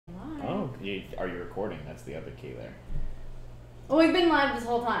Are you recording? That's the other key there. Well, we've been live this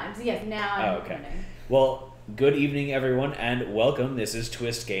whole time, so yes, now I'm okay. recording. Well, good evening, everyone, and welcome. This is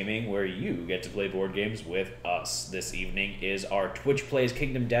Twist Gaming, where you get to play board games with us. This evening is our Twitch Plays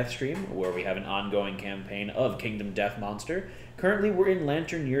Kingdom Death stream, where we have an ongoing campaign of Kingdom Death Monster. Currently, we're in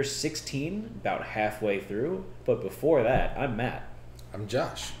Lantern Year 16, about halfway through, but before that, I'm Matt. I'm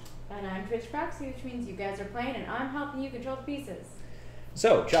Josh. And I'm Twitch Proxy, which means you guys are playing, and I'm helping you control the pieces.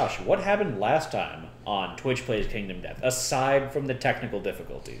 So, Josh, what happened last time on Twitch Plays Kingdom Death, aside from the technical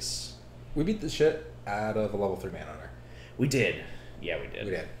difficulties? We beat the shit out of a level 3 Manhunter. We did. Yeah, we did.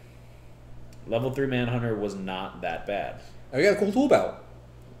 We did. Level 3 Manhunter was not that bad. And we got a cool tool belt.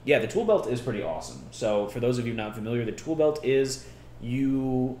 Yeah, the tool belt is pretty awesome. So, for those of you not familiar, the tool belt is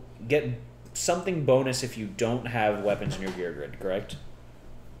you get something bonus if you don't have weapons in your gear grid, correct?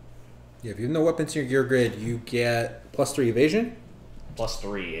 Yeah, if you have no weapons in your gear grid, you get +3 evasion.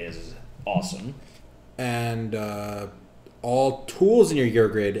 +3 is awesome. And all tools in your gear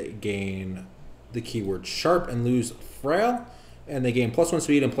grid gain the keyword sharp and lose frail. And they gain +1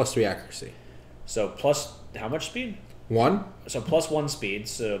 speed and +3 accuracy. So plus, how much speed? 1. So +1 speed,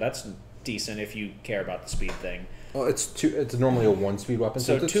 so that's decent if you care about the speed thing. Oh, it's 2. It's normally a 1 speed weapon,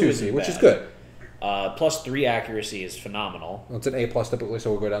 so it's a 2 2 isn't speed, which bad. is good. + 3 accuracy is phenomenal. Well, it's an A+ typically,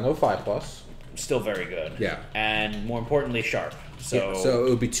 so we'll go down to a 5+. Still very good. Yeah. And more importantly, sharp. So, yeah, so it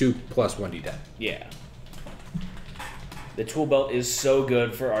would be 2 + 1d10. Yeah. The tool belt is so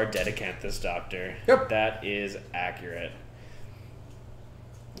good for our Dedicanthus Doctor. Yep. That is accurate.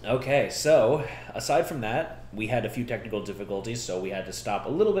 Okay, so aside from that, we had a few technical difficulties, so we had to stop a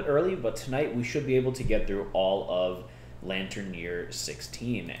little bit early, but tonight we should be able to get through all of Lantern Year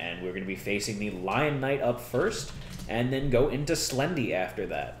 16, and we're going to be facing the Lion Knight up first, and then go into Slendy after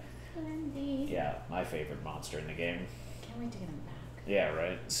that. Slendy. Yeah, my favorite monster in the game. Can't wait to get him back. Yeah,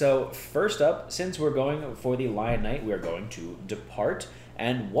 right. So, first up, since we're going for the Lion Knight, we are going to depart.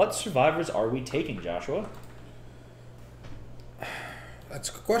 And what survivors are we taking, Joshua? That's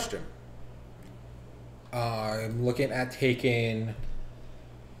a good question. I'm looking at taking...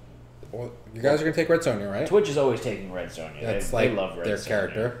 Well, you guys are going to take Red Sonja, right? Twitch is always taking Red Sonja. That's they like love Red their Sonja.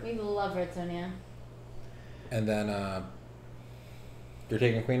 character. We love Red Sonja. And then you're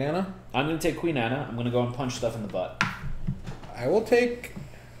taking Queen Anna? I'm going to take Queen Anna. I'm going to go and punch stuff in the butt. I will take...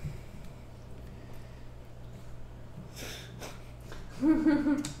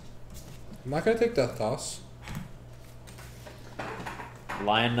 I'm not going to take Death Toss.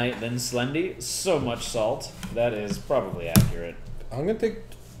 Lion Knight, then Slendy. So much salt. That is probably accurate. I'm going to take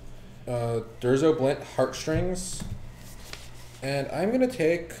Durzo Blint Heartstrings. And I'm going to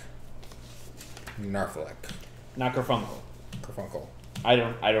take Narfalek. Not Carfunkel. Carfunkel. I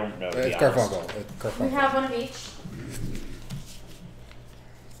don't know. It's Carfunkel. It's Carfunkel. We have one of each.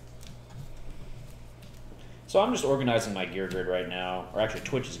 So I'm just organizing my gear grid right now, or actually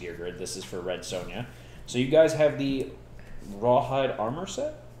Twitch's gear grid. This is for Red Sonja. So you guys have the Rawhide armor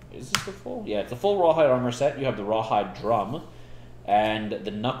set? Is this the full? Yeah, it's the full Rawhide armor set. You have the Rawhide drum, and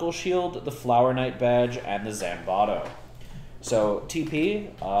the Knuckle Shield, the Flower Knight badge, and the Zambato. So TP,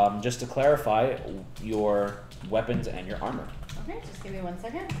 just to clarify, your weapons and your armor. Okay, just give me 1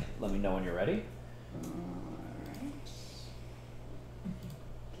 second. Let me know when you're ready.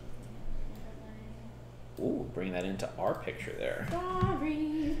 Ooh, bring that into our picture there.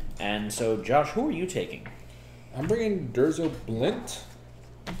 Sorry. And so, Josh, who are you taking? I'm bringing Durzo Blint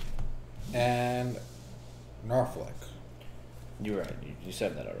and Narfalek. You're right. You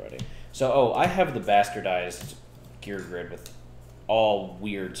said that already. So, I have the bastardized gear grid with all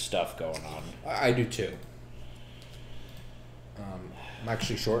weird stuff going on. I do too. I'm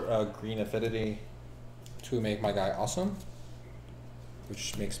actually short green affinity to make my guy awesome,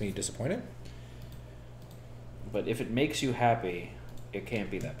 which makes me disappointed. But if it makes you happy, it can't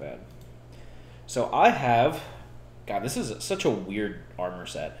be that bad. So I have... God, this is such a weird armor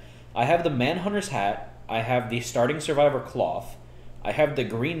set. I have the Manhunter's hat. I have the Starting Survivor cloth. I have the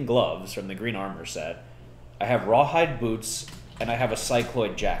green gloves from the green armor set. I have Rawhide boots. And I have a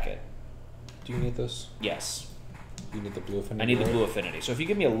Cycloid jacket. Do you need this? Yes. You need the blue affinity? I need the blue affinity. So if you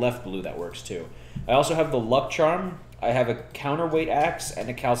give me a left blue, that works too. I also have the Luck Charm. I have a counterweight axe and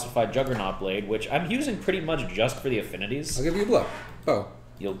a calcified Juggernaut blade, which I'm using pretty much just for the affinities. I'll give you blue.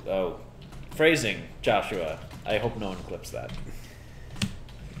 Oh. Phrasing, Joshua. I hope no one clips that.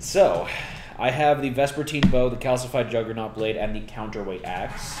 So, I have the Vespertine bow, the calcified Juggernaut blade, and the counterweight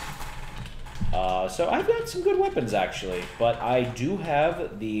axe. So I've got some good weapons, actually. But I do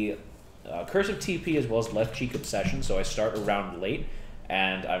have the Curse of TP as well as Left Cheek Obsession, so I start around late.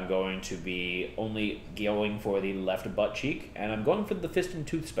 and I'm going to be only going for the left butt cheek, and I'm going for the fist and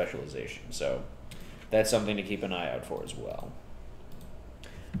tooth specialization. So that's something to keep an eye out for as well.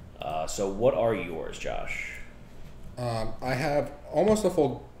 So what are yours, Josh? I have almost a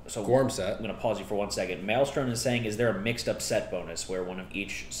full Gorm set. I'm going to pause you for 1 second. Maelstrom is saying, is there a mixed up set bonus where one of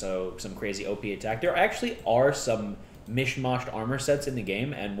each, so some crazy OP attack? There actually are some mishmashed armor sets in the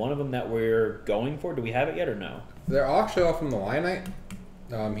game, and one of them that we're going for, do we have it yet or no? They're actually all from the Lionite.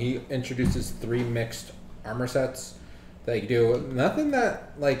 He introduces 3 mixed armor sets that you do. Nothing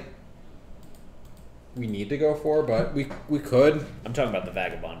that, like, we need to go for, but we could. I'm talking about the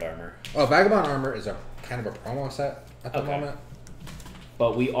Vagabond armor. Oh, Vagabond armor is a kind of a promo set at the moment.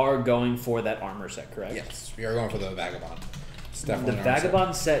 But we are going for that armor set, correct? Yes, we are going for the Vagabond. It's The definitely an armor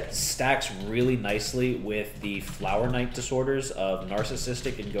Vagabond set stacks really nicely with the Flower Knight disorders of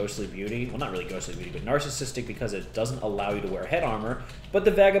Narcissistic and Ghostly Beauty. Well, not really Ghostly Beauty, but Narcissistic because it doesn't allow you to wear head armor, but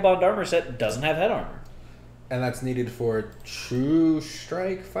the Vagabond armor set doesn't have head armor. And that's needed for True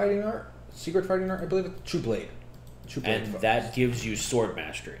Strike fighting art? Secret fighting art? I believe it's True Blade. True Blade And focus. that gives you sword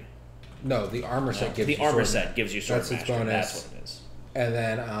mastery. No, the armor set gives the you armor sword set gives you sword That's its mastery. bonus. That's what it is. And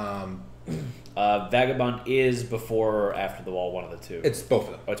then Vagabond is before or after the wall, one of the two. it's both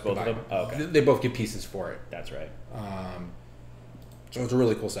of them. Oh, it's both of them? combined. Oh, okay. They both get pieces for it. That's right. So it's a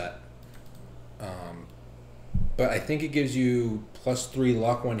really cool set. But I think it gives you +3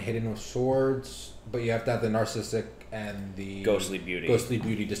 luck when hitting with swords, but you have to have the Narcissistic and the Ghostly Beauty. Ghostly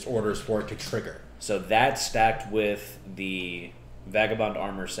Beauty disorders for it to trigger. So that stacked with the Vagabond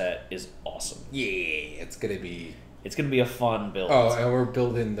armor set is awesome. Yeah, it's gonna be. It's going to be a fun build. Oh, and we're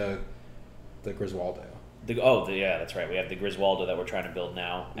building the Griswoldo. Yeah, that's right. We have the Griswoldo that we're trying to build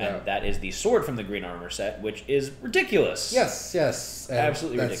now, and Yeah. that is the sword from the green armor set, which is ridiculous. Yes. And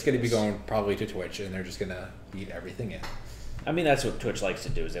Absolutely that's going to be ridiculous. going probably to Twitch, and they're just going to beat everything in. I mean, that's what Twitch likes to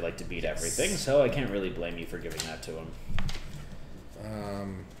do, is they like to beat everything, so I can't really blame you for giving that to them.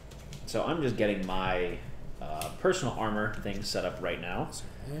 So I'm just getting my personal armor thing set up right now.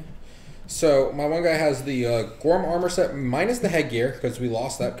 So my one guy has the Gorm armor set minus the headgear, because we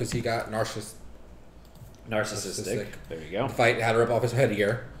lost that because he got Narcissistic. There you go. The fight had to rip off his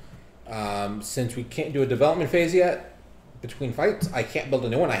headgear. Since we can't do a development phase yet between fights, I can't build a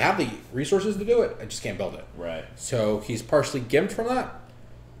new one. I have the resources to do it, I just can't build it. Right. So he's partially gimped from that.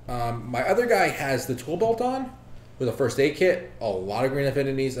 My other guy has the tool belt on with a first aid kit, a lot of green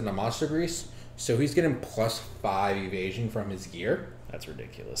affinities, and a monster grease. So he's getting +5 evasion from his gear. That's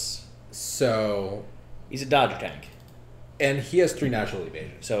ridiculous. So, He's a dodger tank. and he has 3 natural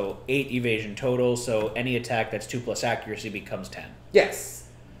evasion. So 8 evasion total, so any attack that's 2+ accuracy becomes 10. Yes.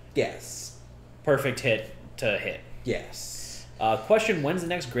 Perfect hit to hit. Yes. Question, when's the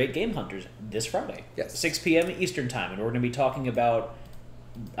next Great Game Hunters? This Friday. Yes. 6 p.m. Eastern Time, and we're going to be talking about...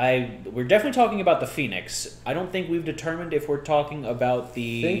 we're definitely talking about the Phoenix. I don't think we've determined if we're talking about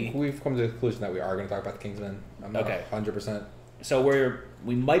the... I think we've come to the conclusion that we are going to talk about the Kingsman. I'm not Okay. 100%. So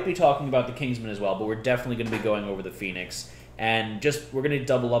we might be talking about the Kingsman as well, but we're definitely going to be going over the Phoenix. And we're going to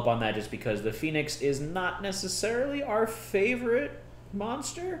double up on that just because the Phoenix is not necessarily our favorite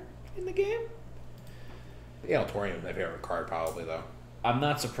monster in the game. The Altorian is my favorite card, probably, though. I'm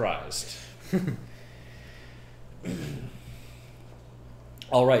not surprised.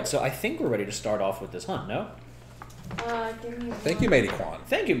 All right, so I think we're ready to start off with this hunt, no? Give me Thank you, Matey Kwan.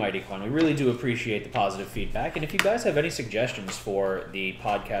 Thank you, Mighty Quan. We really do appreciate the positive feedback. And if you guys have any suggestions for the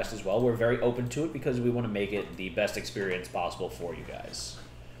podcast as well, we're very open to it because we want to make it the best experience possible for you guys.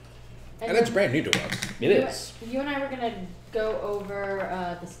 And it's brand new to us. It is. You and I were going to go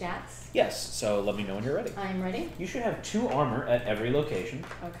over the stats. Yes, so let me know when you're ready. I'm ready. You should have 2 armor at every location.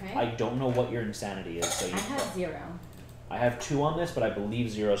 Okay. I don't know what your insanity is. So I have 0. I have 2 on this, but I believe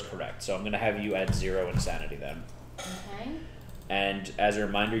 0 is correct. So I'm going to have you at 0 insanity then. Okay. And as a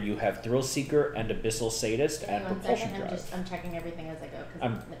reminder, you have Thrill Seeker and Abyssal Sadist and One Propulsion second. Drive. I'm checking everything as I go because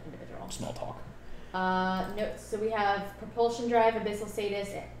I'm- I'm individual. Small talk. Notes. So we have Propulsion Drive, Abyssal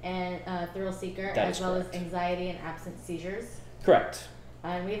Sadist, and Thrill Seeker, That as is well correct. as Anxiety and Absent Seizures. Correct.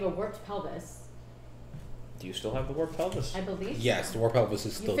 And we have a Warped Pelvis, Do you still have the Warp Pelvis? I believe. Yes, the War Pelvis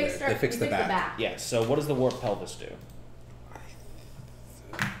is still there. They fixed the back. Yes. So what does the Warp Pelvis do?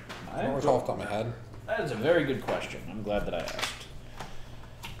 I don't recall off the top of my head. That is a very good question. I'm glad that I asked.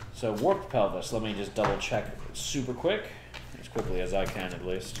 So Warped Pelvis, let me just double check super quick, as quickly as I can at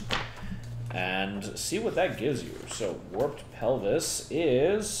least, and see what that gives you. So Warped Pelvis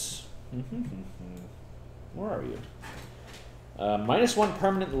is... Where are you? -1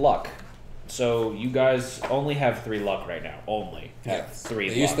 permanent luck. So you guys only have 3 luck right now. Only have Yes. 3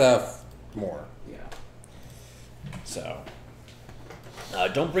 luck. They used to have more. Yeah. So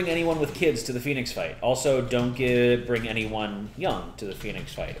Don't bring anyone with kids to the Phoenix fight. Also, don't bring anyone young to the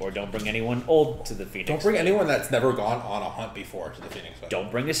Phoenix fight. Or don't bring anyone old to the Phoenix fight. Don't bring anyone that's never gone on a hunt before to the Phoenix fight.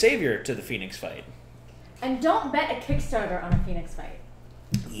 Don't bring a savior to the Phoenix fight. And don't bet a Kickstarter on a Phoenix fight.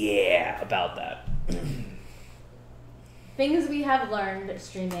 Yeah, about that. Things we have learned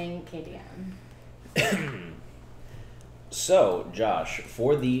streaming KDM. So, Josh,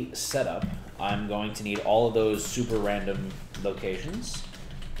 for the setup, I'm going to need all of those super random locations.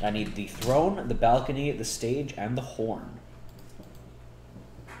 I need the throne, the balcony, the stage, and the horn.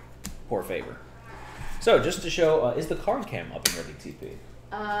 Poor favor. So, just to show, is the card cam up and ready, TP?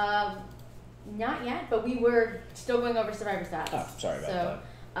 Not yet, but we were still going over Survivor stats. Oh, sorry about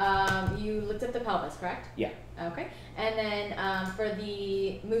that. You looked at the pelvis, correct? Yeah. Okay. And then for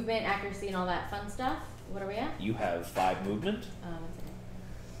the movement, accuracy, and all that fun stuff, what are we at? You have 5 movement, 1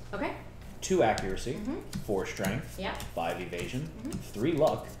 second. Okay. 2 accuracy, Mhm. 4 strength, Yeah. 5 evasion, Mhm. 3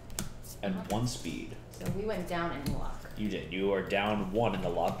 luck, and Uh-huh. 1 speed. So we went down in luck. You did. You are down 1 in the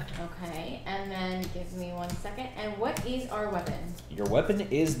luck. Okay. And then give me 1 second. And what is our weapon? Your weapon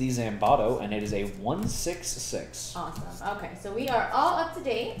is the Zambato, and it is a 166. Awesome. Okay. So we are all up to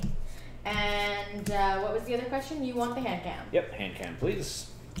date. And what was the other question? You want the hand cam? Yep, hand cam, please.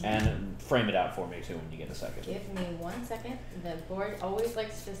 And frame it out for me, too, when you get a second. Give me 1 second. The board always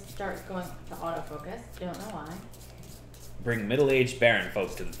likes to start going to autofocus. Don't know why. Bring middle-aged Baron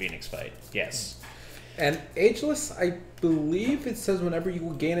folks to the Phoenix fight. Yes. And ageless, I believe it says whenever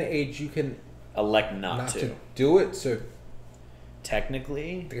you gain an age, you can Elect not, not to. to do it. So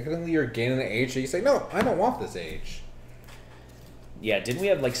Technically, technically, you're gaining an age. So you say, no, I don't want this age. yeah, didn't we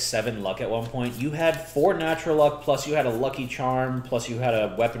have like 7 luck at one point? You had 4 natural luck, plus you had a lucky charm, plus you had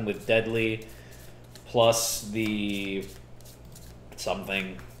a weapon with deadly, plus the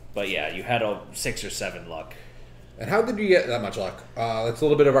something. But yeah, you had a 6 or 7 luck. And how did you get that much luck? That's a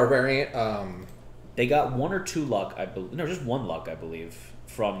little bit of our variant. They got 1 or 2 luck, I believe. No, just 1 luck, I believe,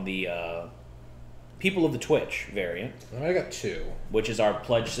 from the People of the Twitch variant, I got 2. which is our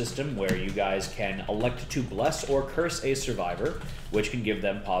pledge system where you guys can elect to bless or curse a survivor, which can give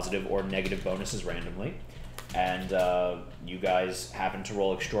them positive or negative bonuses randomly. And you guys happened to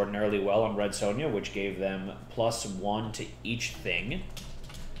roll extraordinarily well on Red Sonja, which gave them +1 to each thing.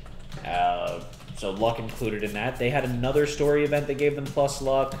 So luck included in that. They had another story event that gave them plus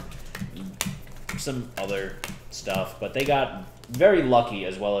luck, some other stuff, but they got very lucky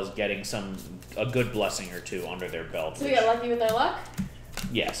as well as getting a good blessing or 2 under their belt. So we got lucky with our luck?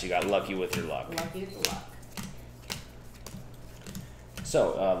 Yes, you got lucky with your luck. Lucky with the luck.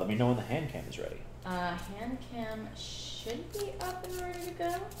 So let me know when the hand cam is ready. Hand cam should be up and ready to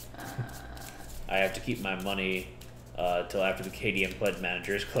go. I have to keep my money till after the KDM Pledge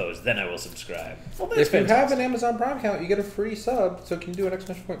Manager is closed. Then I will subscribe. Well, that's If you have fantastic. an Amazon Prime account, you get a free sub, so you can do an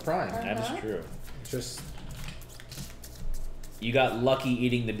exclamation point Prime. That is true. Just You got lucky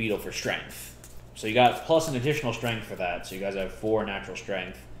eating the beetle for strength. So you got plus an additional strength for that. So you guys have 4 natural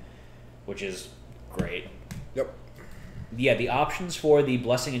strength, which is great. yep. Yeah, the options for the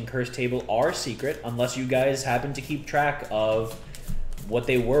blessing and curse table are secret unless you guys happen to keep track of what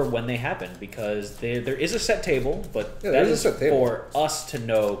they were when they happened, because there is a set table, but Yeah, that there is a is set table. for us to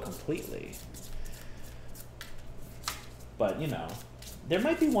know completely. But, you know, there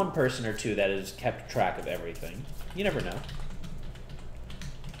might be one person or two that has kept track of everything. You never know.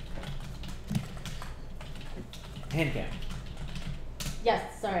 Hand cam.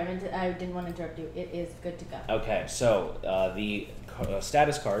 Yes, sorry, I didn't want to interrupt you. It is good to go. Okay, so the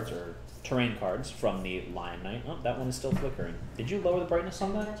status cards or terrain cards from the Lion Knight. Oh, that one is still flickering. Did you lower the brightness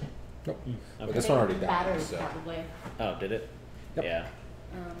on that? Nope. Okay. But this one already died. Batteries, So. probably. Oh, did it? Yep. Yeah.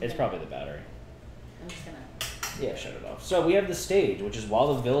 It's Okay. probably the battery. I'm just gonna. Yeah, shut it off. So we have the stage, which is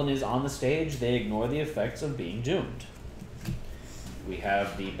while the villain is on the stage, they ignore the effects of being doomed. We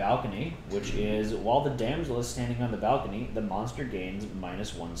have the balcony, which is while the damsel is standing on the balcony, the monster gains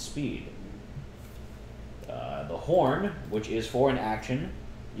 -1 speed. The horn, which is for an action,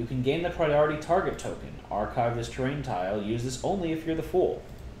 you can gain the priority target token. Archive this terrain tile. Use this only if you're the fool.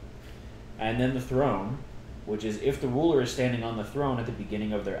 And then the throne, which is if the ruler is standing on the throne at the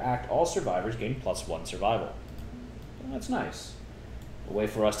beginning of their act, all survivors gain +1 survival. Well, that's nice. A way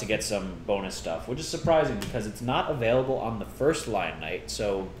for us to get some bonus stuff, which is surprising because it's not available on the first Lion Knight,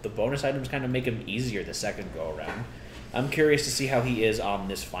 so the bonus items kind of make him easier the second go around. I'm curious to see how he is on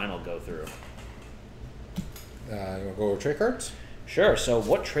this final go through. You want to go over trait cards? Sure, so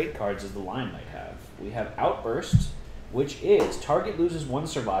what trait cards does the Lion Knight have? We have Outburst, which is target loses 1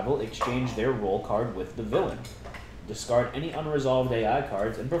 survival, exchange their roll card with the villain. Discard any unresolved AI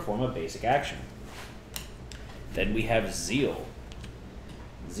cards and perform a basic action. Then we have Zeal.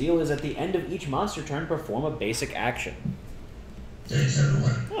 Zeal is at the end of each monster turn, perform a basic action. Thanks,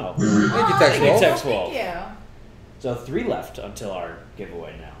 everyone. Oh, Thank you, Tex Thank you, Wolf. Tex Thank Wolf. you. So 3 left until our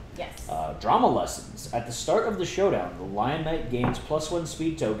giveaway now. Yes. Drama lessons. At the start of the showdown, the Lion Knight gains +1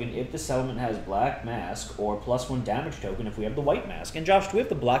 speed token if the settlement has black mask, or +1 damage token if we have the white mask. And Josh, do we have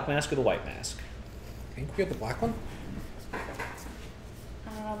the black mask or the white mask? I think we have the black one.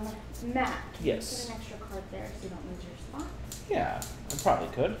 Matt, can Yes. you put an extra card there so you don't lose your spot? Yeah, I probably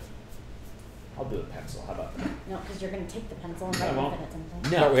could. I'll do a pencil. How about that? No, because you're going to take the pencil and I write won't. with it at some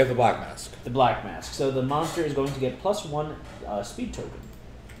point. No, we have the black mask. The black mask. So the monster is going to get +1 speed token.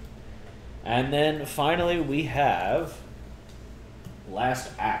 And then finally we have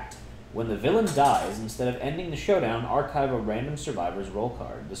last act. When the villain dies, instead of ending the showdown, archive a random survivor's roll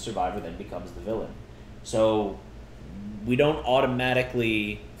card. The survivor then becomes the villain. So we don't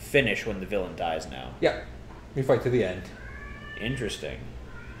automatically finish when the villain dies now. Yeah. We fight to the end. Interesting.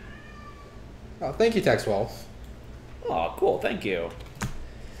 Oh, thank you, Tex Wolf. Oh, cool. Thank you.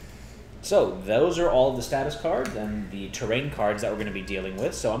 So those are all of the status cards and the terrain cards that we're going to be dealing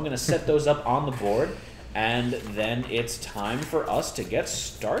with. So I'm going to set those up on the board, and then it's time for us to get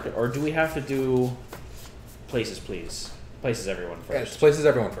started. Or do we have to do places, please? Places everyone Yeah, first. places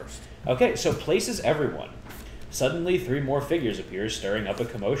everyone first. Okay, so places everyone. Suddenly, 3 more figures appear, stirring up a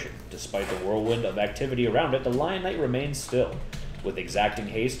commotion. Despite the whirlwind of activity around it, the Lion Knight remains still. With exacting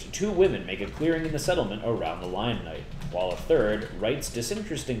haste, 2 women make a clearing in the settlement around the Lion Knight, while a third writes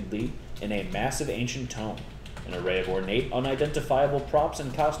disinterestedly in a massive ancient tome. An array of ornate, unidentifiable props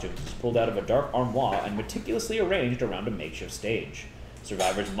and costumes is pulled out of a dark armoire and meticulously arranged around a makeshift stage.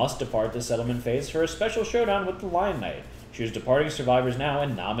 Survivors must depart the settlement phase for a special showdown with the Lion Knight. Choose departing survivors now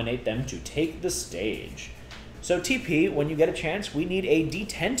and nominate them to take the stage. So TP, when you get a chance, we need a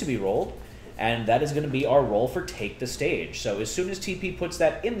D10 to be rolled, and that is going to be our roll for take the stage. So as soon as TP puts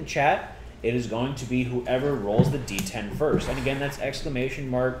that in the chat, it is going to be whoever rolls the D10 first. And again, that's exclamation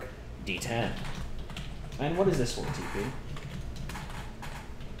mark D10. And what is this for, TP?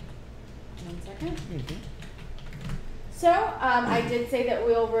 1 second. So, I did say that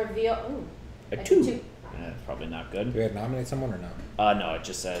we'll reveal... Ooh, A I did 2. Probably not good. Do we have to nominate someone or no? No, it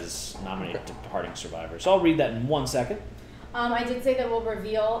just says nominate departing survivor. So I'll read that in 1 second. I did say that we'll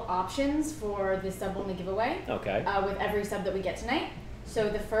reveal options for the sub-only giveaway Okay. with every sub that we get tonight. So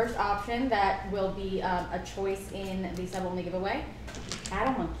the first option that will be a choice in the sub-only giveaway,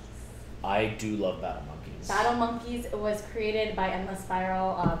 Battle Monkeys. I do love Battle Monkeys. Battle Monkeys was created by Endless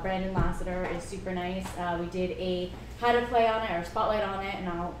Spiral. Brandon Lassiter is super nice. We did a how to play on it or spotlight on it, and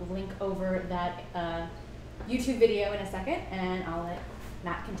I'll link over that YouTube video in a second, and I'll let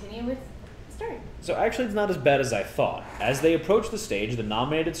Matt continue with the story. So actually it's not as bad as I thought. As they approach the stage, the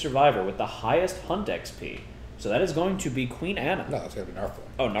nominated survivor with the highest hunt XP. So that is going to be Queen Anna. No, it's going to be Narfla.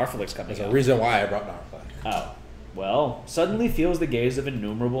 Oh, Narfalik's coming There's a up. reason why I brought Narfla. Oh. Well, suddenly feels the gaze of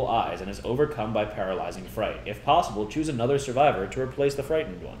innumerable eyes and is overcome by paralyzing fright. If possible, choose another survivor to replace the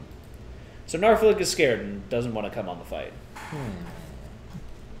frightened one. So Narfalik is scared and doesn't want to come on the fight.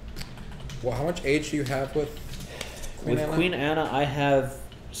 Well, how much age do you have with Queen With Anna? Queen Anna, I have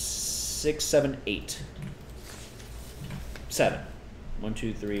 6, 7, 8. 7. 1,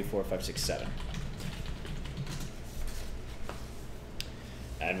 2, 3, 4, 5, 6, 7.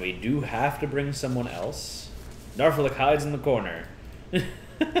 And we do have to bring someone else. Narfalik hides in the corner.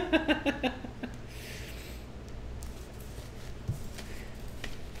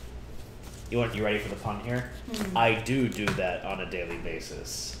 You ready for the pun here? I do that on a daily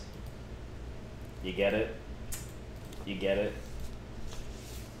basis. You get it? You get it?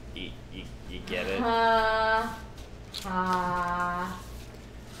 You get it? Ha. Ha.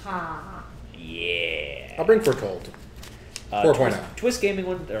 Ha. Yeah. I'll bring Foretold. 4.0. Twist Gaming,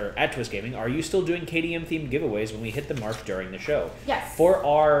 or at Twist Gaming, are you still doing KDM themed giveaways when we hit the mark during the show? Yes. For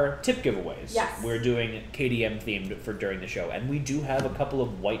our tip giveaways, Yes. we're doing KDM themed for during the show, and we do have a couple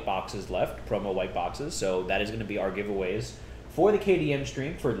of white boxes left, promo white boxes. So that is going to be our giveaways for the KDM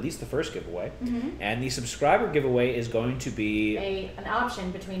stream for at least the first giveaway, and the subscriber giveaway is going to be An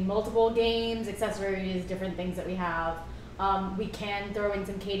option between multiple games, accessories, different things that we have. We can throw in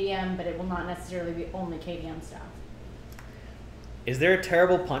some KDM, but it will not necessarily be only KDM stuff. Is there a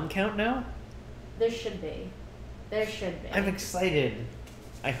terrible pun count now? There should be. There should be. I'm excited.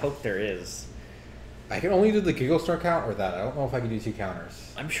 I hope there is. I can only do the Giggle Star count or that. I don't know if I can do 2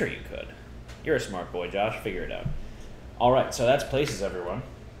 counters. I'm sure you could. You're a smart boy, Josh. Figure it out. All right, so that's places, everyone.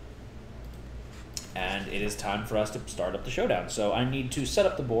 And it is time for us to start up the showdown. So I need to set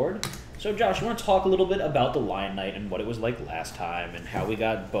up the board. So Josh, you want to talk a little bit about the Lion Knight and what it was like last time and how we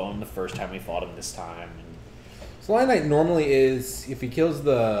got boned the first time we fought him this time? And So Lion Knight normally is, if he kills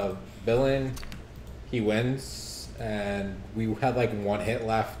the villain, he wins. And we had like one hit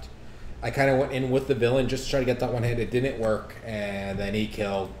left. I kind of went in with the villain just to try to get that one hit. It didn't work. And then he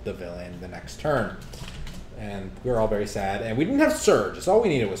killed the villain the next turn. And we were all very sad. And we didn't have Surge. That's all we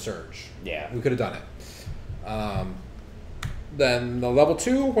needed was Surge. Yeah. We could have done it. Then the level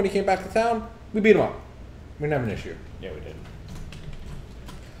 2, when he came back to town, we beat him up. We didn't have an issue. Yeah, we did.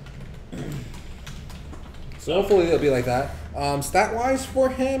 So hopefully it'll be like that. Stat-wise for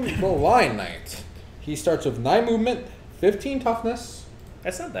him, the Lion Knight. He starts with 9 movement, 15 toughness,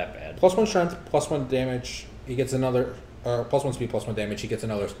 That's not that bad. +1 strength, +1 damage. He gets another, +1 speed, +1 damage. He gets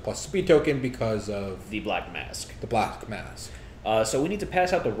another plus speed token because of The Black Mask. the Black Mask. So we need to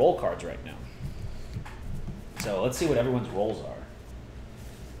pass out the roll cards right now. So let's see what everyone's rolls are.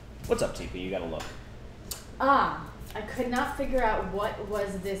 What's up, TP? You gotta look. I could not figure out what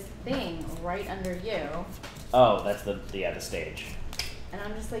was this thing right under you. Oh, that's the stage. And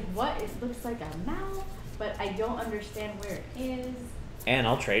I'm just like, what? It looks like a mouth, but I don't understand where it is. And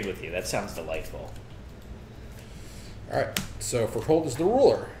I'll trade with you. That sounds delightful. Alright, so for Hold is the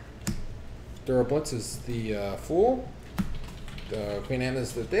ruler. Durablitz is the fool. Queen Anne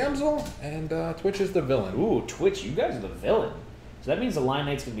is the damsel. And Twitch is the villain. Ooh, Twitch, you guys are the villain. So that means the Lion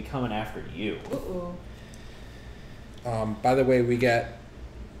Knight's gonna be coming after you. Ooh. By the way, we get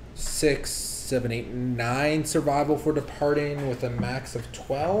 6, 7, 8, 9 survival for departing with a max of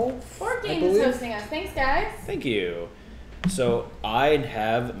 12. Board I Game is believe. hosting us. Thanks, guys. Thank you. So I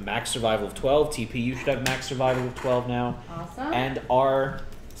have max survival of 12. TP, you should have max survival of 12 now. Awesome. And our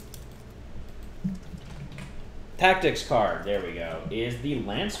tactics card, there we go, is the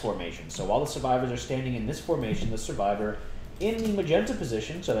Lance formation. So while the survivors are standing in this formation, the survivor in the magenta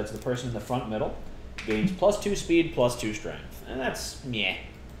position, so that's the person in the front middle, gains +2 speed, +2 strength. And that's meh.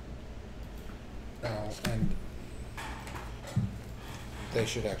 Oh, and they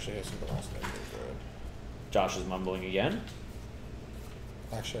should actually have something else that good. Josh is mumbling again.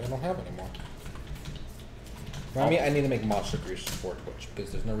 Actually, I don't have any more. I mean, I need to make monster grease for Twitch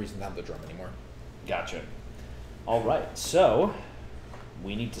because there's no reason to have the drum anymore. Gotcha. All right, so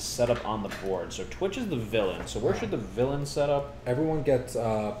we need to set up on the board. So Twitch is the villain. So where should the villain set up? Everyone gets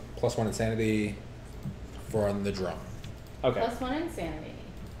 +1 insanity for on the drum. Okay. +1 insanity.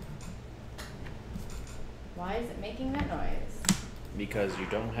 Why is it making that noise? Because you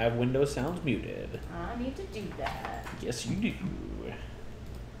don't have Windows sounds muted. I need to do that. Yes, you do.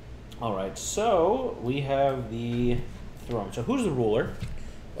 All right, so we have the throne. So who's the ruler?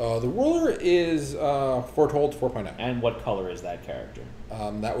 The ruler is Foretold 4.0. And what color is that character?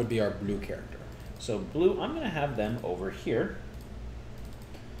 That would be our blue character. So blue, I'm going to have them over here.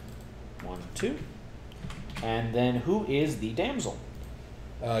 1, 2. And then who is the damsel?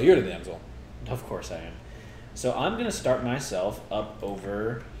 You're the damsel. Of course I am. So I'm going to start myself up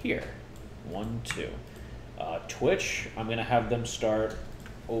over here. 1, 2. Twitch, I'm going to have them start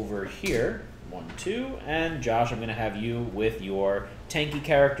over here. 1, 2. And Josh, I'm going to have you with your tanky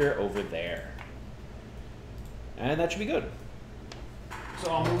character over there. And that should be good. So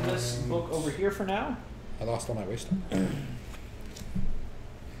I'll move this book over here for now. I lost all my waste.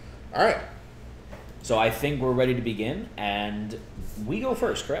 All right. So I think we're ready to begin, and we go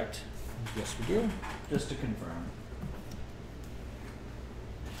first, correct? Yes, we do. Just to confirm.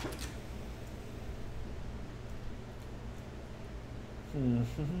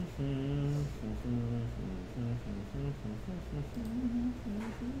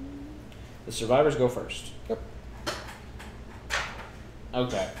 The survivors go first. Yep.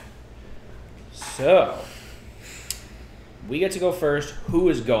 Okay. So, we get to go first. Who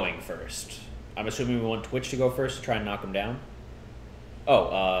is going first? I'm assuming we want Twitch to go first to try and knock him down.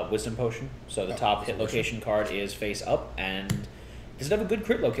 Oh, Wisdom Potion. So the top hit location card is face up, and does it have a good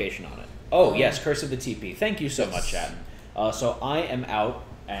crit location on it? Oh, yes, Curse of the TP. Thank you so much, Shatton. So I am out,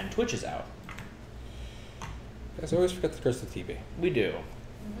 and Twitch is out. Guys, I always forget to curse the TV. We do.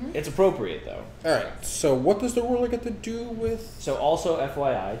 It's appropriate, though. All right. So what does the ruler get to do with? So also,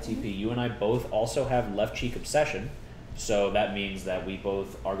 FYI, TP, you and I both also have left cheek obsession. So that means that we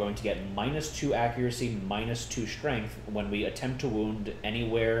both are going to get -2 accuracy, -2 strength when we attempt to wound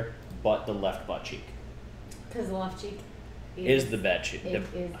anywhere but the left butt cheek. Because the left cheek Is the bed cheek. Is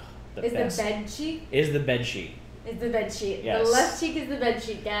The the best. bed cheek? Is the bed sheet. Is the bed sheet. Yes. The left cheek is the bed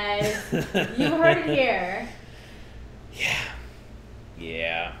sheet, guys. You heard it here.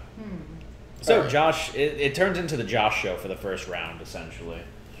 Yeah. So Josh, it turns into the Josh show for the first round, essentially.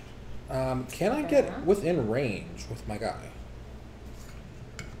 Can I get within range with my guy?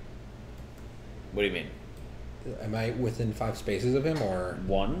 What do you mean? Am I within 5 spaces of him, or?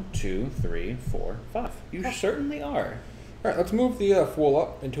 1, 2, 3, 4, 5. You certainly are. All right, let's move the fool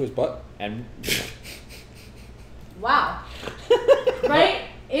up into his butt. And Wow. Right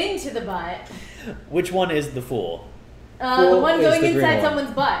into the butt. which one is the fool? The Fool one is going the green inside one.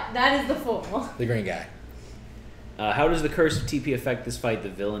 someone's butt. That is the fool. The green guy. How does the curse of TP affect this fight? The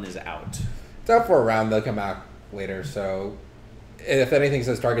villain is out. It's out for a round. They'll come out later. So, if anything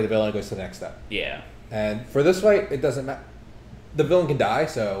says target the villain, it goes to the next step. Yeah. And for this fight, it doesn't matter. The villain can die,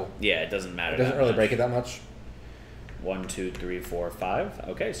 so Yeah, it doesn't matter. it doesn't that really much. break it that much. 1, 2, 3, 4, 5.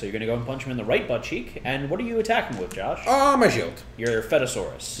 Okay, so you're gonna go and punch him in the right butt cheek. And what are you attacking with, Josh? My shield. Your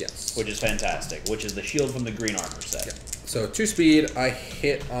Fetosaurus. Yes. Which is fantastic. Which is the shield from the green armor set. Yeah. So 2 speed, I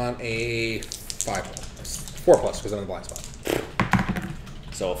hit on a 4 plus because I'm in the blind spot.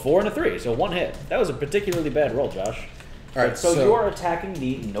 So a 4 and a 3. So 1 hit. That was a particularly bad roll, Josh. All right, So you are attacking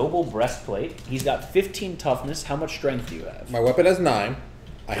the noble breastplate. He's got 15 toughness. How much strength do you have? my weapon has 9.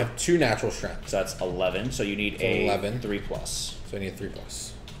 I have 2 natural strength, So that's 11. So you need So a 11. 3 plus. so I need a 3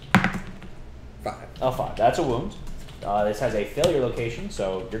 plus. 5. A 5. That's a wound. This has a failure location,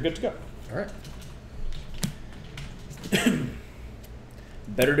 so you're good to go. All right.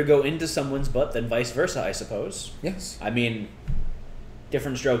 Better to go into someone's butt than vice versa, I suppose. Yes. I mean,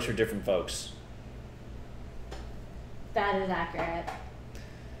 different strokes for different folks. That is accurate.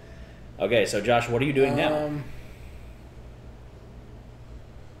 Okay, so Josh, what are you doing now?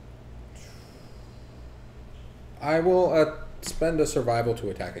 I will spend a survival to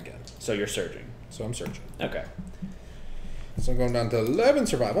attack again. So you're surging. So I'm searching. Okay. So I'm going down to 11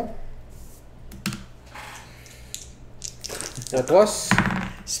 survival. 4 plus.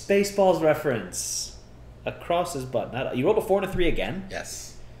 Spaceballs reference. Across his butt. Not, you rolled a 4 and a 3 again?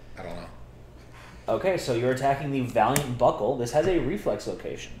 Yes. I don't know. Okay, so you're attacking the Valiant Buckle. This has a reflex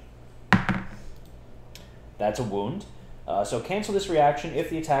location. That's a wound. So cancel this reaction if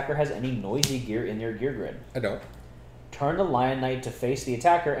the attacker has any noisy gear in their gear grid. I don't. Turn the Lion Knight to face the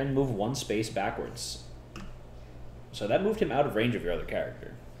attacker and move 1 space backwards. So that moved him out of range of your other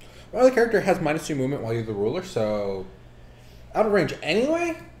character. My other character has -2 movement while you're the ruler, so out of range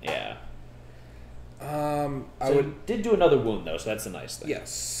anyway. Yeah. I So would. you did do another wound, though, so that's the nice thing.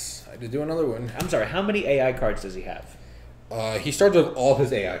 Yes, I did do another one. I'm sorry, how many AI cards does he have? He starts with all of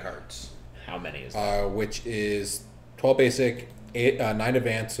his AI cards, How many is that? which is 12 basic, 9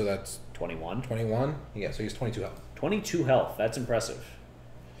 advanced, so that's 21? 21. Yeah, so he's 22 health. 22 health. That's impressive.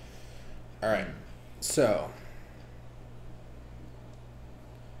 All right, so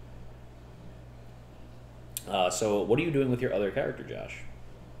So what are you doing with your other character, Josh?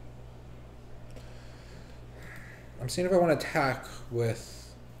 I'm seeing if I want to attack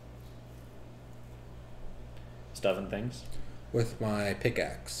with Stuff and things? my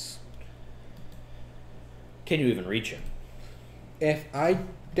pickaxe. Can you even reach him? If I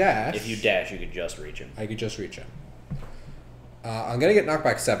dash, If you dash, you could just reach him. I could just reach him. I'm gonna get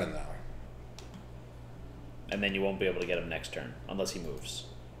knockback 7 though. And then you won't be able to get him next turn, unless he moves.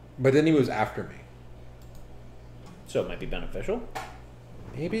 But then he moves after me. So it might be beneficial.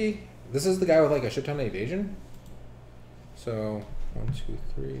 Maybe this is the guy with like a shit ton of evasion. So 1, 2,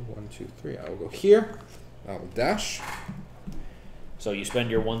 3, 1, 2, 3. I will go here. I will dash. So you spend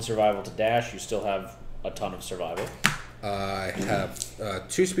your 1 survival to dash, you still have a ton of survival. I have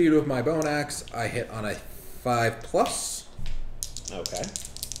 2 speed with my bone axe. I hit on a 5 plus. Okay.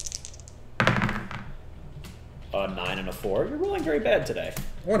 A 9 and a 4. You're rolling very bad today.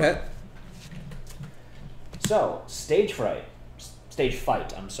 1 hit. So, stage fight. Stage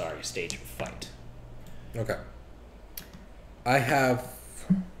fight. Okay. I have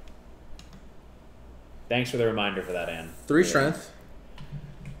Thanks for the reminder for that, Anne. 3 strength.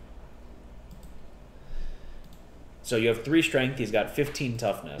 So you have 3 strength. He's got 15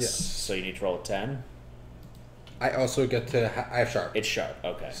 toughness. Yes. So you need to roll a 10. I also get to. I have sharp. It's sharp.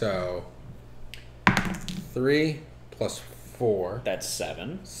 Okay. So 3 plus 4. That's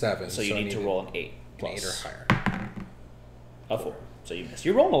 7. 7. So you I need to roll an 8 plus. 8 or higher. A 4. So you missed.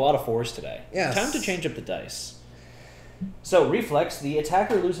 You're rolling a lot of 4s today. Yes. Time to change up the dice. So, reflex, the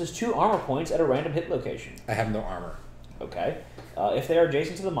attacker loses 2 armor points at a random hit location. I have no armor. Okay. If they are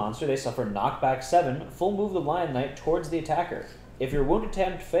adjacent to the monster, they suffer knockback 7. Full move the Lion Knight towards the attacker. If your wound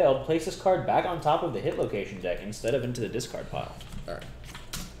attempt failed, place this card back on top of the hit location deck instead of into the discard pile. Alright.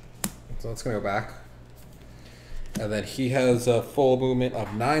 So that's going to go back. And then he has a full movement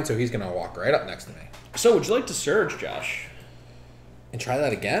of 9, so he's going to walk right up next to me. So, would you like to surge, Josh? And try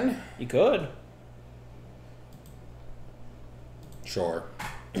that again? You could. Sure.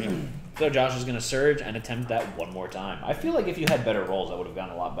 So Josh is going to surge and attempt that one more time. I feel like if you had better rolls, that would have gone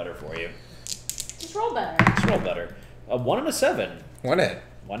a lot better for you. Just roll better. Just roll better. A 1 and a 7. 1 hit.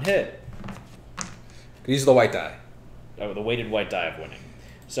 1 hit. Use the white die. Oh, the weighted white die of winning.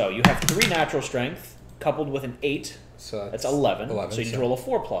 So you have 3 natural strength coupled with an 8. So That's 11. So you need to roll a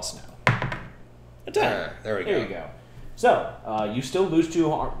 4+ now. A 10. There we go. There you go. So you still lose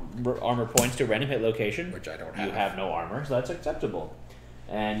 2 armor points to a random hit location. Which I don't have. You have no armor, so that's acceptable.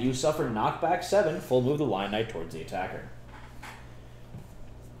 And you suffer knockback 7, full move the Lion Knight towards the attacker.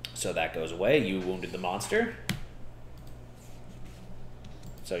 So that goes away. You wounded the monster.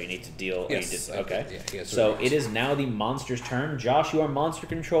 So you need to deal. Yes. Okay. Yeah, so it is now the monster's turn. Josh, you are monster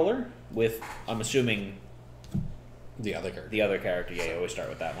controller with, I'm assuming, the other character. the other character. Yeah, you always start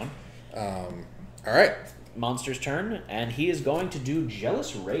with that one. All right. Monster's turn, and he is going to do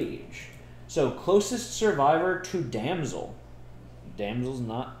Jealous Rage. So closest survivor to Damsel. Damsel's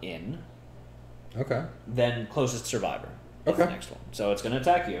not in. Okay. Then closest survivor. Is Okay. the next one. So it's going to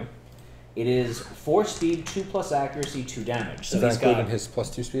attack you. It is 4 speed, 2+ accuracy, 2 damage. So Is that he's including got his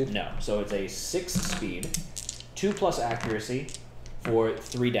 +2 speed? no. So it's a 6 speed, 2+ accuracy for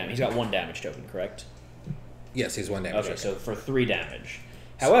 3 damage. He's got 1 damage token, correct? Yes, he's 1 damage. Okay, so for 3 damage.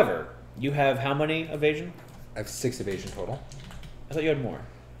 However, you have how many evasion? I have 6 evasion total. I thought you had more.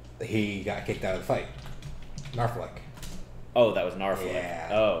 He got kicked out of the fight. Narflick. Oh, that was Narflick. Yeah.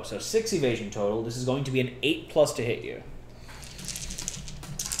 Oh, so 6 evasion total. This is going to be an 8+ to hit you.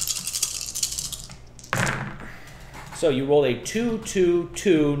 So you rolled a 2, 2,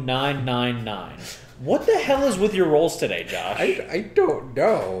 2, 9, 9, 9. What the hell is with your rolls today, Josh? I don't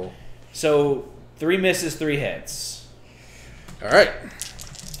know. So 3 misses, 3 hits. All right.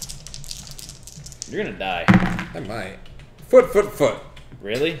 You're gonna die. I might. Foot.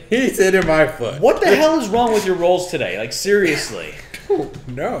 Really? He's hitting my foot. What the hell is wrong with your rolls today? Like, seriously.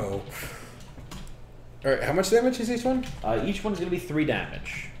 No. All right, how much damage is each one? Each one's gonna be 3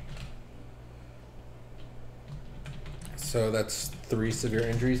 damage. So that's 3 severe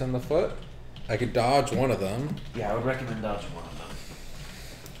injuries on the foot. I could dodge one of them. Yeah, I would recommend dodging one of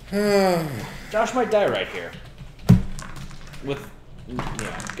them. Josh might die right here.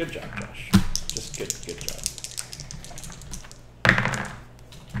 Yeah, good job, Josh. Just good job.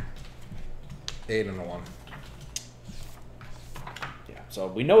 8 and a 1. Yeah, so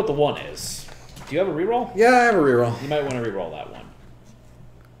we know what the 1 is. Do you have a reroll? Yeah, I have a reroll. You might want to reroll that one.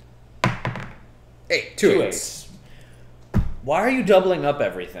 8. 2 2 8s. Why are you doubling up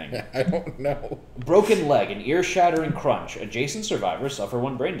everything? I don't know. Broken leg, an ear-shattering crunch. Adjacent survivors suffer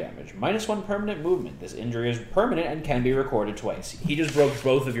 1 brain damage. -1 permanent movement. This injury is permanent and can be recorded twice. He just broke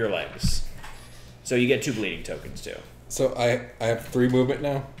both of your legs. So you get 2 bleeding tokens, too. So I have 3 movement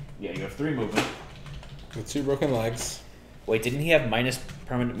now Yeah, you have 3 movement. with 2 broken legs. Wait, didn't he have minus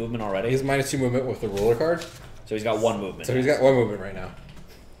permanent movement already? He's -2 movement with the ruler card. So he's got 1 movement. So he's got 1 movement right now.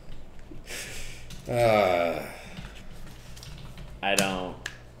 I don't...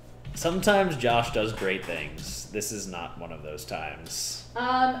 Sometimes Josh does great things. This is not one of those times.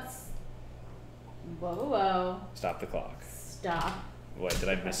 Whoa. Stop the clock. Stop. Wait, did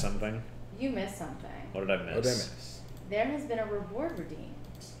I miss something? You missed something. What did I miss? What did I miss? There has been a reward redeemed.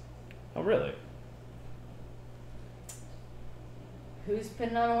 Oh, really? Who's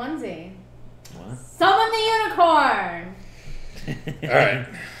putting on a onesie? What? Summon the unicorn! Alright.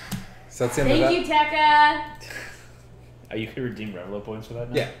 So that's the end of that. Thank you, Tekka! Oh, you could redeem Revelo points for that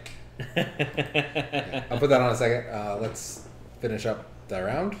now? Yeah. I'll put that on in a second. Let's finish up that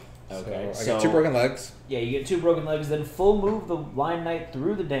round. Okay, So I got 2 broken legs. Yeah, you get 2 broken legs, then full move the Lion Knight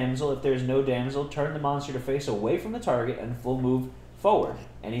through the damsel. If there's no damsel, turn the monster to face away from the target and full move forward.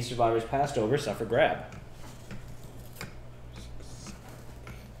 Any survivors passed over suffer grab.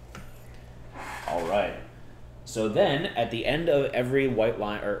 Alright. So then, at the end of every White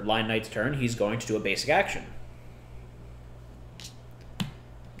Lion or Lion Knight's turn, he's going to do a basic action.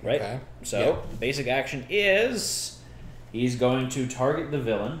 Right? Okay. So, Yeah. basic action is he's going to target the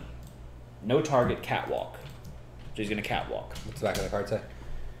villain. No target, catwalk. So he's going to catwalk. What's the back of the card say?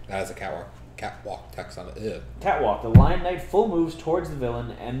 That has a catwalk text on it. Ew. Catwalk. The Lion Knight full moves towards the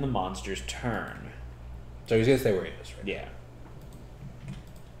villain and the monster's turn. So he's going to stay where he is, right? Yeah.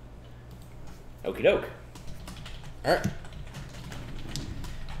 Okie doke. Alright.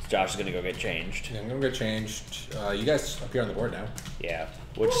 Josh is going to go get changed. Yeah, I'm going to get changed. You guys appear on the board now. Yeah.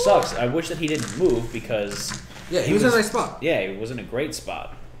 Which sucks. I wish that he didn't move because... Yeah, he was in a nice spot. Yeah, he was in a great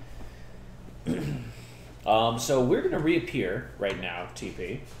spot. So we're going to reappear right now,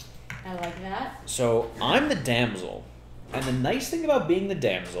 TP. I like that. So I'm the damsel. And the nice thing about being the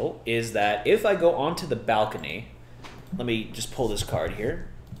damsel is that if I go onto the balcony... Let me just pull this card here.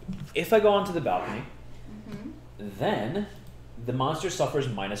 If I go onto the balcony, then the monster suffers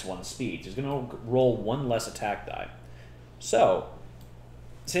 -1 speed. He's going to roll 1 less attack die. So,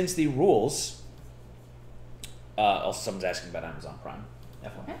 since the rules... also, someone's asking about Amazon Prime.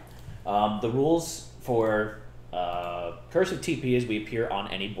 F1. The rules for Curse of TP is we appear on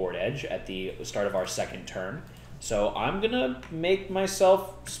any board edge at the start of our second turn. So I'm going to make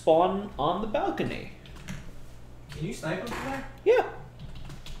myself spawn on the balcony. Can you snipe him from there? Yeah.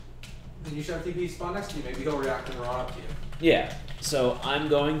 Then you should have TP spawn next to you. Maybe he'll react and run up to you. Yeah. So I'm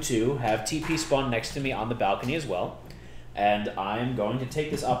going to have TP spawn next to me on the balcony as well. And I'm going to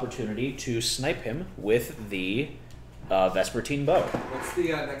take this opportunity to snipe him with the Vespertine Bow. What's the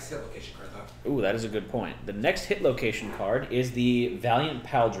next hit location card, though? Ooh, that is a good point. The next hit location card is the Valiant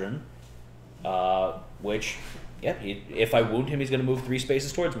Paladin, which, yeah, if I wound him, he's going to move 3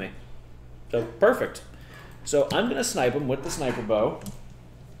 spaces towards me. So, perfect. So I'm going to snipe him with the Sniper Bow.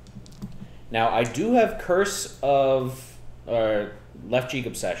 Now, I do have Curse of Left Cheek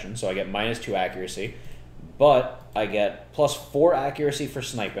Obsession, so I get -2 accuracy, but I get +4 accuracy for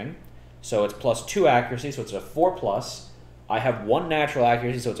sniping, so it's +2 accuracy, so it's a 4+. I have 1 natural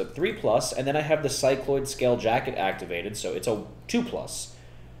accuracy, so it's a 3+, and then I have the Cycloid Scale Jacket activated, so it's a 2+.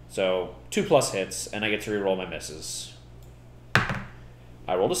 So 2+ hits, and I get to reroll my misses.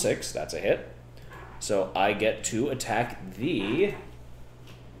 I rolled a 6, that's a hit. So I get to attack the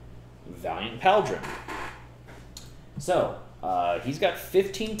Valiant Paladin. So, he's got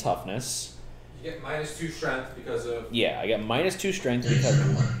 15 toughness. You get -2 strength because of... Yeah, I get -2 strength because of...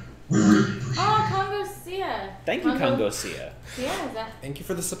 Everyone, we really appreciate Oh, Congo Sia. Thank you, Congo Sia. Yeah, is that Thank you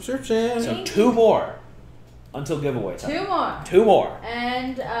for the subscription. So 2 more until giveaway time. 2 more? 2 more.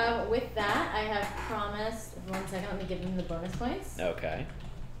 And with that, I have promised. 1 second, let me give him the bonus points. Okay.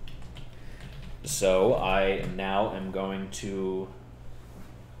 So I now am going to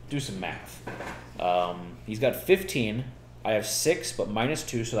do some math. He's got 15. I have 6, but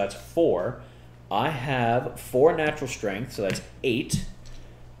 -2, so that's 4. I have 4 natural strength, so that's 8.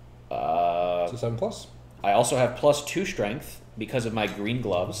 So 7+. I also have +2 strength because of my green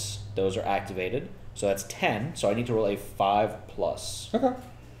gloves. Those are activated, so that's 10. So I need to roll a 5+. Okay.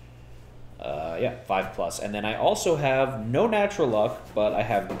 Yeah, 5+. And then I also have no natural luck, but I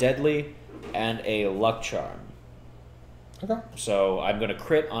have deadly and a luck charm. Okay. So I'm going to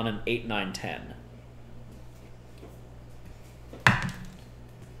crit on an 8, 9, 10.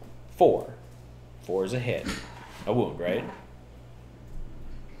 4. 4 is a hit. A wound, right?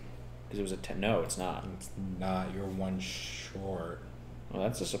 Because it was a 10. No, it's not. It's not. You're 1 short. Well,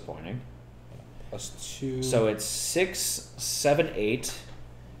 that's disappointing. +2. So it's 6, 7, 8.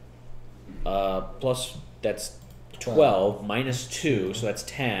 Plus, that's 12. -2, so that's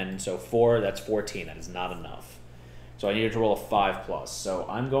 10. So 4, that's 14. That is not enough. So I needed to roll a 5+. So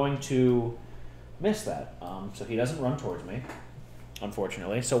I'm going to miss that. So he doesn't run towards me,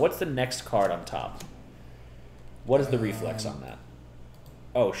 unfortunately. So what's the next card on top? What is the reflex on that?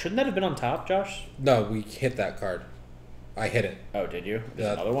 Oh, shouldn't that have been on top, Josh? No, we hit that card. I hit it. Oh, did you?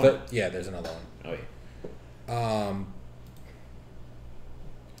 There's another one? Yeah, there's another one. Oh, yeah.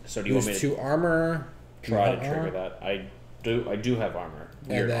 So do you Lose want me to 2 armor. try to You have trigger armor? that? I do have armor.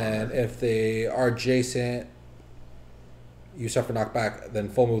 Weird And then armor. if they are adjacent, you suffer knockback, then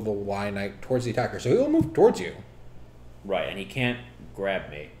full move the Lion Knight towards the attacker. So he'll move towards you. Right, and he can't grab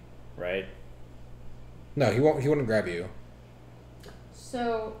me, right? No, he won't. He wouldn't grab you.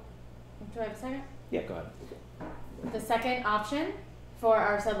 So, do I have a second? Yeah, go ahead. The second option for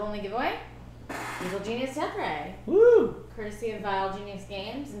our sub-only giveaway, Evil Genius Death Ray, Woo! courtesy of Vile Genius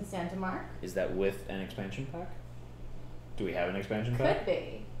Games in Santa Mark. Is that with an expansion pack? Do we have an expansion pack? Could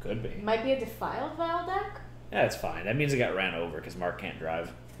be. Could be. Might be a Defiled Vile deck, Yeah, it's fine. That means it got ran over because Mark can't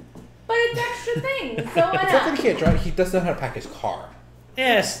drive. but it's extra things, so why It's not that not? he can't drive. He doesn't know how to pack his car.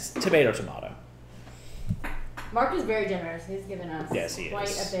 Yes, tomato, tomato. Mark is very generous. He's given us Yes, he quite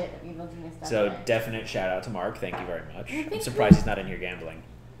is. a bit of Evil Genius Death So Ray. definite shout out to Mark. Thank you very much. Thank I'm surprised you. he's not in here gambling.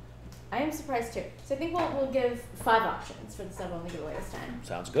 I am surprised too. So I think we'll give 5 options for the sub-only giveaway this time.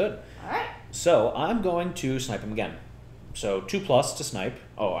 Sounds good. Alright. So I'm going to snipe him again. So 2+ to snipe.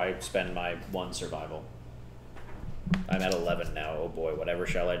 Oh, I spend my 1 survival. I'm at 11 now. Oh boy, whatever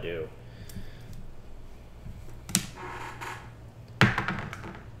shall I do?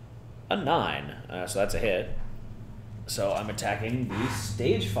 A 9. So that's a hit. So I'm attacking the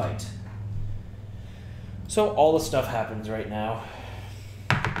stage fight. So all the stuff happens right now.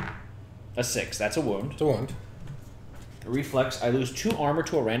 A 6. That's a wound. It's a wound. A reflex. I lose 2 armor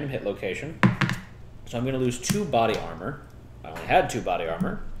to a random hit location. So I'm going to lose 2 body armor. I only had 2 body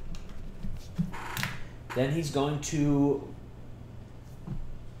armor. Then he's going to...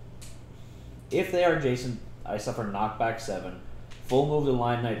 If they are adjacent, I suffer knockback 7. full move the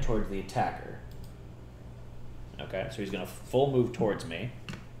Lion Knight towards the attacker. Okay, so he's going to full move towards me.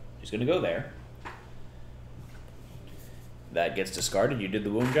 He's going to go there. That gets discarded. You did the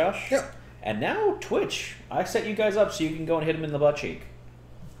wound, Josh? Yep. And now, Twitch. I set you guys up so you can go and hit him in the butt cheek.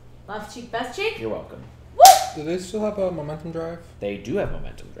 Left cheek, best cheek? You're welcome. Woo! Do they still have a momentum drive? They do have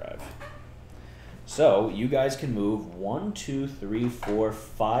momentum drive. So, you guys can move 1, 2, 3, 4,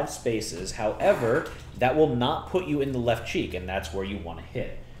 5 spaces. However, that will not put you in the left cheek, and that's where you want to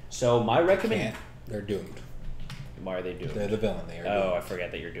hit. So, my recommendation... They're doomed. Why are they doomed? They're the villain. They are Oh, doomed. I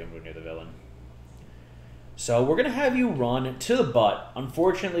forget that you're doomed when you're the villain. So, we're going to have you run to the butt.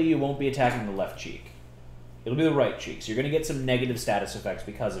 Unfortunately, you won't be attacking the left cheek. It'll be the right cheek, so you're going to get some negative status effects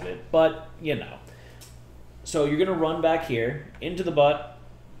because of it, but, you know. So, you're going to run back here, into the butt.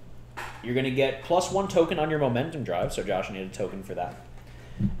 You're going to get +1 token on your momentum drive, so Josh needed a token for that.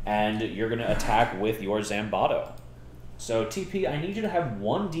 And you're going to attack with your Zambato. So, TP, I need you to have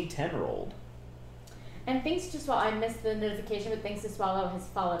 1d10 rolled. And thanks to Swallow, I missed the notification, but thanks to Swallow has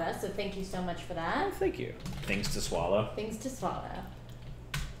followed us, so thank you so much for that. Oh, thank you. Things to swallow. Thanks to Swallow.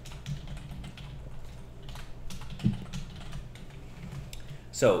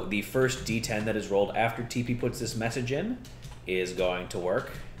 So, the first d10 that is rolled after TP puts this message in is going to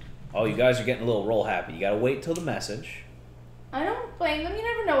work. Oh, you guys are getting a little roll happy. You gotta wait till the message. I don't blame them. You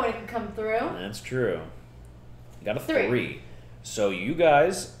never know when it can come through. That's true. You got a 3. 3. So you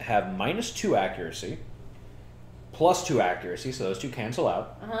guys have -2 accuracy, +2 accuracy, so those two cancel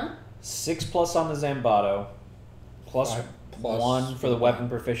out. 6+ on the Zambato, plus 1 for the weapon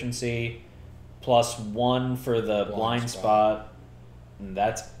proficiency, +1 for the blind spot, and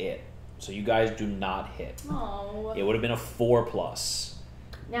that's it. So you guys do not hit. Oh. It would have been a 4+.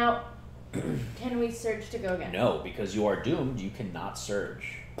 Now, can we surge to go again? No, because you are doomed. You cannot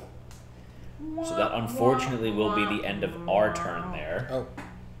surge. So that unfortunately will be the end of our turn there. Oh,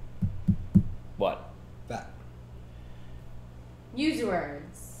 What? that. Use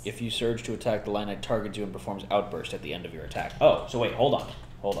words. If you surge to attack, the Lion Knight targets you and performs outburst at the end of your attack. Oh, so wait, hold on.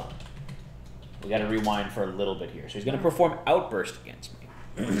 Hold on. We gotta rewind for a little bit here. So he's gonna perform outburst against me.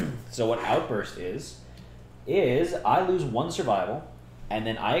 So what outburst is I lose 1 survival, and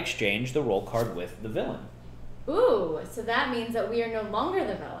then I exchange the roll card with the villain. Ooh, so that means that we are no longer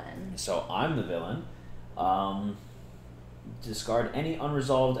the villain. So I'm the villain. Discard any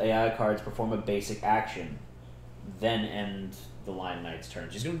unresolved AI cards, perform a basic action, then end the Lion Knight's turn.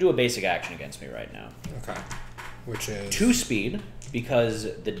 He's going to do a basic action against me right now. Okay. Which is 2 speed, because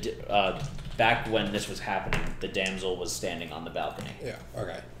back when this was happening, the damsel was standing on the balcony. Yeah.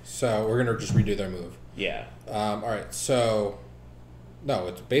 Okay. So we're gonna just redo their move. Yeah. All right. So no,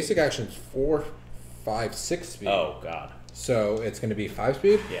 it's basic action is 4, 5, 6 speed. Oh, God. So it's gonna be 5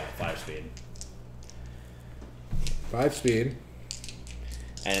 speed. Yeah, 5 speed. 5 speed.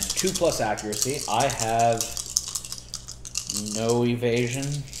 And it's 2+ accuracy. I have no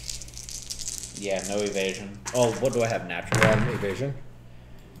evasion. Yeah, no evasion. Oh, what do I have? Natural. 1 evasion.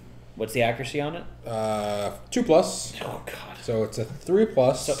 What's the accuracy on it? 2+. Oh, God. So it's a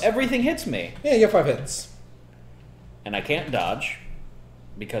 3+. So everything hits me. Yeah, you get 5 hits. And I can't dodge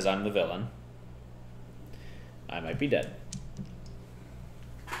because I'm the villain. I might be dead.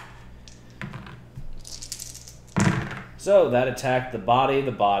 So that attacked the body,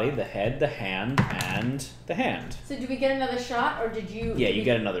 the head, the hand, and the hand. So do we get another shot, or did you... Yeah, you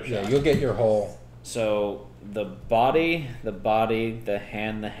get another shot. Yeah, you'll get your whole. So the body, the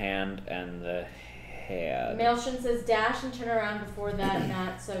hand, and the head. Maelstrom says dash and turn around before that,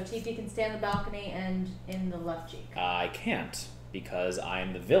 Matt. So TP can stay on the balcony and in the left cheek. I can't because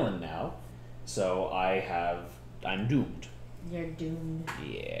I'm the villain now. So I'm doomed. You're doomed.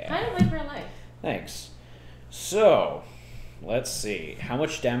 Yeah. Kind of like real life. Thanks. So, let's see. How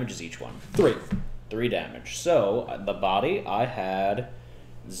much damage is each one? 3. 3 damage. So, the body, I had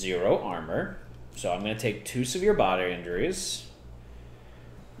 0 armor. So, I'm going to take 2 severe body injuries.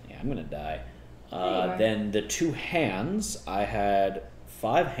 Yeah, I'm going to die. Then the 2 hands, I had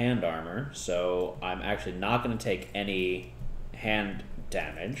 5 hand armor. So, I'm actually not going to take any hand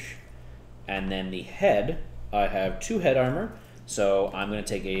damage. And then the head, I have 2 head armor. So, I'm going to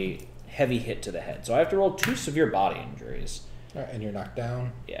take a heavy hit to the head. So I have to roll 2 severe body injuries. All right, and you're knocked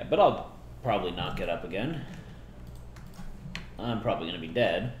down. Yeah, but I'll probably not get up again. I'm probably going to be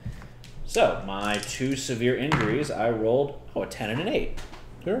dead. So, my 2 severe injuries, I rolled, a 10 and an 8.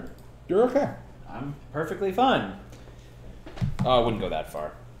 You're okay. I'm perfectly fine. I wouldn't go that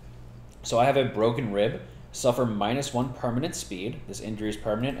far. So I have a broken rib, suffer -1 permanent speed. This injury is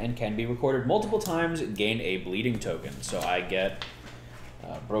permanent and can be recorded multiple times, gain a bleeding token. So I get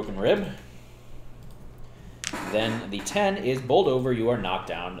broken rib. Then the 10 is bowled over. You are knocked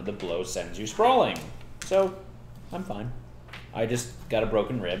down. The blow sends you sprawling. So, I'm fine. I just got a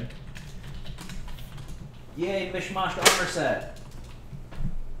broken rib. Yay, mishmash armor set.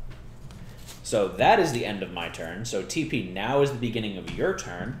 So that is the end of my turn. So TP, now is the beginning of your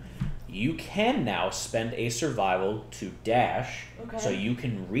turn. You can now spend a survival to dash, so you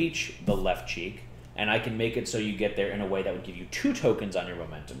can reach the left cheek, and I can make it so you get there in a way that would give you 2 tokens on your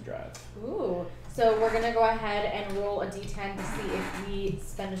momentum drive. Ooh. So we're going to go ahead and roll a d10 to see if we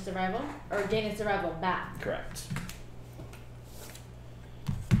spend a survival, or gain a survival back. Correct.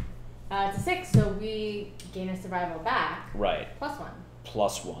 It's a 6, so we gain a survival back. Right. +1.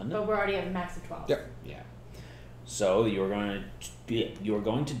 +1. But we're already at a max of 12. Yep. Yeah. So you're going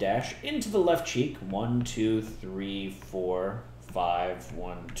to dash into the left cheek. 1, 2, 3, 4, 5.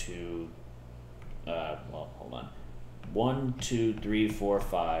 1, 2. Well, hold on. 1, 2, 3, 4,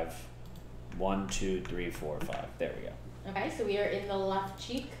 5. 1, 2, 3, 4, 5. There we go. Okay, so we are in the left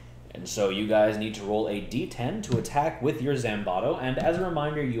cheek. And so you guys need to roll a d10 to attack with your Zambato. And as a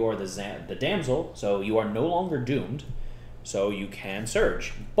reminder, you are the damsel, so you are no longer doomed. So you can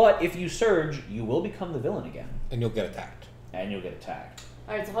surge. But if you surge, you will become the villain again. And you'll get attacked. And you'll get attacked.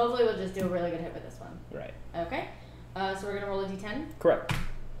 Alright, so hopefully we'll just do a really good hit with this one. Right. Okay. So we're going to roll a d10. Correct.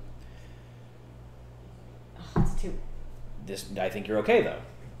 Oh, it's a 2. I think you're okay, though.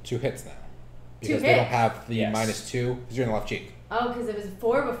 2 hits now. 2 Because they hits? don't have the Yes. -2, because you're in the left cheek. Oh, because it was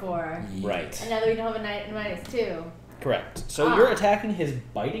 4 before. Right. And now that we don't have a -2. Correct. So you're attacking his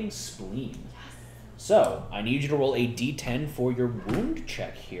biting spleen. So I need you to roll a d10 for your wound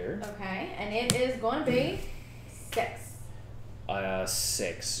check here. Okay, and it is going to be 6.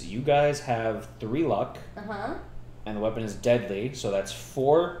 6. You guys have 3 luck, Uh-huh. and the weapon is deadly, so that's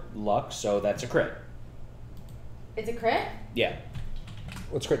 4 luck, so that's a crit. It's a crit? Yeah.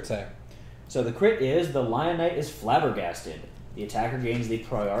 What's crit say? So the crit is the Lion Knight is flabbergasted. The attacker gains the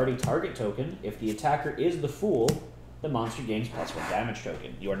priority target token. If the attacker is the fool, the monster gains +1 damage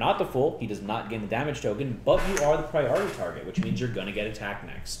token. You are not the fool. He does not gain the damage token, but you are the priority target, which means you're going to get attacked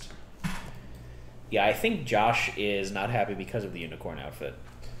next. Yeah, I think Josh is not happy because of the unicorn outfit.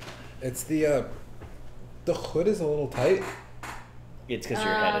 It's the hood is a little tight. It's because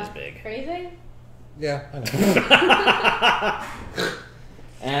your head is big. Crazy? Yeah, I know.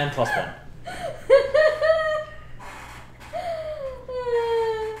 And +1.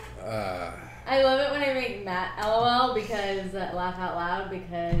 I love it when I make Matt LOL because laugh out loud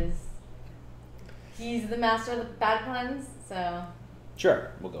because he's the master of the bad puns. So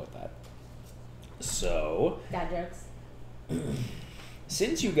Sure, we'll go with that. So, dad jokes.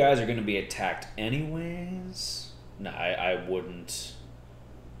 since you guys are going to be attacked anyways, no, I wouldn't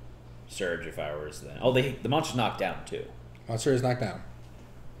surge if I was then. Oh, the monster's knocked down too. Monster is knocked down.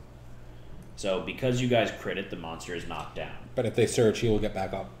 So because you guys crit it, the monster is knocked down. But if they surge, he will get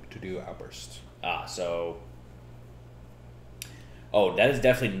back up to do outburst. So... Oh, that is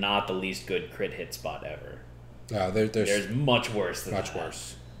definitely not the least good crit hit spot ever. No, There's much worse than much that.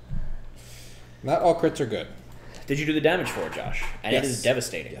 worse. Not all crits are good. Did you do the damage for it, Josh? And Yes. it is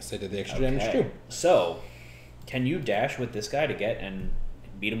devastating. Yes, I did the extra damage too. So, can you dash with this guy to get and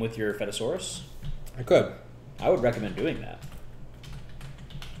beat him with your Fetosaurus? I could. I would recommend doing that.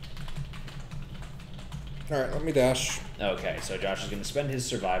 Alright, let me dash. Okay, so Josh is going to spend his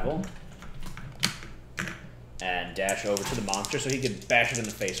survival and dash over to the monster so he can bash it in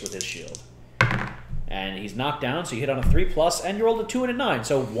the face with his shield. And he's knocked down, so you hit on a 3+, and you rolled a 2 and a 9,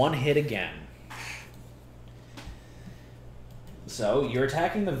 so 1 hit again. So you're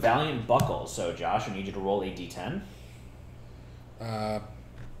attacking the Valiant Buckle. So Josh, I need you to roll a d10.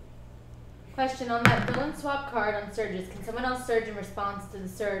 Question on that villain swap card on surges. Can someone else surge in response to the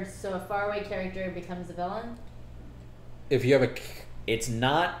surge so a faraway character becomes a villain? If you have a... It's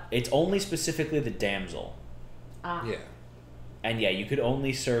not. It's only specifically the damsel. Ah. Yeah. And yeah, you could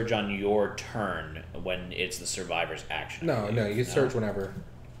only surge on your turn when it's the survivor's action. No, you can surge whenever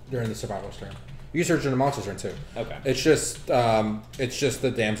during the survival's turn. You can surge in the monster's turn too. Okay. It's just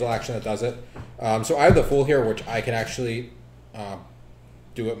the damsel action that does it. So I have the fool here, which I can actually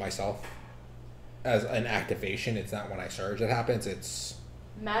do it myself as an activation. It's not when I surge that happens. It's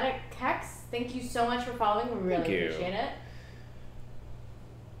Matic Kex, thank you so much for following. We really Thank you. appreciate it.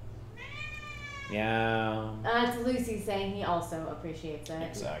 Yeah. It's Lucy saying he also appreciates it.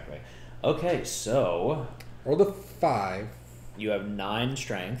 Exactly. Okay, so roll the 5. you have 9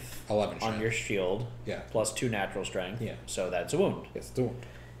 strength 11 on strength. your shield, Yeah. plus 2 natural strength. Yeah. So that's a wound. Yes, the wound.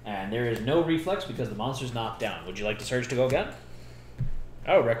 And there is no reflex because the monster's knocked down. Would you like to surge to go again?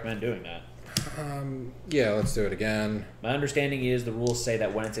 I would recommend doing that. Yeah, let's do it again. My understanding is the rules say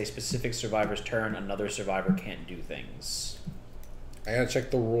that when it's a specific survivor's turn, another survivor can't do things. I gotta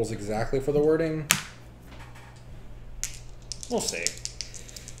check the rules exactly for the wording. We'll see.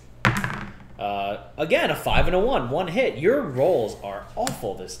 Again, a 5 and a 1. One hit. Your rolls are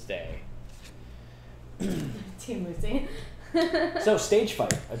awful this day. Team Lucy. So, stage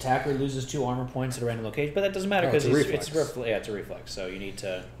fight. Attacker loses 2 armor points at a random location, but that doesn't matter because it's a reflex. So you need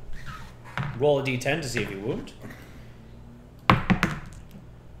to roll a d10 to see if you wound.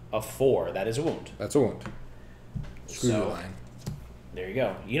 A 4. That is a wound. That's a wound. Screw So, the line. there you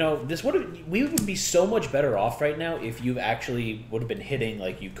go. You know, we would be so much better off right now if you actually would have been hitting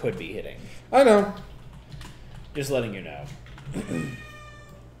like you could be hitting. I know. Just letting you know.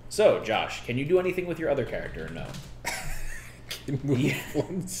 So, Josh, can you do anything with your other character or no? Can move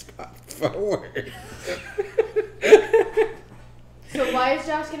one spot forward. So why is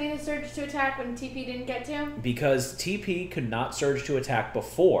Josh getting the surge to attack when TP didn't get to him? Because TP could not surge to attack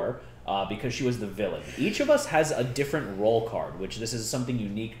before because she was the villain. Each of us has a different roll card, which this is something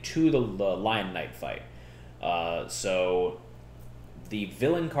unique to the Lion Knight fight. So the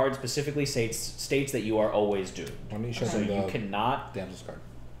villain card specifically states that you are always doomed. Why don't you show So them you the cannot damsel's card?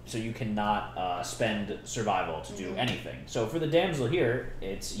 So you cannot spend survival to do anything. So for the damsel here,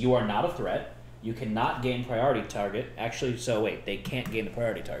 it's you are not a threat. You cannot gain priority target. Actually, so wait, they can't gain the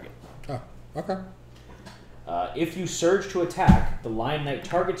priority target. Oh, okay. If you surge to attack, the Lion Knight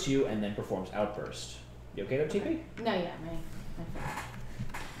targets you and then performs outburst. You okay there, TP? No, yeah, my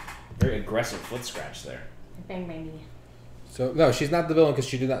Very aggressive foot scratch there. bang bangy. So, no, she's not the villain because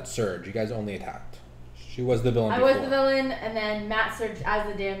she did not surge. You guys only attacked. She was the villain I before. was the villain, and then Matt surged as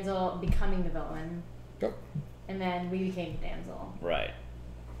the damsel, becoming the villain. Go. And then we became the damsel. Right.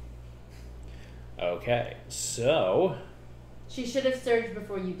 Okay, so She should have surged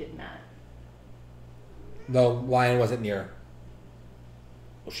before you did, Matt. The lion wasn't near.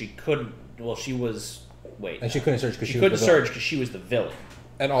 well, she couldn't. Well, she was. Wait. And she couldn't surge because She she couldn't was the villain. surge because she was the villain.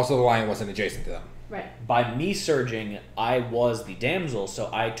 And also the lion wasn't adjacent to them. Right. By me surging, I was the damsel, so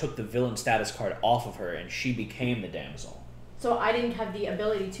I took the villain status card off of her, and she became the damsel. So I didn't have the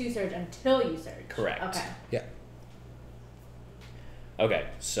ability to surge until you surged. Correct. Okay. Yeah. Okay,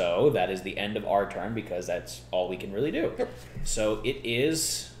 so that is the end of our turn because that's all we can really do. Yep. So it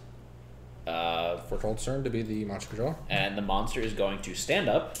is, Foretold's turn to be the monster controller. and the monster is going to stand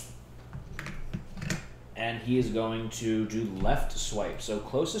up, and he is going to do left swipe. So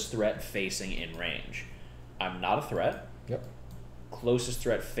closest threat facing in range. I'm not a threat. Yep. Closest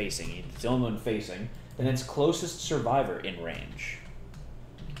threat facing. It's the only one facing. And it's closest survivor in range.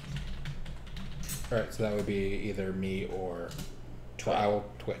 Alright, so that would be either me or I will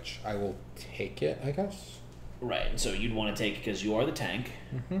twitch. I will take it, I guess. Right, so you'd want to take because you are the tank.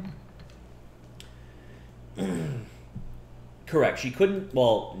 Correct. She couldn't.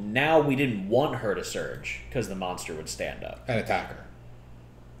 Well, now we didn't want her to surge because the monster would stand up. And attack her.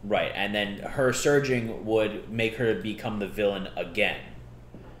 Right, and then her surging would make her become the villain again.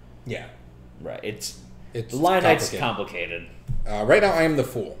 Yeah. Right. It's It's the Lion Knight's complicated. complicated. Right now I am the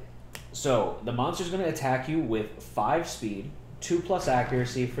fool. So the monster's going to attack you with 5 speed, 2+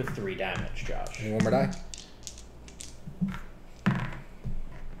 accuracy for 3 damage, Josh. Any one more die?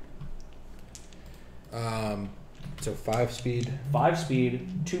 So 5 speed. 5 speed,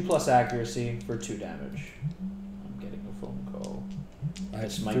 2+ accuracy for 2 damage. I'm getting a phone call. I have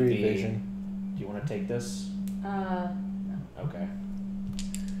This might 3 be. evasion. Do you want to take this? No. Okay.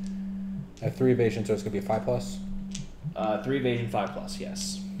 I have 3 evasion, so it's gonna be a 5+. 3 evasion, 5+,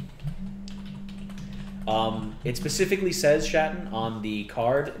 yes. It specifically says, Shatton, on the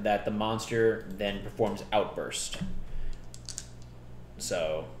card that the monster then performs outburst.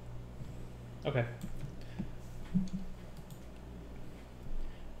 So, okay.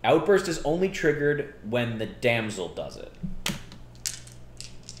 Outburst is only triggered when the damsel does it.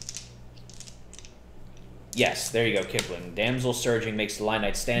 Yes, there you go, Kipling. Damsel surging makes the Lion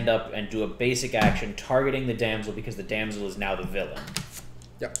Knight stand up and do a basic action targeting the damsel because the damsel is now the villain.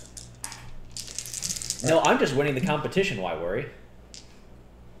 Yep. No, I'm just winning the competition. Why worry?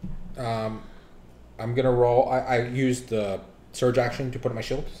 I'm gonna roll. I used the surge action to put on my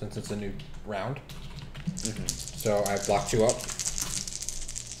shield since it's a new round. So I block 2 up.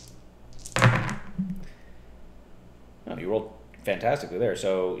 Oh, you rolled fantastically there.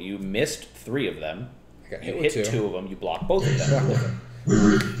 So you missed 3 of them. I got You hit hit with 2. 2 of them. You blocked both of them.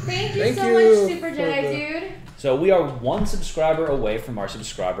 Thank you Thank so you much, Super for Jedi the- Dude. So we are 1 subscriber away from our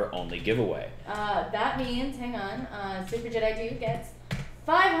subscriber-only giveaway. That means, hang on, Super Jedi Dude gets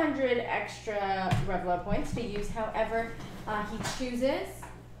 500 extra Revlo points to use however he chooses.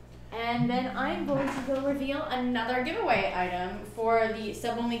 And then I'm going to go reveal another giveaway item for the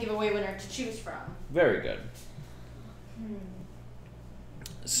sub-only giveaway winner to choose from. Very good.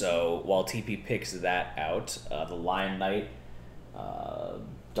 So while TP picks that out, the Lion Knight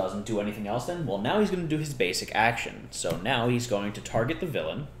doesn't do anything else then. Well, now he's going to do his basic action. So now he's going to target the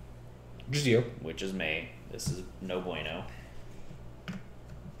villain. Which is you. Which is me. This is no bueno.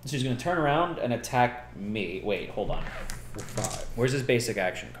 So he's going to turn around and attack me. Wait, hold on. For 5. Where's his basic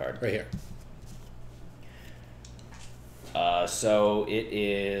action card? Right here. So it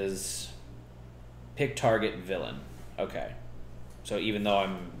is pick target villain. Okay. So even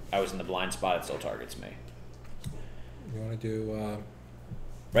though I was in the blind spot, it still targets me. You want to do...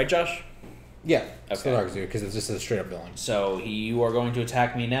 Right, Josh? Yeah. Okay. Still targets you because it's just a straight up villain. So you are going to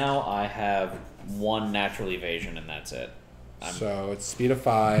attack me now. I have 1 natural evasion, and that's it. So it's speed of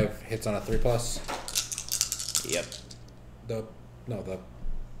 5, hits on a 3+. Yep. The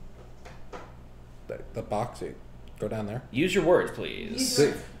box. Go down there. Use your words, please.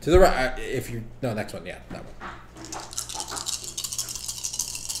 To the right. If you next one. Yeah, that one.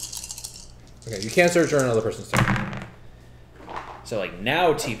 Okay, you can't search during another person's turn. So like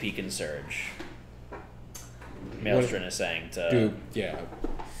now TP can surge. Maelstrom is saying to do yeah.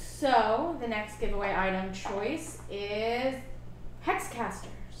 So the next giveaway item choice is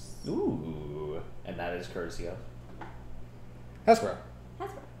Hexcasters. Ooh, and that is courtesy of Hasbro.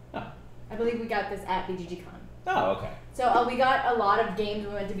 Oh. I believe we got this at BGGCon. Oh, okay. So we got a lot of games.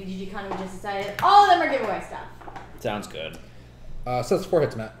 We went to BGGCon and we just decided all of them are giveaway stuff. Sounds good. So it's 4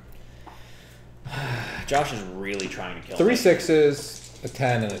 hits, Matt. Josh is really trying to kill 3 me. 6s, a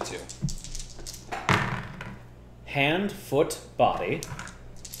 10, and a 2. Hand, foot, body.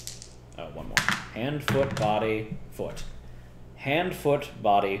 Oh, one more. Hand, foot, body, foot. Hand, foot,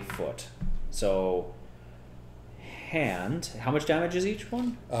 body, foot. So, hand. How much damage is each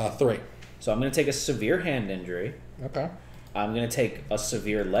one? 3. So I'm going to take a severe hand injury. Okay. I'm going to take a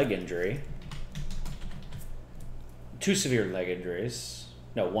severe leg injury. 2 severe leg injuries.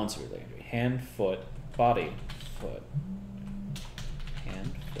 No, 1 severe leg injury. Hand, foot, body, foot.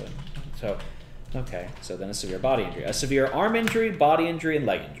 Hand, foot. So, okay. So then a severe body injury. A severe arm injury, body injury, and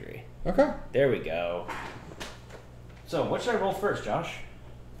leg injury. Okay. There we go. So what should I roll first, Josh?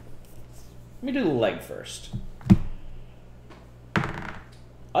 Let me do the leg first.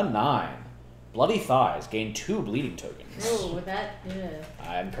 A 9. Bloody thighs. Gain 2 bleeding tokens. Oh, with that,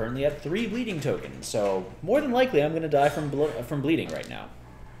 I'm currently at 3 bleeding tokens, so more than likely I'm going to die from bleeding right now.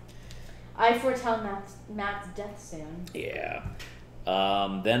 I foretell Matt's death soon. Yeah.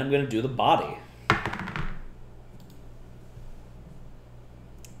 Then I'm going to do the body.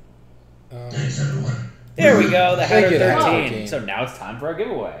 Thanks, everyone. There we go. The header Thank you, 13. 13. So now it's time for our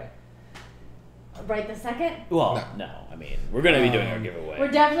giveaway. Right this second? Well, no. I mean, we're going to be doing our giveaway. We're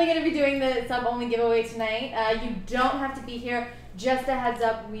definitely going to be doing the sub-only giveaway tonight. You don't have to be here. Just a heads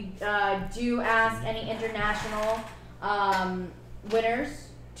up, we do ask any international winners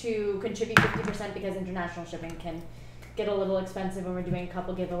to contribute 50% because international shipping can get a little expensive when we're doing a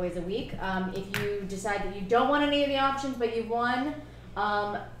couple giveaways a week. If you decide that you don't want any of the options but you won,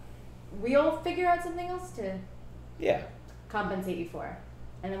 we'll figure out something else to compensate you for.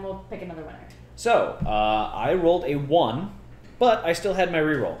 And then we'll pick another winner. So, I rolled a 1, but I still had my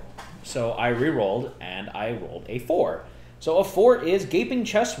reroll. So I rerolled, and I rolled a 4. So a 4 is Gaping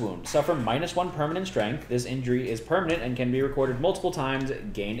Chest Wound. Suffer -1 permanent strength. This injury is permanent and can be recorded multiple times.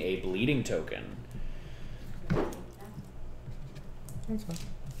 Gain a bleeding token.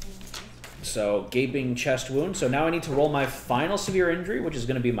 So Gaping Chest Wound. So now I need to roll my final severe injury, which is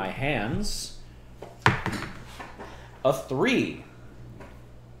going to be my hands. A 3.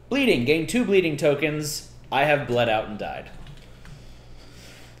 Bleeding. Gain 2 bleeding tokens. I have bled out and died.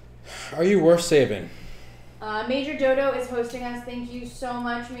 Are you worth saving? Major Dodo is hosting us. Thank you so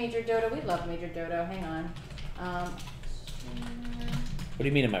much, Major Dodo. We love Major Dodo. Hang on. What do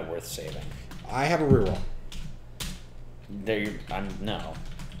you mean am I worth saving? I have a reroll. No.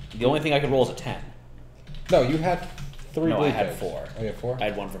 The only thing I could roll is a 10. No, you had 3 No, I bleed had codes. 4. Oh, you had 4? I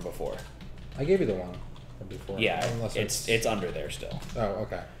had 1 from before. I gave you the one from before. Yeah, Unless it's under there still. Oh,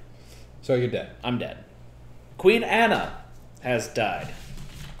 okay. So you're dead. I'm dead. Queen Anna has died.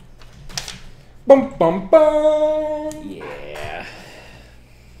 Bum bum bum. Yeah.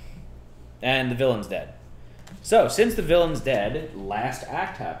 And the villain's dead. So, since the villain's dead, last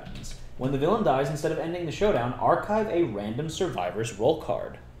act happens. When the villain dies, instead of ending the showdown, archive a random survivor's roll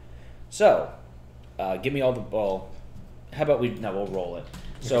card. So, give me all the... Well, how about we'll roll it.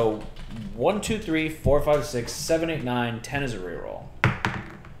 So, 1, 2, 3, 4, 5, 6, 7, 8, 9, 10 is a reroll.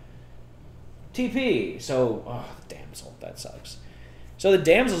 TP. So, oh, damsel, that sucks. So the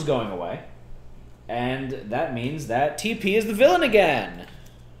damsel's going away. And that means that TP is the villain again.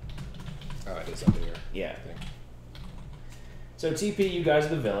 Oh, it is under here. Yeah. So TP, you guys are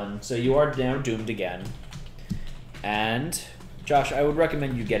the villain. So you are now doomed again. And Josh, I would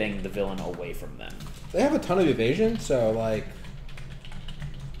recommend you getting the villain away from them. They have a ton of evasion, so like,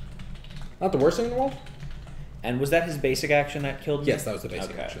 not the worst thing in the world. And was that his basic action that killed you? Yes, that was the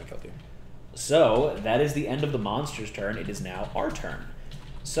basic Okay. action that killed you. So that is the end of the monster's turn. It is now our turn.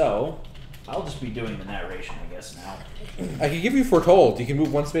 So I'll just be doing the narration, I guess, now. I can give you foretold. You can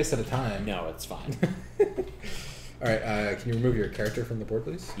move one space at a time. No, it's fine. All right. Can you remove your character from the board,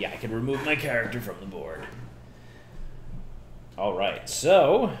 please? Yeah, I can remove my character from the board. All right,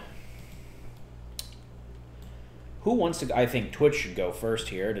 so who wants to? I think Twitch should go first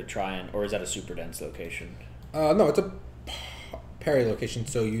here to try and, or is that a super dense location? No, it's a parry location,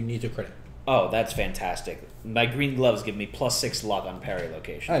 so you need to crit it. Oh, that's fantastic. My green gloves give me +6 luck on parry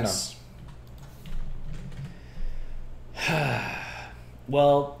locations. I know.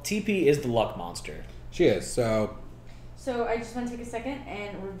 Well, TP is the luck monster. She is, so... So I just want to take a second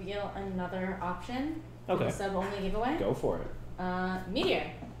and reveal another option. Okay. For the sub-only giveaway. Go for it. Meteor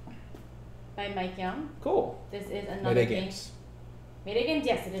by Mike Young. Cool. This is another Mayday game. Games. Mayday Games?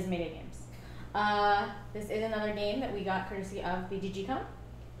 Yes, it is Mayday Games. This is another game that we got courtesy of BGGCon.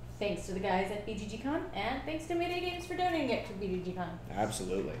 Thanks to the guys at BGGCon, and thanks to Mayday Games for donating it to BGGCon.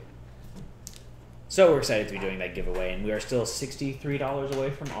 Absolutely. So we're excited to be doing that giveaway, and we are still $63 away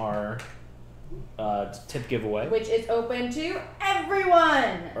from our tip giveaway. Which is open to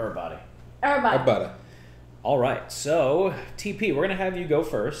everyone! Everybody. Everybody. Everybody. All right, so TP, we're gonna have you go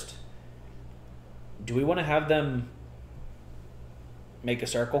first. Do we want to have them make a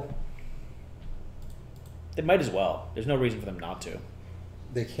circle? They might as well. There's no reason for them not to.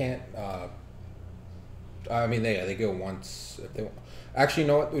 They can't... I mean, they go once if they want. Actually, you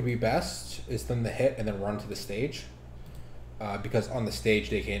know what would be best is them to hit and then run to the stage. Because on the stage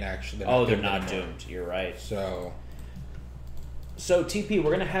they can't actually... They're not doomed. You're right. So TP,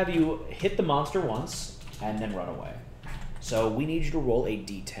 we're gonna have you hit the monster once and then run away. So we need you to roll a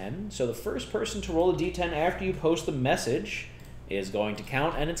d10. So the first person to roll a d10 after you post the message is going to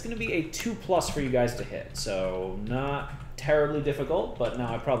count, and it's going to be a 2+ for you guys to hit. So not terribly difficult, but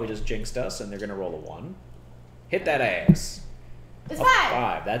now I probably just jinxed us, and they're going to roll a 1. Hit that ass. It's A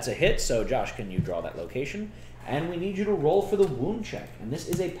 5! That's a hit, so Josh, can you draw that location? And we need you to roll for the wound check. And this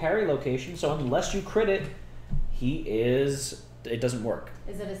is a parry location, so unless you crit it, it doesn't work.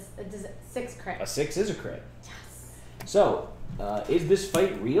 Is it a 6 crit? A 6 is a crit. Yes. So, is this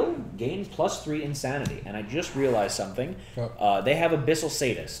fight real? Gain +3 insanity. And I just realized something. They have Abyssal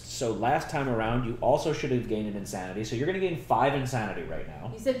Sadist. So last time around, you also should have gained an insanity. So you're going to gain 5 insanity right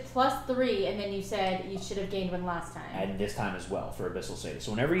now. You said +3, and then you said you should have gained 1 last time. And this time as well for Abyssal Sadist.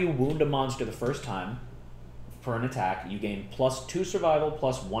 So whenever you wound a monster the first time for an attack, you gain +2 survival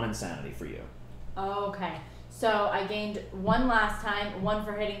 +1 insanity for you. Okay. So I gained 1 last time, 1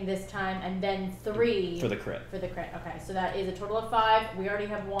 for hitting this time, and then 3 For the crit. For the crit. Okay, so that is a total of 5. We already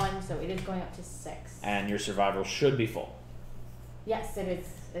have 1, so it is going up to 6. And your survival should be full. Yes, it is.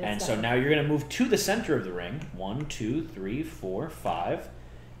 And so now you're going to move to the center of the ring. 1, 2, 3, 4, 5.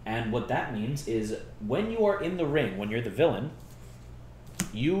 And what that means is when you are in the ring, when you're the villain,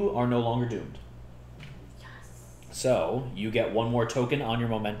 you are no longer doomed. Yes. So you get 1 more token on your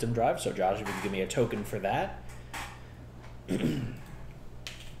momentum drive. So Josh, if you can give me a token for that.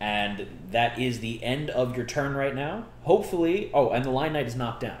 And that is the end of your turn right now. Hopefully... Oh, and the Lion Knight is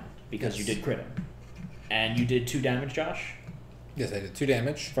knocked down because you did crit him. And you did 2 damage, Josh? yes, I did 2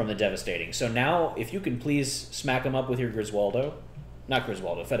 damage. From the Devastating. So now, if you can please smack him up with your Griswoldo. Not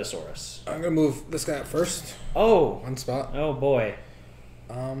Griswoldo, Fetosaurus. I'm gonna move this guy up first. Oh! 1 spot. Oh, boy.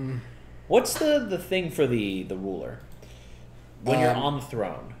 What's the thing for the ruler? When you're on the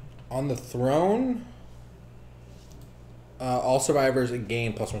throne. On the throne, all survivors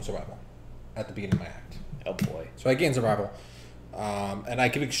gain +1 survival at the beginning of my act. Oh, boy. So I gain survival. And I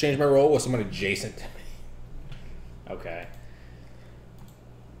can exchange my role with someone adjacent to me. Okay.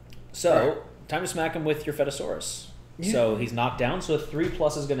 So, time to smack him with your Fetosaurus. Yeah. So he's knocked down, so a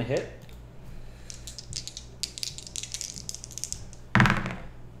 3+ is going to hit.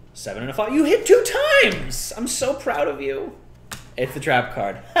 7 and a 5. You hit 2 times! I'm so proud of you. It's the trap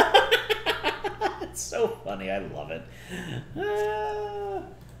card. It's so funny. I love it.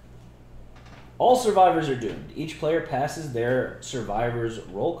 All survivors are doomed. Each player passes their survivor's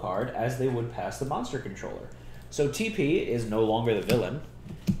roll card as they would pass the monster controller. So TP is no longer the villain.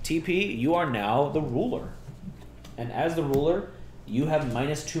 TP, you are now the ruler. And as the ruler, you have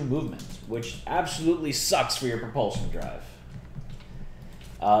 -2 movement, which absolutely sucks for your propulsion drive.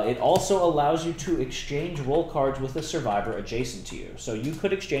 It also allows you to exchange role cards with a survivor adjacent to you. So you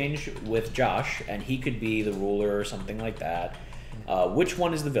could exchange with Josh, and he could be the ruler or something like that. Which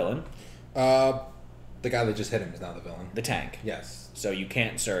one is the villain? The guy that just hit him is now the villain. The tank. Yes. So you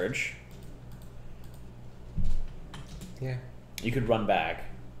can't surge. Yeah. You could run back.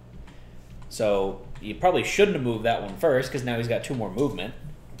 So you probably shouldn't have moved that one first, because now he's got 2 more movement.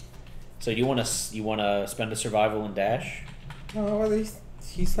 So you want to spend a survival and dash? No, well,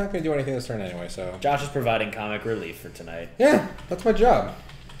 he's not going to do anything this turn anyway, so... Josh is providing comic relief for tonight. Yeah, that's my job.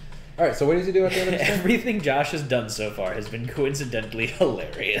 All right, so what does he do at the end of this turn? Everything Josh has done so far has been coincidentally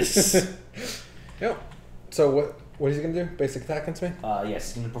hilarious. Yep. So what is he going to do? Basic attack against me? Yes,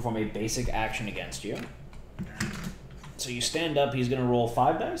 he's going to perform a basic action against you. So you stand up, he's going to roll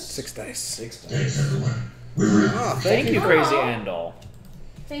 5 dice? 6 dice. 6 dice. Thanks, everyone. We really Oh, Thank you, you. Crazy Aw. Andal.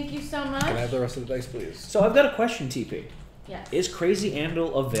 Thank you so much. Can I have the rest of the dice, please? So I've got a question, TP. Yes. Is Crazy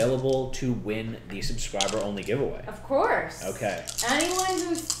Andal available to win the subscriber-only giveaway? Of course. Okay. Anyone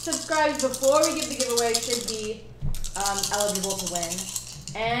who subscribes before we give the giveaway should be eligible to win.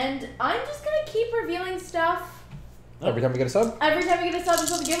 And I'm just gonna keep revealing stuff Every time we get a sub? every time we get a sub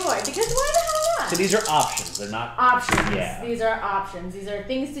until the giveaway. Because why the hell not? So these are options. They're not... Options. Yeah. These are options. These are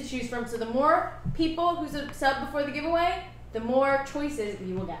things to choose from. So the more people who sub before the giveaway, the more choices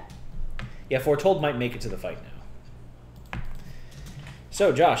you will get. Yeah, Foretold might make it to the fight now.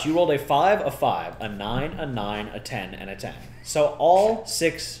 So, Josh, you rolled a 5, a 5, a 9, a 9, a 10, and a 10. So all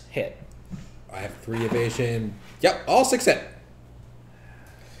 6 hit. I have 3 evasion. Yep, all 6 hit.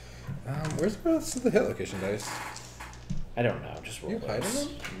 Where's the rest of the hit location dice? I don't know. Just roll You hiding those.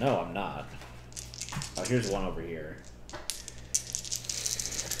 them? No, I'm not. Oh, here's one over here.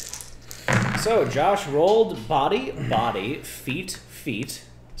 So, Josh rolled body, body, feet, feet.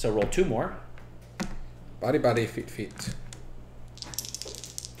 So roll 2 more. Body, body, feet, feet.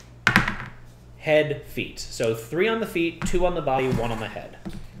 Head, feet. So 3 on the feet, 2 on the body, 1 on the head.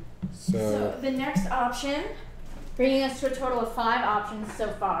 So the next option, bringing us to a total of 5 options so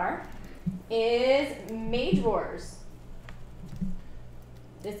far, is Mage Wars.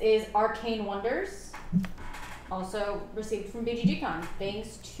 This is Arcane Wonders, also received from BGGCon.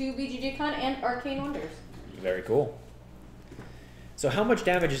 Thanks to BGGCon and Arcane Wonders. Very cool. So how much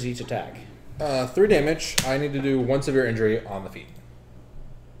damage is each attack? 3 damage. I need to do 1 severe injury on the feet.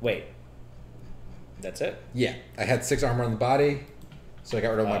 Wait. That's it? Yeah. I had 6 armor on the body, so I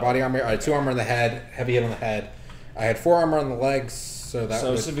got rid of my body armor. I had 2 armor on the head, heavy hit on the head. I had 4 armor on the legs, so that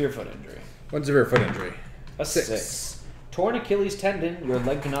So was severe foot injury. 1 severe foot injury. A 6. 6. Torn Achilles tendon, your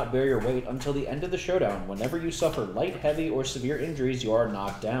leg cannot bear your weight until the end of the showdown. Whenever you suffer light, heavy, or severe injuries, you are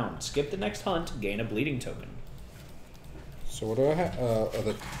knocked down. Skip the next hunt, gain a bleeding token. So what do I have?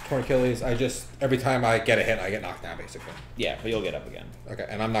 The torn Achilles. I just every time I get a hit, I get knocked down, basically. Yeah, but you'll get up again. Okay,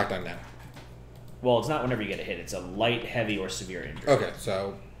 and I'm knocked down now. Well, it's not whenever you get a hit. It's a light, heavy, or severe injury. Okay,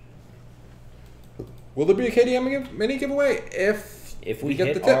 so will there be a KDM mini giveaway If we get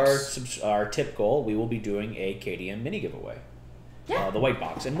hit the tips? our tip goal, we will be doing a KDM mini giveaway. Yeah. The white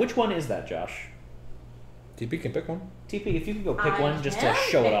box. And which one is that, Josh? TP can pick one. TP, if you could go pick I one just to can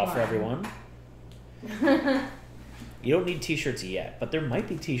show it pick off for one. everyone. You don't need t-shirts yet, but there might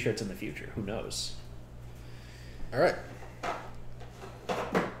be t-shirts in the future. Who knows? All right.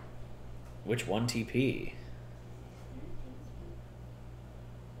 Which one TP?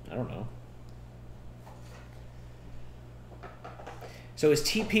 I don't know. So is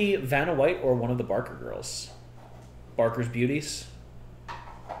TP Vanna White or one of the Barker girls? Barker's Beauties?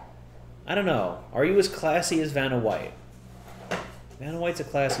 I don't know. Are you as classy as Vanna White? Vanna White's a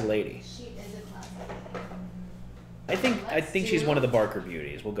classy lady. She is a classic. I think she's one of the Barker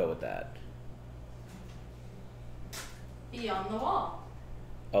Beauties. We'll go with that. Beyond the Wall.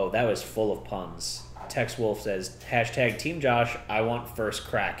 Oh, that was full of puns. Tex Wolf says, hashtag Team Josh, I want first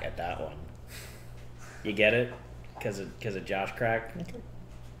crack at that one. You get it? Because of Josh Crack? Okay.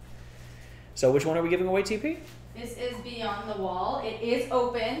 So which one are we giving away, TP? This is Beyond the Wall. It is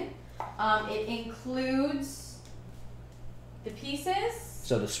open. It includes the pieces.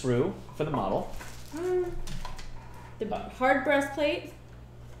 So the sprue for the model. The hard breastplate.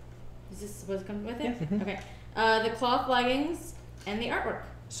 Is this supposed to come with it? Yeah. Okay. The cloth leggings and the artwork.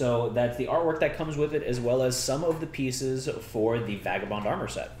 So that's the artwork that comes with it, as well as some of the pieces for the Vagabond armor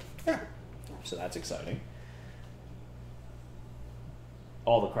set. Yeah. So that's exciting.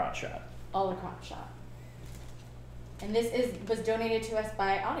 All the crotch shot. All the crop shop. And this was donated to us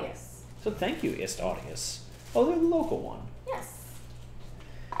by Audius. So thank you, Ist Audius. Oh, they're the local one. Yes.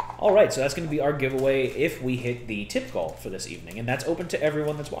 All right, so that's going to be our giveaway if we hit the tip goal for this evening, and that's open to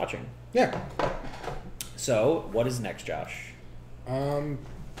everyone that's watching. Yeah. So what is next, Josh?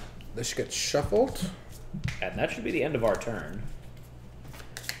 This gets shuffled. And that should be the end of our turn.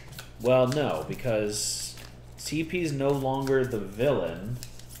 Well, no, because TP's no longer the villain,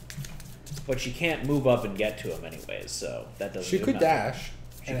 but she can't move up and get to him anyways, so that doesn't She do could nothing. dash.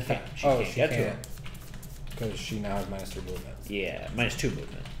 She and can't. She oh, can't she get to can't. him. Because she now has -3 movement. Yeah, -2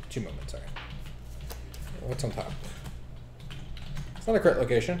 movement. 2 movement, sorry. What's on top? It's not a crit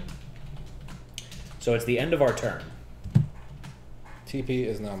location. So it's the end of our turn. TP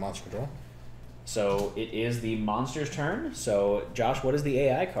is now monster control. So it is the monster's turn. So, Josh, what is the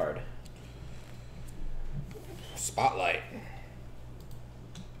AI card? Spotlight.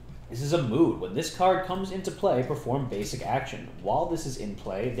 This is a mood. When this card comes into play, perform basic action. While this is in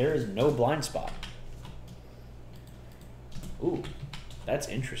play, there is no blind spot. Ooh, that's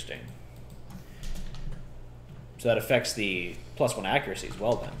interesting. So that affects the +1 accuracy as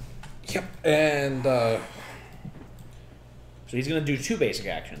well then. Yep. And So he's going to do 2 basic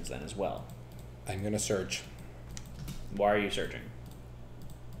actions then as well. I'm going to surge. Why are you surging?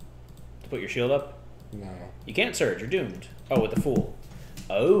 To put your shield up? No. You can't surge, you're doomed. Oh, with the Fool.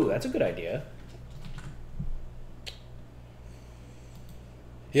 Oh, that's a good idea.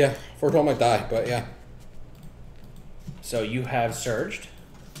 Yeah, foretold might die, but yeah. So you have surged.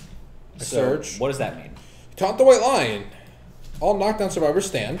 I So surge. what does that mean? Taunt the white lion. All knockdown survivors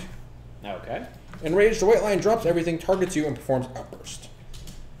stand. Okay. Enraged, the white lion drops everything, targets you, and performs outburst.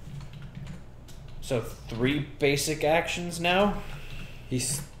 So 3 basic actions now.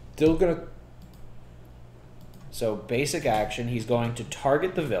 He's still gonna. So basic action, he's going to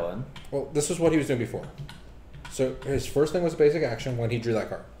target the villain. Well, this is what he was doing before. So his first thing was basic action when he drew that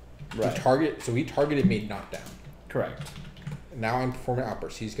card. Right. He targeted me, knocked down. Correct. Now I'm performing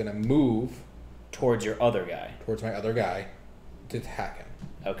outburst. He's gonna move Towards your other guy. towards my other guy to attack him.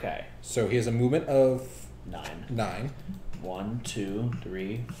 Okay. So he has a movement of 9. 9. 1, 2,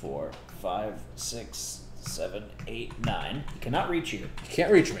 3, 4, 5, 6, 7, 8, 9. He cannot reach you. He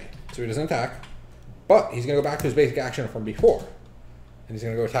can't reach me, so he doesn't attack. But he's gonna go back to his basic action from before, and he's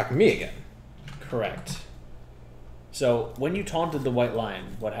gonna go attack me again. Correct. So when you taunted the white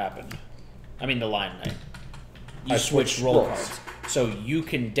lion, what happened? I mean the lion knight. You I switched switched roll rolls. cards. So you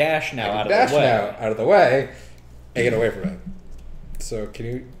can dash now I out can of dash the way. now out of the way and get away from it. So can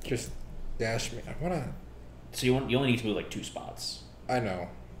you just dash me? I wanna. So you only need to move like 2 spots. I know.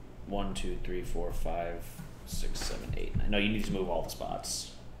 1, 2, 3, 4, 5, 6, 7, 8, 9. No, you need to move all the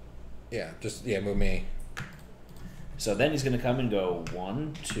spots. Yeah, move me. So then he's going to come and go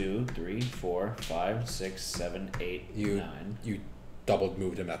 1, 2, 3, 4, 5, 6, 7, 8, 9. You double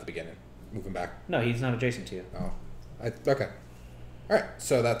moved him at the beginning. Move him back. No, he's not adjacent to you. Oh, okay. All right,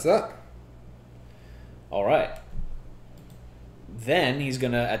 so that's that. All right. Then he's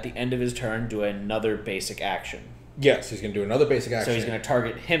going to, at the end of his turn, do another basic action. Yes, he's gonna do another basic action. So he's going to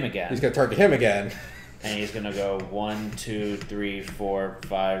target him again. He's gonna target him again. And he's going to go 1, 2, 3, 4,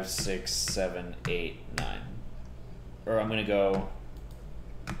 5, 6, 7, 8, 9. Or I'm going to go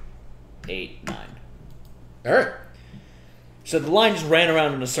 8, 9. All right. So the line just ran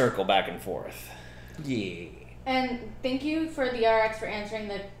around in a circle back and forth. Yeah. And thank you for the RX for answering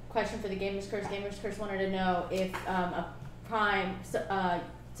the question for the Gamer's Curse. Gamer's Curse wanted to know if a Prime,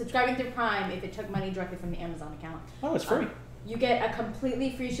 subscribing through Prime, if it took money directly from the Amazon account. Oh, it's free. You get a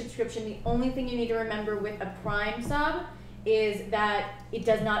completely free subscription. The only thing you need to remember with a Prime sub is that it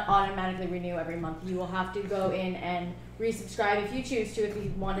does not automatically renew every month. You will have to go in and resubscribe if you choose to, if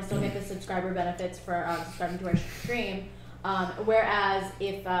you want to still get the subscriber benefits for subscribing to our stream. Whereas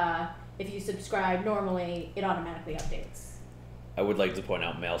if you subscribe normally, it automatically updates. I would like to point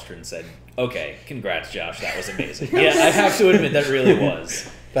out Maelstrom said, okay, congrats, Josh, that was amazing. Yeah, I have to admit that really was.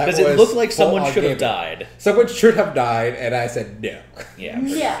 Because it looked like someone should have died. Someone should have died, and I said no. Yeah,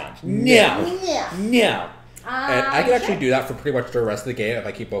 pretty Yeah. much. No. Yeah. No. And I can actually sure? do that for pretty much the rest of the game if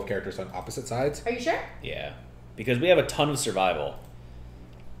I keep both characters on opposite sides. Are you sure? Yeah, because we have a ton of survival.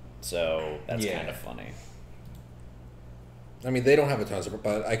 So that's Yeah. kind of funny. I mean, they don't have a ton of,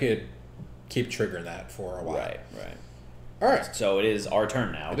 but I could keep triggering that for a while. Right. All right. So it is our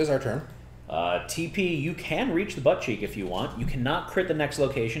turn now. It is our turn. TP, you can reach the butt cheek if you want. You cannot crit the next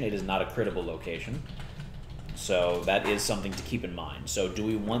location. It is not a crittable location. So that is something to keep in mind. So do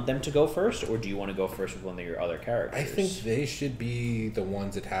we want them to go first, or do you want to go first with one of your other characters? I think they should be the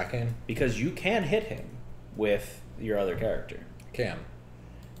ones attacking. Because you can hit him with your other character. Can.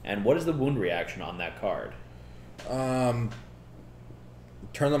 And what is the wound reaction on that card?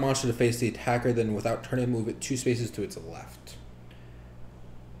 Turn the monster to face the attacker, then without turning, move it 2 spaces to its left.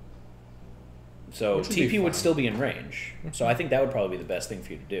 So Which would be TP would fine. still be in range. So I think that would probably be the best thing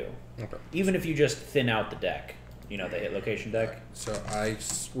for you to do. Okay. Even if you just thin out the deck. You know the hit location deck? So I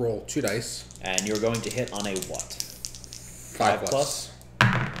roll 2 dice. And you're going to hit on a what? 5 plus.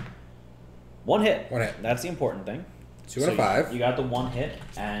 1 hit. 1 hit. That's the important thing. 2 and a 5. You got the 1 hit,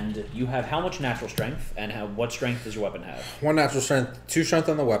 and you have how much natural strength, and what strength does your weapon have? 1 natural strength, 2 strength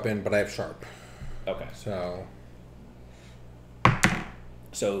on the weapon, but I have sharp. Okay. So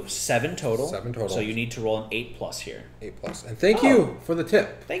 7 total. 7 total. So you need to roll an 8 plus here. 8 plus. And thank you for the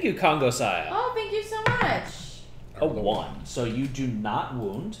tip. Thank you, Congo Saya. Oh, thank you so much. A 1. So you do not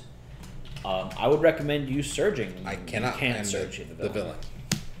wound. I would recommend you surging. I cannot. You can't and surge the villain.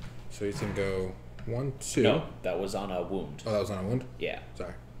 So you can go 1, 2. No, that was on a wound. Oh, that was on a wound? Yeah.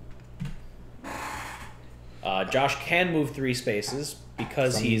 Sorry. Josh can move 3 spaces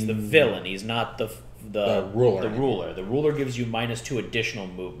because he's the villain. He's not the ruler. The ruler. The ruler gives you -2 additional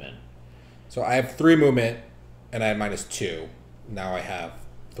movement. So I have 3 movement, and I had -2. Now I have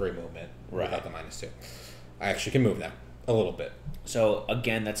 3 movement without the -2. I actually can move now a little bit. So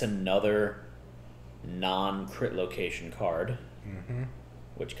again, that's another non-crit location card,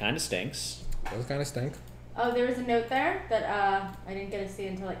 which kind of stinks. Those kind of stink. Oh, there was a note there that I didn't get to see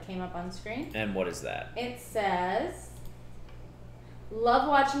until it came up on screen. And what is that? It says, "Love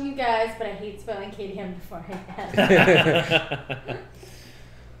watching you guys, but I hate spoiling KDM beforehand."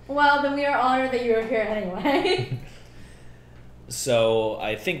 Well, then we are honored that you were here anyway. So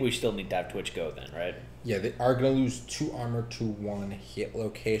I think we still need to have Twitch go then, right? Yeah, they are going to lose 2 armor to 1 hit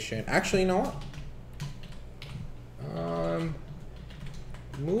location. Actually, you know what?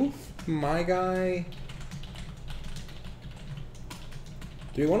 Move my guy.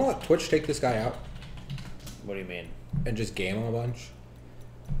 Do we want to let Twitch take this guy out What do you mean? and just game him a bunch?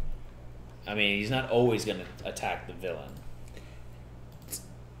 I mean, he's not always going to attack the villain.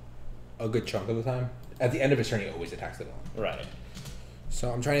 A good chunk of the time. At the end of his turn, he always attacks the villain. Right.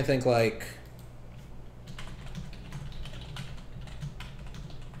 So I'm trying to think like...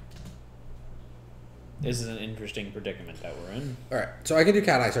 This is an interesting predicament that we're in. Alright, so I can do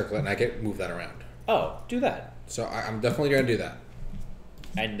Cat Eye Circlet and I can move that around. Oh, do that. So I'm definitely going to do that.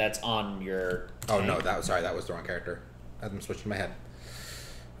 And that's on your... Oh no, that was the wrong character. I'm switching my head.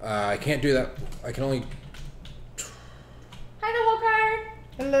 I can't do that. I can only... Hi, the whole card.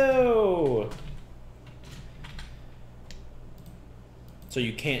 Hello! So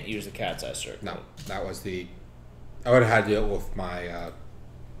you can't use the cat's eye circle. No, that was the... I would have had to deal with my...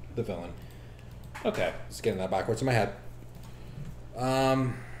 the villain. Okay. Just getting that backwards in my head.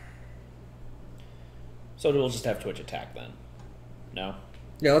 So we'll just have Twitch attack then. No?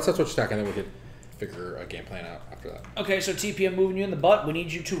 Yeah, let's have Switch attack and then we could figure a game plan out after that. Okay, so TPM moving you in the butt. We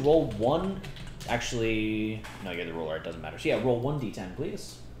need you to roll 1... Actually... No, you're the roller. It doesn't matter. So yeah, roll 1d10,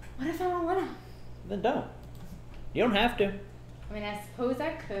 please. What if I don't wanna? Then don't. You don't have to. I mean, I suppose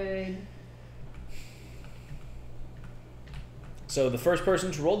I could. So the first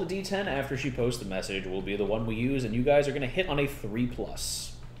person to roll the d10 after she posts the message will be the one we use, and you guys are going to hit on a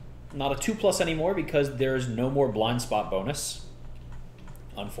 3+. Not a 2+ anymore because there's no more blind spot bonus.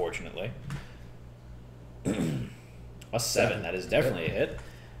 Unfortunately. A 7. That is definitely a hit.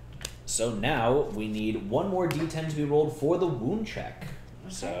 So now we need 1 more d10 to be rolled for the wound check.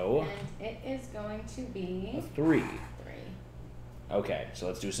 So... And it is going to be... a 3. 3. Okay, so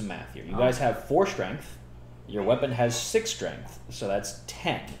let's do some math here. You guys have 4 strength. Your weapon has 6 strength, so that's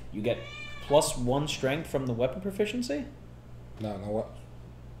 10. You get +1 strength from the weapon proficiency? No, what?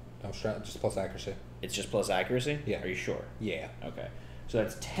 No strength, just plus accuracy. It's just plus accuracy? Yeah. Are you sure? Yeah. Okay. So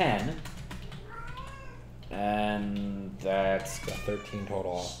that's 10. And that's... Got 13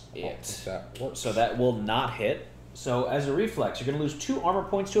 total. It. That works. So that will not hit. So as a reflex, you're going to lose 2 armor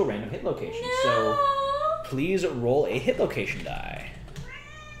points to a random hit location. No! So please roll a hit location die.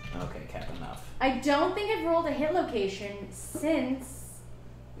 Okay, Cap, enough. I don't think I've rolled a hit location since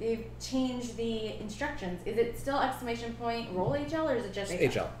they've changed the instructions. Is it still exclamation point roll HL or is it just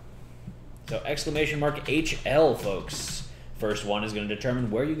HL? HL. So exclamation mark HL, folks. First one is going to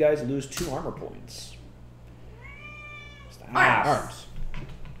determine where you guys lose 2 armor points. Arms.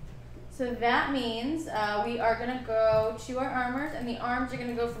 So that means we are going to go to our armors, and the arms are going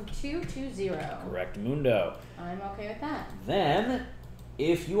to go from 2 to 0. Correct, Mundo. I'm okay with that. Then,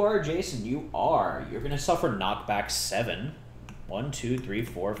 if you are Jason, you're going to suffer knockback 7. 1, 2, 3,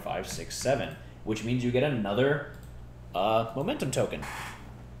 4, 5, 6, 7. Which means you get another momentum token.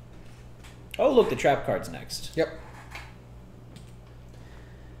 Oh, look, the trap card's next. Yep.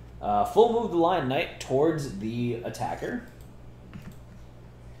 Full move the Lion Knight towards the attacker.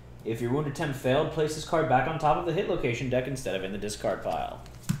 If your wound attempt failed, place this card back on top of the hit location deck instead of in the discard pile.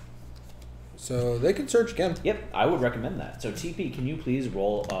 So they can search again. Yep, I would recommend that. So TP, can you please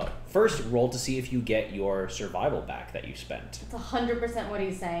roll? First, roll to see if you get your survival back that you spent. It's 100% what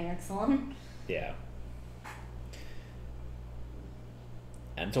he's saying. Excellent. Yeah.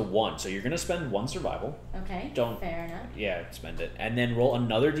 And it's a 1, so you're gonna spend 1 survival. Okay. Don't. Fair enough. Yeah, spend it, and then roll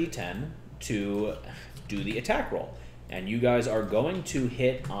another d10 to do the attack roll. And you guys are going to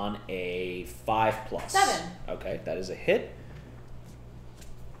hit on a 5+. 7. Okay, that is a hit.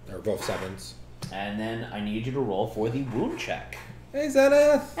 They're both 7s. And then I need you to roll for the wound check. Hey,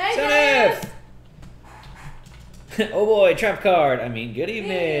 Zenith! Hey, Zenith! Oh boy, trap card. I mean, good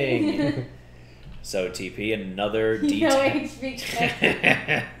evening. So TP, another D10. No HP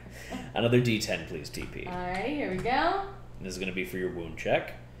check. Another D10, please, TP. Alright, here we go. This is going to be for your wound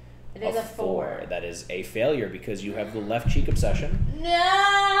check. It is a 4. That is a failure because you have the left cheek obsession.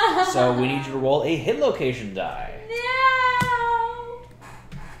 No! So we need you to roll a hit location die. No!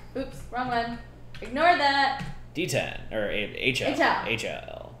 Oops, wrong one. Ignore that. D10, or HL. HL.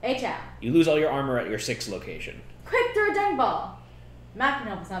 HL. HL. You lose all your armor at your 6th location. Quick, throw a dung ball. Matt can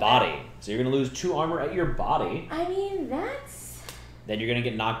help us out. Body. So you're going to lose 2 armor at your body. I mean, that's... Then you're going to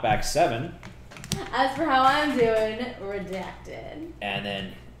get knocked back 7. As for how I'm doing, redacted. And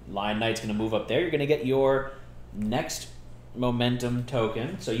then Lion Knight's going to move up there. You're going to get your next momentum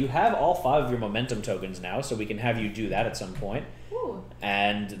token. So you have all 5 of your momentum tokens now, so we can have you do that at some point. Ooh.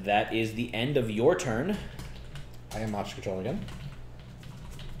 And that is the end of your turn. I am Monster Control again.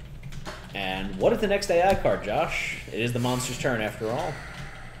 And what is the next AI card, Josh? It is the monster's turn after all.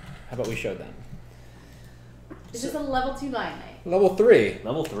 How about we show them? Is this a level 2 Lion Knight? Level 3.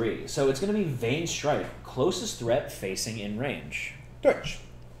 Level 3. So it's going to be Vein Strike. Closest threat facing in range. Twitch.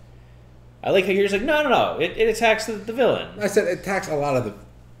 I like how you're just like, no. It attacks the villain. I said it attacks a lot of the...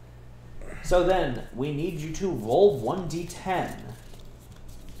 So then, we need you to roll 1d10.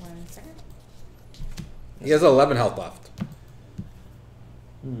 1 second. He has 11 health left.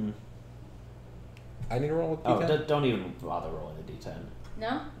 Hmm. I need to roll with Oh, D10? don't even bother rolling a d10.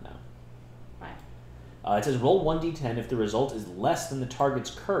 No? No. Fine. It says roll 1d10. If the result is less than the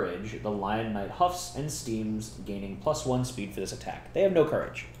target's courage, the Lion Knight huffs and steams, gaining +1 speed for this attack. They have no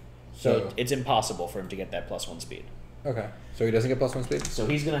courage. So it's impossible for him to get that +1 speed. Okay. So he doesn't get +1 speed? So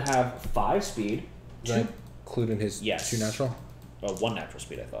he's going to have 5 speed. Is that including his Yes. 2 natural? 1 natural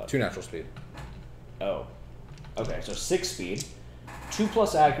speed, I thought. 2 natural speed. Oh. Okay, so 6 speed.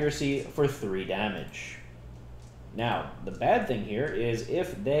 2+ accuracy for 3 damage. Now, the bad thing here is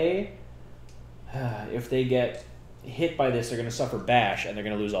if they get hit by this, they're going to suffer bash, and they're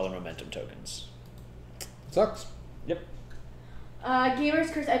going to lose all their momentum tokens. Sucks. Yep.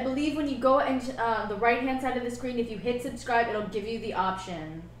 Gamer's Curse, I believe when you go into the right-hand side of the screen, if you hit subscribe, it'll give you the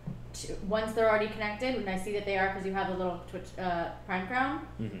option to, once they're already connected, when I see that they are, because you have the little Twitch Prime crown,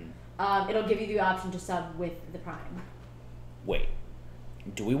 it'll give you the option to sub with the Prime. Wait.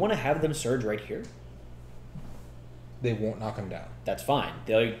 Do we want to have them surge right here? They won't knock him down. That's fine.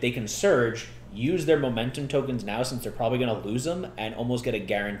 They can surge, use their momentum tokens now since they're probably going to lose them, and almost get a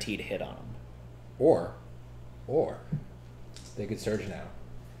guaranteed hit on them. Or they could surge now.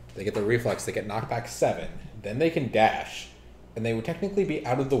 They get the reflex, they get knocked back 7, then they can dash, and they would technically be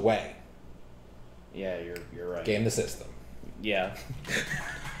out of the way. Yeah, you're right. Game the system. Yeah.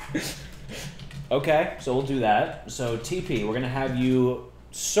 Okay, so we'll do that. So TP, we're going to have you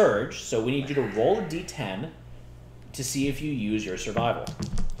surge, so we need you to roll a d10 to see if you use your survival.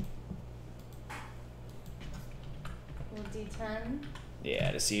 Roll D10.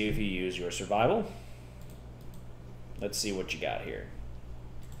 Yeah, to see if you use your survival. Let's see what you got here.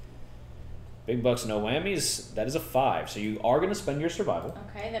 Big bucks, no whammies. That is a 5. So you are going to spend your survival.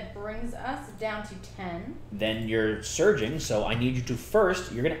 Okay, that brings us down to 10. Then you're surging, so I need you to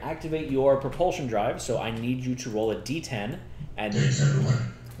first, you're going to activate your propulsion drive, so I need you to roll a d10. And Thanks,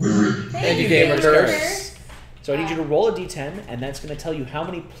 everyone. We're ready. Thank you, Gamer Curse. So I need you to roll a d10, and that's going to tell you how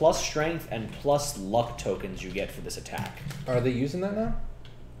many plus strength and plus luck tokens you get for this attack. Are they using that now?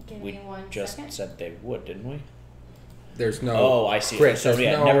 Give We me 1 just second. said they would, didn't we? There's no... Oh, I see. Crit. So There's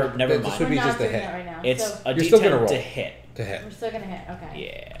yeah, no, never This mind. would be We're not just a doing hit. that right now. It's so a You're still gonna d10 roll. to hit. To hit. we're still gonna hit. Okay.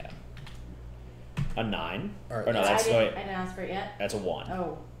 Yeah. A 9. All right. Or no, I that's didn't ask for it yet. that's a 1.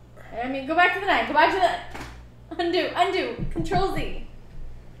 Oh. I mean, go back to the 9. Go back to the... Undo. Control Z.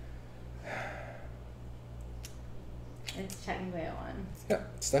 It's technically a 1. Yeah,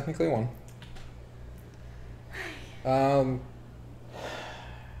 it's technically 1.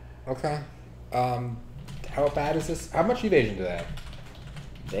 Okay. How bad is this? How much evasion do they have?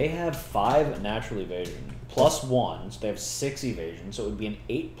 They have 5 natural evasion plus 1, so they have 6 evasion, so it would be an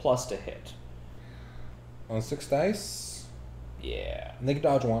 8+ to hit. On 6 dice? Yeah. And they can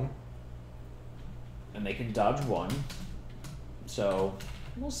dodge 1. and they can dodge 1. So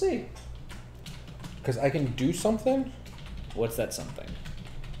we'll see. Because I can do something. What's that something?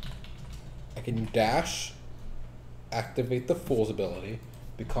 I can dash, activate the Fool's ability,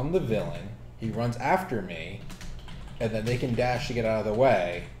 become the villain. He runs after me, and then they can dash to get out of the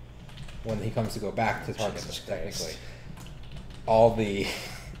way when he comes to go back to target Jesus us, Christ. technically. All the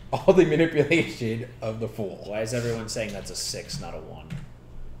manipulation of the Fool. Why is everyone saying that's a 6, not a 1?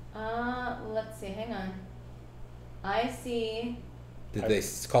 Let's see. Hang on. I see. Did they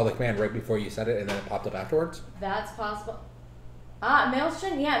call the command right before you said it and then it popped up afterwards? That's possible.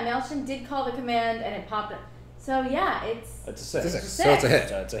 Maelstrom. Yeah, Maelstrom did call the command and it popped up. So yeah, it's. It's a 6. It's a It's a 6. So it's a hit.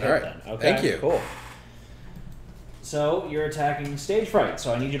 So it's a hit All right. then. Okay. Thank you. Cool. So you're attacking stage fright.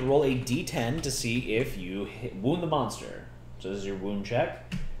 So I need you to roll a d10 to see if you wound the monster. So this is your wound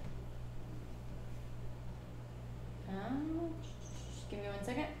check. Just give me 1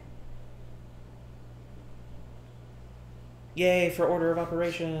 second. Yay for order of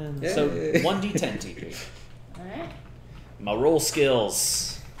operations. Yay. So 1d10 TP. All right. My roll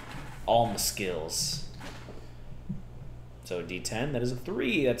skills. All my skills. So d10, that is a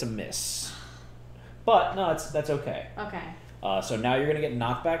 3. That's a miss. But no, that's okay. Okay. So now you're gonna get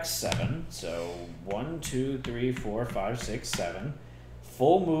knockback 7. So 1, 2, 3, 4, 5, 6, 7.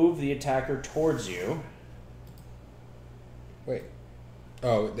 Full move the attacker towards you. Wait.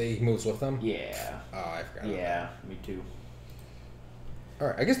 Oh, he moves with them? Yeah. Oh, I forgot. Yeah, me too.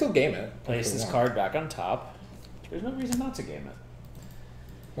 Alright, I can still game it. Place if we this want. card back on top. There's no reason not to game it.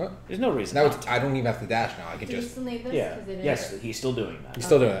 What? There's no reason Now not it's, to. I don't even have to dash now. I can Do you just. still need this? Yeah. 'Cause it is- Yes, he's still doing that. He's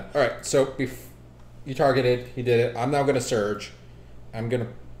still doing it. Alright, so you targeted, he did it. I'm now going to surge. I'm going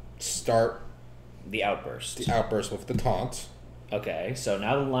to start The outburst. the outburst with the taunt. Okay, so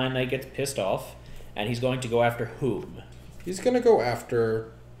now the Lion Knight gets pissed off, and he's going to go after whom? He's going to go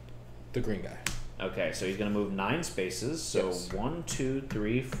after the green guy. Okay, so he's going to move 9 spaces. So Yes. 1, 2,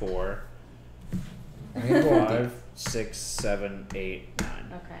 3, 4, I'm going to go 5, 6, 7, 8, 9.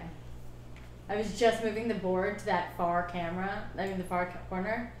 Okay. I was just moving the board to that far the far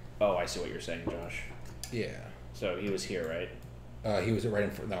corner. Oh, I see what you're saying, Josh. Yeah. So he was here, right? He was right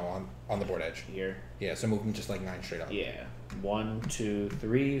in front. No, on the board edge. Here. Yeah, so move him just like 9 straight up. Yeah. 1, 2,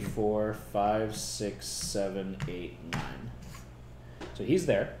 3, 4, 5, 6, 7, 8, 9. So he's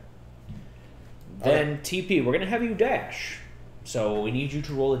there. Then TP, we're gonna have you dash. So we need you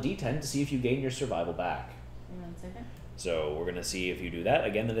to roll a d10 to see if you gain your survival back. Give me 1 second. So we're gonna see if you do that.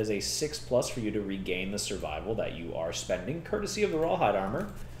 Again, that is a 6+ for you to regain the survival that you are spending, courtesy of the rawhide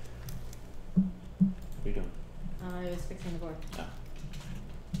armor. What are you doing? I was fixing the board. Oh.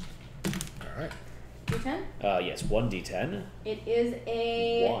 Alright. D10. Yes, 1d10. It is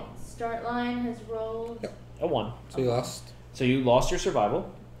a 1. start line has rolled. Yep. A 1. So you lost. So you lost your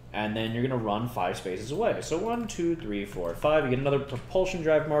survival, and then you're gonna run 5 spaces away. So 1, 2, 3, 4, 5. You get another propulsion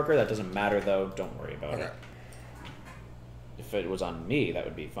drive marker. That doesn't matter though. Don't worry about Okay. it. If it was on me, that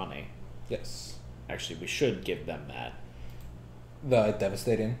would be funny. Yes. Actually, we should give them that. The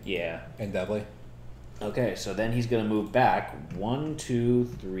devastating Yeah. and deadly. Okay, so then he's gonna move back 1, 2,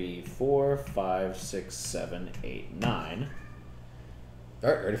 3, 4, 5, 6, 7, 8, 9.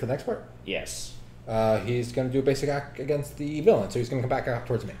 Alright, ready for the next part? Yes. He's going to do a basic act against the villain, so he's going to come back out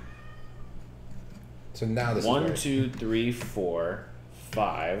towards me. So now this 1, is 2, 3, 4,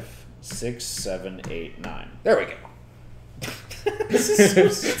 5, 6, 7, 8, 9. There we go. This is so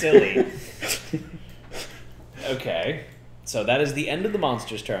silly. Okay, so that is the end of the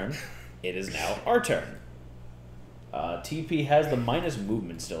monster's turn. It is now our turn. TP has the minus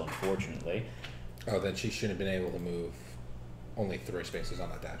movement still, unfortunately. Oh, then she shouldn't have been able to move only 3 spaces on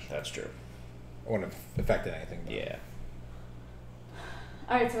that dash. That's true. It wouldn't have affected anything. Though. Yeah.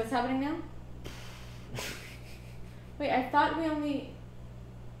 All right. So what's happening now? Wait, I thought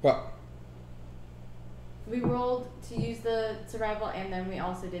Well, we rolled to use the survival, and then we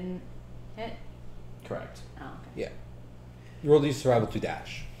also didn't hit. Correct. Oh, okay. yeah. You rolled these survival to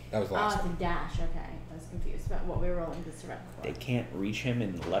dash. That was the Oh, last it's a one. dash. Okay, I was confused about what we were rolling the survival for. They can't reach him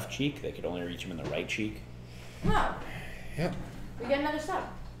in the left cheek. They could only reach him in the right cheek. Oh, Yep. we get another sub.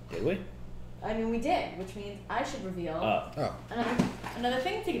 Did we? I mean, we did, which means I should reveal Oh. another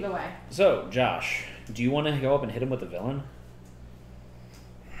thing to give away. So, Josh, do you want to go up and hit him with the villain?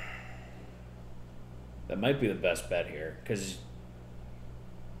 That might be the best bet here, because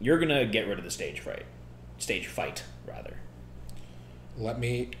you're going to get rid of the stage fright. Stage fight, rather. Let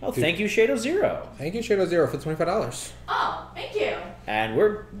me. Oh, thank you, Shadow Zero. Thank you, Shadow Zero, for the $25. Oh, thank you. And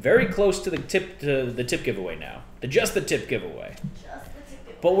we're very close to the tip giveaway now. Just the tip giveaway. Just the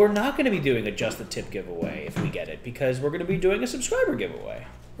ticket. But we're not going to be doing a just the tip giveaway if we get it, because we're going to be doing a subscriber giveaway.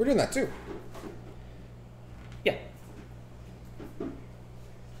 We're doing that too.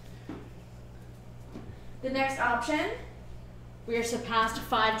 The next option, we are surpassed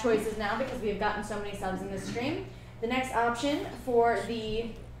 5 choices now because we have gotten so many subs in this stream. The next option for the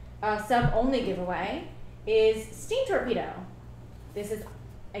sub-only giveaway is Steam Torpedo. This is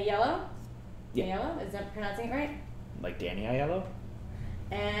a yellow. Yeah. A yellow? Is that pronouncing it right? Like Danny Aiello?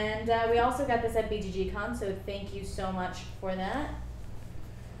 And we also got this at BGGCon, so thank you so much for that.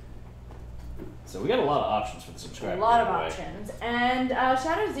 So we got a lot of options for the subscriber. A lot of giveaway. options. And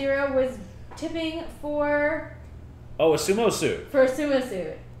Shadow Zero was tipping for Oh, a sumo suit. a sumo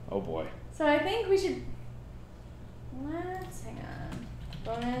suit. Oh boy. So I think we should. Let's hang on.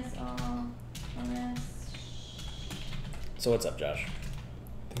 Bonus. Bonus. So what's up, Josh?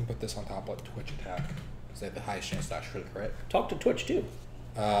 I think put this on top of Twitch attack because they have the highest chance to actually crit. Talk to Twitch too.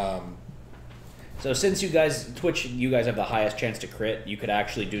 Um, So since you guys have the highest chance to crit, you could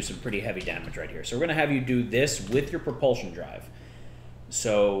actually do some pretty heavy damage right here. So we're gonna have you do this with your propulsion drive.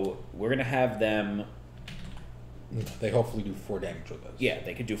 So we're gonna have them. they hopefully do 4 damage with this. Yeah,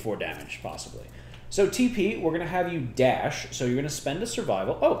 they could do 4 damage possibly. So TP, we're gonna have you dash. So you're gonna spend a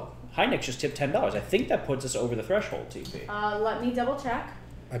survival. Oh, Hynix just tipped $10. I think that puts us over the threshold. TP. Let me double check.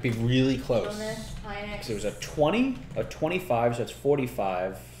 I'd be really close. Bonus. Hynix. So there was a 20, a 25, so that's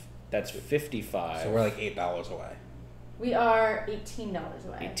 45. That's 55. So we're like $8 away. We are $18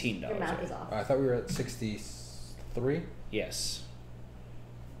 away. $18 Your math away. is off. I thought we were at 63. Yes.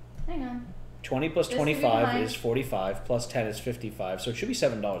 Hang on. 20 plus This would be 25 behind. is 45, plus 10 is 55, so it should be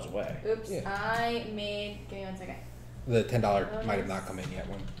 $7 away. Oops. Yeah. I made. Give me 1 second. The $10 might have not come in yet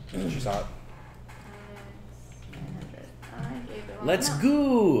when she saw it. 900. I gave the wrong Let's amount.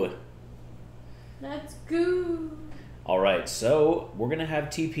 go! Let's go. Alright, so we're going to have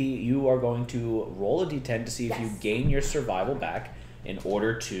TP. You are going to roll a d10 to see if you Yes. gain your survival back in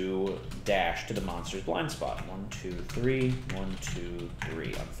order to dash to the monster's blind spot. 1, 2, 3, 1, 2, 3.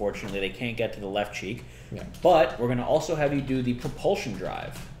 Unfortunately, they can't get to the left cheek. Yeah. But we're going to also have you do the propulsion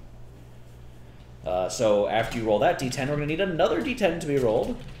drive. So after you roll that d10, we're going to need another d10 to be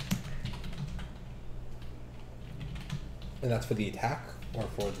rolled. And that's for the attack or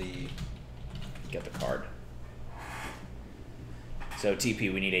for the. Get the card. So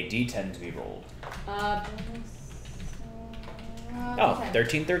TP, we need a d10 to be rolled. Bonus. Oh, okay.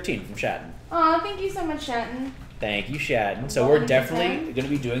 1313 from Shatton. Aw, thank you so much, Shatton. Thank you, Shatton. So Rolling we're definitely d10. going to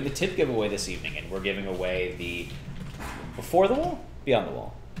be doing the tip giveaway this evening, and we're giving away the before the wall, beyond the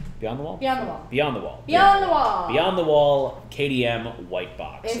wall, beyond the wall, Beyond the wall. beyond the wall, Beyond the wall. beyond the wall KDM white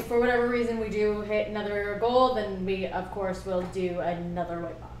box. If for whatever reason we do hit another goal, then we of course will do another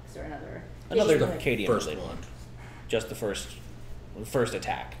white box or another. Another related. KDM first related one. Just the first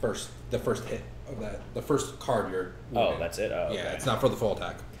attack. The first hit of that. The first card you're. Oh, moving. that's it. Oh, Yeah, okay. it's not for the full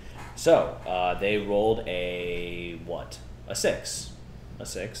attack. So they rolled a what? A 6. A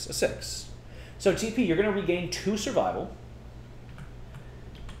 6. A 6. So TP, you're going to regain 2 survival.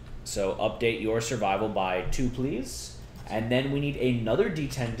 So update your survival by 2, please. And then we need another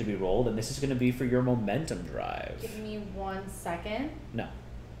d10 to be rolled, and this is going to be for your momentum drive. Give me 1 second. No.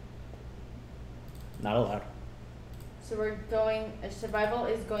 Not allowed. So we're going. Survival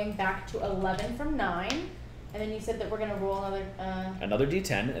is going back to 11 from 9, and then you said that we're gonna roll another. Another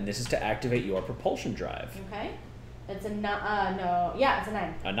d10, and this is to activate your propulsion drive. Okay. That's a no. Yeah, it's a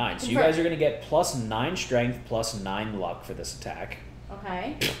 9. A 9. So you Confirm. guys are going to get plus 9 strength, plus 9 luck for this attack.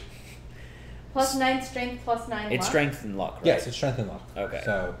 Okay. Plus 9 strength, plus 9 It's luck. strength and luck, right? Yes, it's strength and luck. Okay.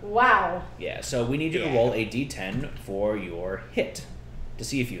 So Wow. Yeah, so we need you to Yeah. roll a d10 for your hit to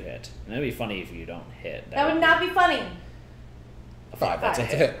see if you hit. And that'd be funny if you don't hit. That would not be funny. A 5. That's a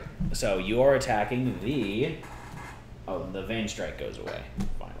That's a hit. hit. So you are attacking the. Oh, the vein strike goes away.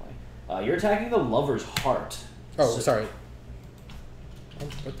 Finally, you're attacking the lover's heart. Oh, So- sorry.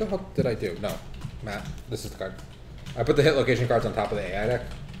 What the hell did I do? No, Matt, this is the card. I put the hit location cards on top of the AI deck.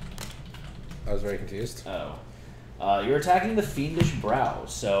 I was very confused. Oh. You're attacking the fiendish brow,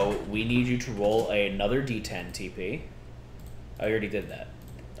 so we need you to roll another d10 TP. Oh, you already did that.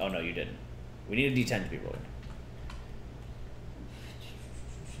 Oh, no, you didn't. We need a d10 to be rolled.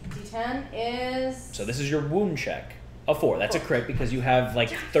 D10 is. So this is your wound check. A 4. That's a crit because you have like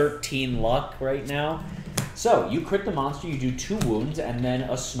 13 luck right now. So you crit the monster, you do 2 wounds, and then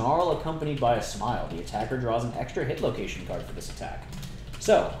a snarl accompanied by a smile. The attacker draws an extra hit location card for this attack.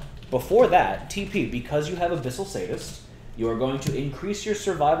 So, before that, TP, because you have Abyssal Sadist, you are going to increase your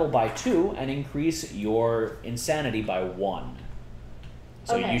survival by 2 and increase your insanity by 1.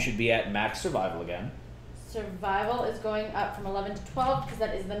 So Okay. you should be at max survival again. Survival is going up from 11 to 12 because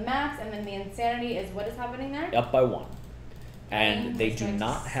that is the max, and then the insanity is what is happening there? Up by 1. And they do Strength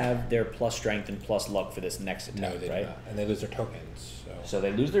not have their plus strength and plus luck for this next attack, No, they do right? not. And they lose their tokens. So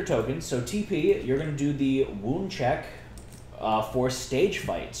they lose their tokens. So TP, you're going to do the wound check for stage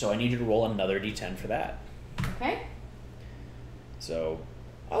fight. So I need you to roll another d10 for that. Okay. So,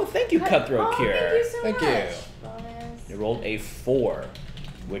 oh, thank you, Cutthroat Cure. Thank you so Thank much. you. Bonus. You rolled a 4,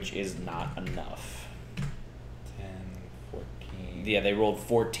 which is not enough. 10, 14. Yeah, they rolled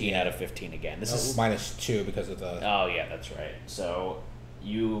 14 out of 15 again. This is minus 2 because of the. Oh yeah, that's right. So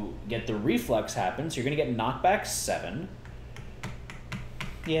you get the reflex happen, so you're gonna get knockback 7.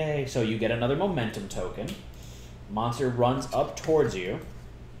 Yay! So you get another momentum token. Monster runs up towards you,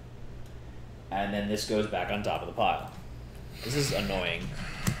 and then this goes back on top of the pile. This is annoying.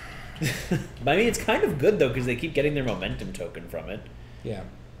 But I mean, it's kind of good though because they keep getting their momentum token from it. Yeah.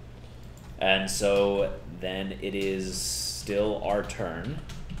 And so then it is still our turn,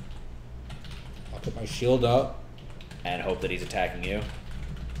 I'll put my shield up and hope that he's attacking you.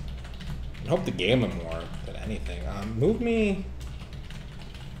 and hope to game him more than anything. Move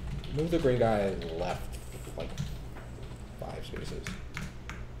the gray guy left like 5 spaces.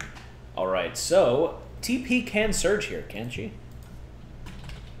 All right, so TP can surge here, can't she?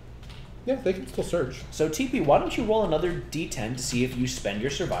 Yeah, they can still surge. So TP, why don't you roll another d10 to see if you spend your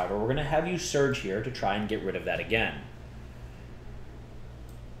survivor? We're going to have you surge here to try and get rid of that again.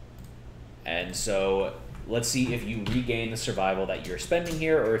 And so let's see if you regain the survival that you're spending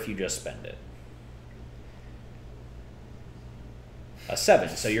here or if you just spend it. A 7.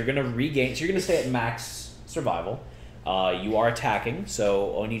 So you're going to regain. So you're going to stay at max survival. You are attacking,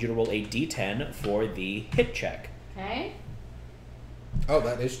 so I need you to roll a d10 for the hit check. Okay. Oh,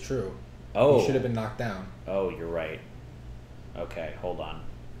 that is true. Oh. He should have been knocked down. Oh, you're right. Okay, hold on.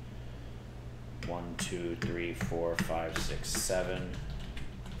 1, 2, 3, 4, 5, 6, 7.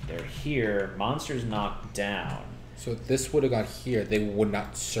 They're here. Monster's knocked down. So if this would have gone here, they would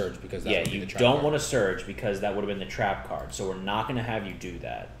not surge because that Yeah, would be you the trap don't card. want to surge because that would have been the trap card. So we're not going to have you do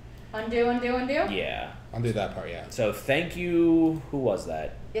that. Undo, undo, undo. Yeah. Undo that part, yeah. So thank you. Who was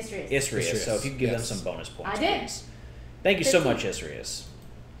that? Isrius. Isrius. So if you could give them Yes. some bonus points, I did. please. Thank you so 15. much, Isrius.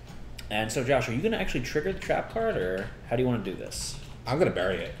 And so, Josh, are you going to actually trigger the trap card, or how do you want to do this? I'm going to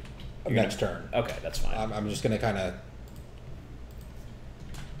bury it You're next gonna- turn. Okay, that's fine. I'm just going to kind of...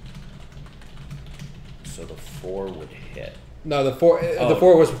 So the 4 would hit. No, the 4 Oh. the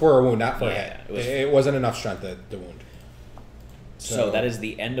 4 was for a wound, not for Yeah, a hit. it was- It wasn't enough strength to wound. So that is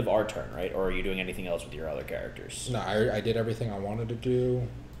the end of our turn, right? Or are you doing anything else with your other characters? No, I did everything I wanted to do.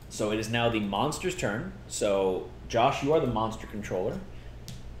 So it is now the monster's turn. So, Josh, you are the monster controller.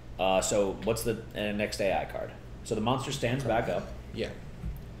 So what's the next AI card? So the monster stands back up, Yeah.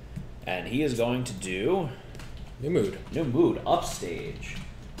 and he is going to do New mood. new mood, upstage.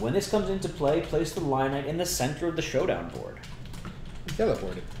 When this comes into play, place the Lion Knight in the center of the showdown board.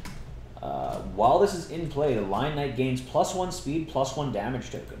 Teleported. While this is in play, the Lion Knight gains +1 speed, +1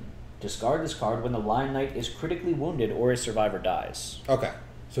 damage token. Discard this card when the Lion Knight is critically wounded or a survivor dies, Okay.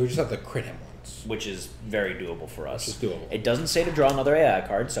 So we just have to crit him once. which is very doable for us. Which is doable. It doesn't say to draw another AI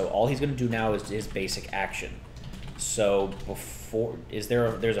card, so all he's going to do now is his basic action. So before,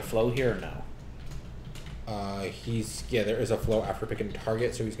 there's a flow here or no? There is a flow after picking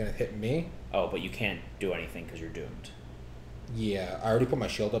target, so he's gonna hit me. Oh, but you can't do anything because you're doomed. Yeah, I already put my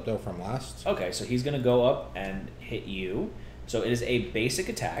shield up though from last. Okay, so he's going to go up and hit you. So it is a basic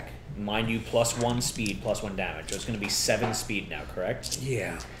attack. Mind you, +1 speed, +1 damage. So it's going to be 7 speed now, correct?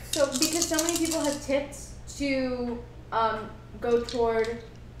 Yeah. So because so many people have tipped to go toward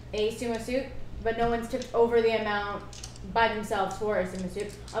a sumo suit, but no one's tipped over the amount by themselves for a sumo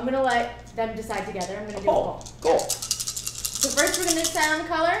suit, I'm gonna let them decide together. I'm gonna do a poll. Cool. So first we're gonna decide on the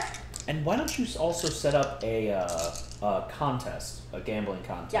color. And why don't you also set up a contest, a gambling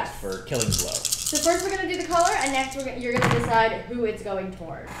contest Yes. for Killing Blow? So first we're gonna do the color, and next you're gonna decide who it's going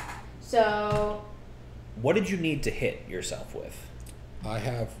toward. So What did you need to hit yourself with? I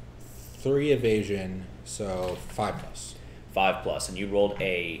have 3 evasion, so 5+. 5+, and you rolled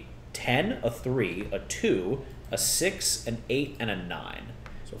a 10, a 3, a 2, a 6, an 8, and a 9.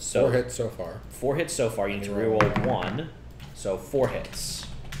 So 4 hits so far. 4 hits so far. You need to reroll 1, so 4 hits.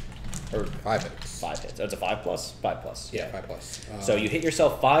 Or 5 hits. 5 hits. Oh, it's a 5+? 5+. Yeah, 5+. So you hit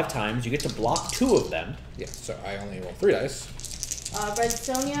yourself 5 times. You get to block 2 of them. Yeah, so I only roll 3 dice. Red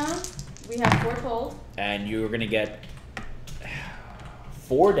Sonia, we have foretold. And you're going to get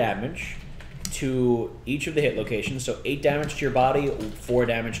 4 damage to each of the hit locations. So 8 damage to your body, 4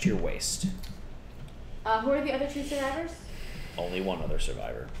 damage to your waist. Who are the other 2 survivors? Only one other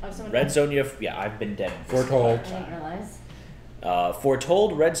survivor. Oh, someone Red else? Sonia, yeah, I've been dead. this Foretold. entire I didn't time. realize.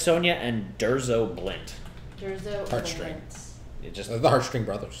 Foretold, Red Sonia, and Durzo Blint. Durzo Heartstring. Blint. It just The Heartstring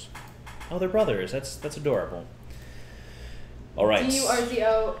Brothers. oh, they're brothers. That's adorable. All right.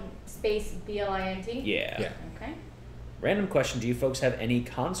 DURZO space BLINT? Yeah. Yeah. Okay. Random question: do you folks have any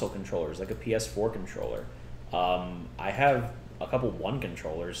console controllers, like a PS4 controller? I have a couple One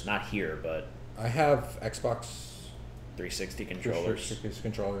controllers, not here, but I have Xbox 360 controllers. 360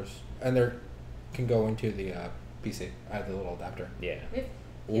 controllers, and they can go into the PC. I have the little adapter. Yeah. We've-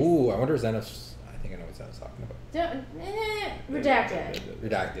 Ooh, I wonder if Xenos. I think I know what Xenos talking about. redacted.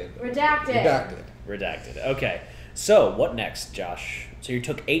 Redacted. Redacted. Redacted. Okay. So what next, Josh? So you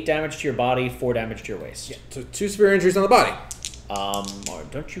took 8 damage to your body, 4 damage to your waist. Yeah. So 2 severe injuries on the body.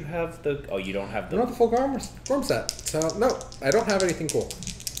 Don't you have the? Oh, you don't have I the. don't have the full arm set. So no, I don't have anything cool.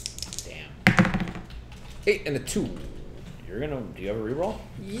 Damn. 8 and a 2. You're gonna. Do you have a reroll?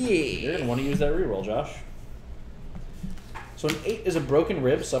 Yeah. You're gonna want to use that reroll, Josh. So an 8 is a broken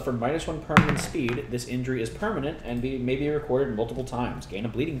rib, suffer -1 permanent speed. This injury is permanent and may be recorded multiple times. Gain a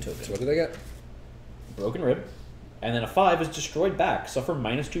bleeding token. So what did I get? Broken rib. And then a 5 is destroyed back. Suffer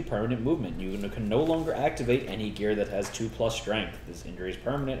 -2 permanent movement. You can no longer activate any gear that has 2+ strength. This injury is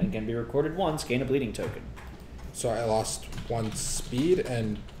permanent and can be recorded once. Gain a bleeding token. So I lost 1 speed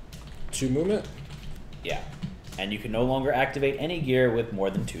and 2 movement. Yeah. And you can no longer activate any gear with more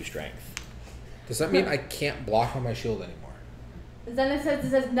than 2 strength. Does that mean I can't block on my shield anymore? Zenith says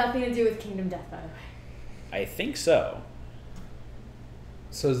this has nothing to do with Kingdom Death, by the way. I think so.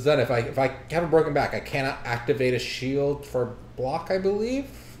 So then, if I have a broken back, I cannot activate a shield for block, I believe.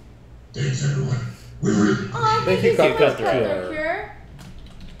 Thanks, everyone. We're ready. Oh, Thank thank you, you so much, Cutthroat. Cutthroat Cure.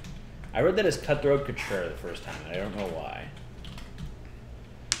 I read that as Cutthroat Couture the first time, and I don't know why.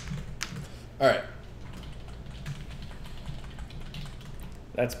 All right.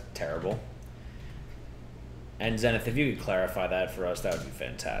 That's terrible. And Zenith, if you could clarify that for us, that would be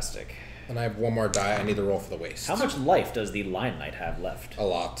fantastic. And I have 1 more die. I need to roll for the waist. How much life does the Lion Knight have left? A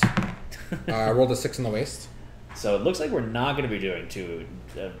lot. I rolled a 6 in the waist. So it looks like we're not going to be doing 2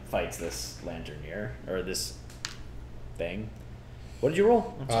 fights this lantern year, or this thing. What did you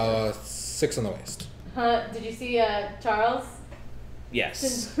roll? I'm sorry. 6 in the waist. Did you see Charles?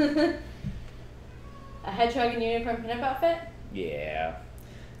 Yes. A hedgehog and unicorn pinup outfit? Yeah.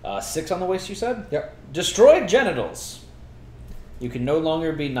 6 on the waist, you said? Yep. Destroyed genitals. You can no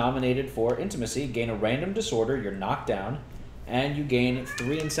longer be nominated for intimacy, gain a random disorder, you're knocked down, and you gain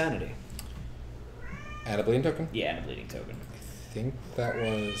 3 insanity. And a bleeding token. Yeah, and a bleeding token. I think that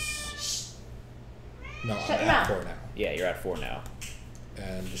was. No, Shut I'm your at mouth. 4 now. Yeah, you're at 4 now.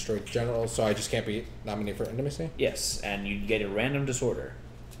 And destroyed general, so I just can't be nominated for intimacy. Yes, and you get a random disorder.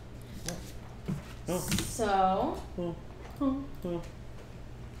 So,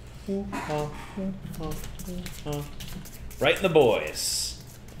 Right in the boys.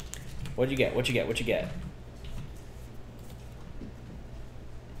 What'd you get? What you get? What you get?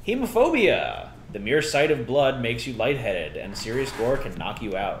 Hemophobia. The mere sight of blood makes you lightheaded, and serious gore can knock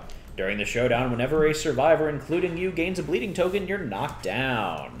you out. During the showdown, whenever a survivor, including you, gains a bleeding token, you're knocked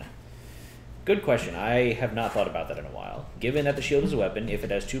down. Good question. I have not thought about that in a while. Given that the shield is a weapon, if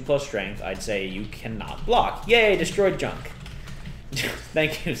it has 2+ strength, I'd say you cannot block. Yay, destroyed junk.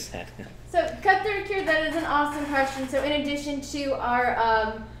 Thank you, Sen. so Cutthroat Cure, that is an awesome question. So in addition to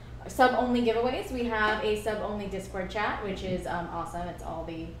our sub-only giveaways, we have a sub-only Discord chat, which is awesome. It's all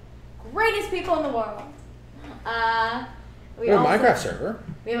the greatest people in the world. We have a also- Minecraft server.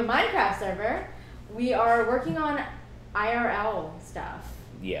 We have a Minecraft server. We are working on IRL stuff.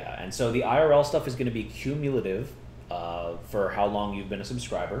 Yeah, and so the IRL stuff is going to be cumulative for how long you've been a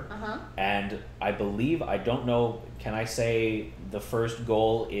subscriber. Uh-huh. And I believe, I don't know, can I say the first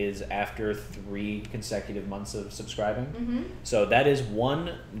goal is after 3 consecutive months of subscribing? Mm-hmm. So that is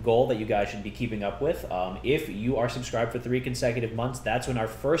one goal that you guys should be keeping up with. If you are subscribed for 3 consecutive months, that's when our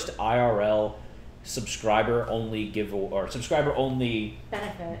first IRL subscriber only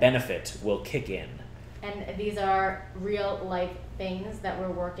benefit will kick in. And these are real life things that we're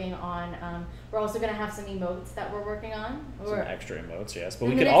working on. We're also going to have some emotes that we're working on. Some extra emotes, yes. But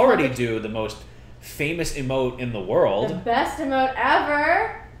And we the could next already one- do the most famous emote in the The world, best emote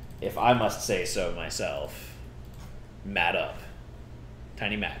ever. if I must say so myself. Mat up.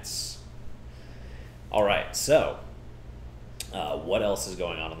 Tiny mats. Alright, so what else is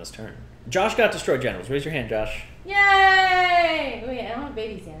going on this turn? Josh got destroyed genitals. Raise your hand, Josh. Yay! Wait, I don't have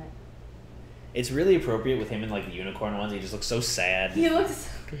babies yet. It's really appropriate with him in like the unicorn ones. He just looks so sad. He looks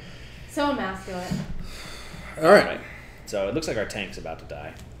so emasculate. All right. Right. So it looks like our tank's about to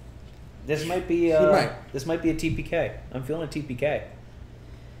die. This might be might. this might be a TPK. I'm feeling a TPK.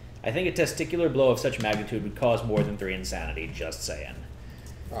 I think a testicular blow of such magnitude would cause more than 3 insanity, just saying.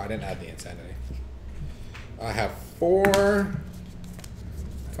 Oh, I didn't add the insanity. I have 4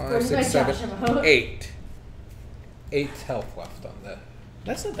 5, Where's 6, my 7, Josh emote? 8. 8 health left on that.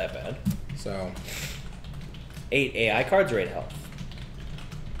 That's not that bad. So 8 AI cards or 8 health?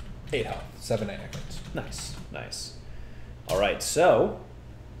 8 health, 7 AI cards. Nice, nice. All right, so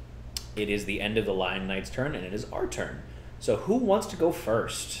it is the end of the Lion Knight's turn, and it is our turn. So who wants to go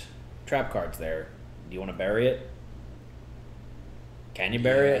first? Trap cards there. Do you want to bury it? Can you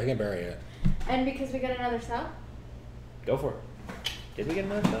bury I it? can bury it. And because we got another sub, Go for it. Did we get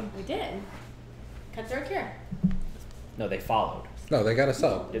another sub? we did. Cutthroat here. No, they followed. No, they got a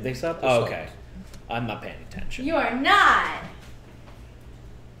sub. Did they sub? They Oh, subbed. okay. I'm not paying attention. You are not.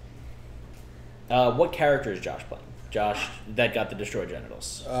 What character is Josh playing? Josh, that got the destroyed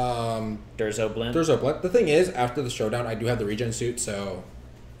genitals. Durzo Blint? There's a blend. The thing is, after the showdown, I do have the regen suit, so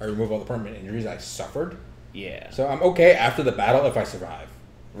I remove all the permanent injuries I suffered. Yeah. So I'm okay after the battle if I survive.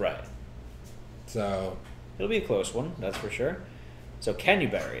 Right. So, It'll be a close one, that's for sure. So can you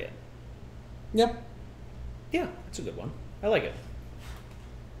bury it? yep. Yeah, that's a good one. I like it.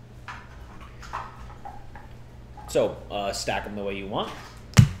 So, stack them the way you want.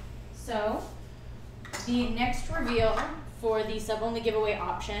 So, the next reveal for the sub-only giveaway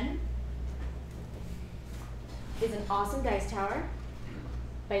option is an awesome dice tower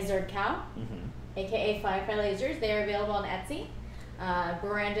by Zerd Cow, aka Firefly Lasers. They are available on Etsy.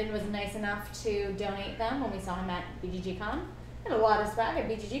 Brandon was nice enough to donate them when we saw him at BGGCon. Had a lot of swag at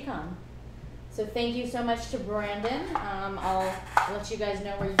BGGCon. So thank you so much to Brandon. I'll let you guys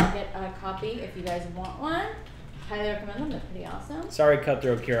know where you can get a copy if you guys want one. Highly recommend them. They're pretty awesome. Sorry,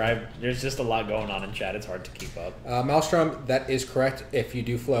 Cutthroat Cure. There's just a lot going on in chat. It's hard to keep up. Maelstrom, that is correct. If you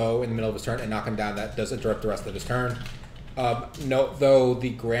do flow in the middle of his turn and knock him down, that does interrupt the rest of his turn. Note, though, the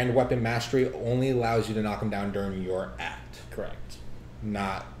Grand Weapon Mastery only allows you to knock him down during your act. Correct.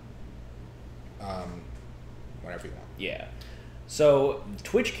 Not whenever you want. Yeah. So,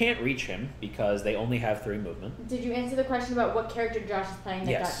 Twitch can't reach him because they only have 3 movement. Did you answer the question about what character Josh is playing?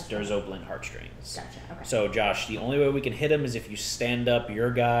 That Yes, got Durzo Blint Heartstrings. Gotcha. Okay. So, Josh, the only way we can hit him is if you stand up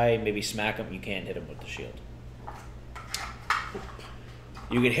your guy, maybe smack him. You can't hit him with the shield.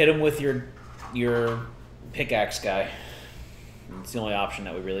 You can hit him with your pickaxe guy. It's the only option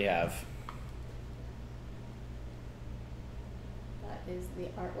that we really have. That is the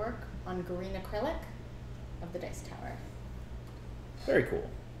artwork on green acrylic of the dice tower. Very cool.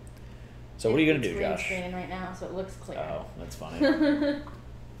 So what are you going to do, It's green Josh? screening right now, so it looks clear. Oh, that's funny.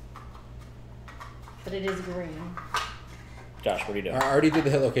 But it is green. Josh, what are you doing? I already did the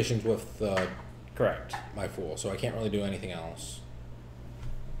hit locations with Correct. my fool, so I can't really do anything else.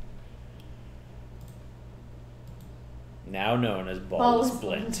 Now known as Ballless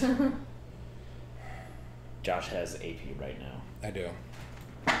Blint. Josh has AP right now. I do.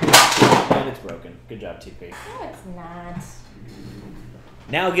 And it's broken. Good job, TP. No, it's not.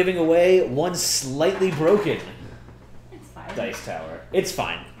 Now giving away one slightly broken It's fine. dice tower. It's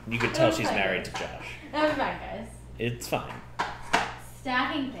fine. You could tell It's she's fine. married to Josh. That was fine, guys. It's fine.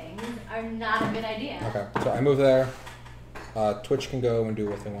 Stacking things are not a good idea. Okay, so I move there. Twitch can go and do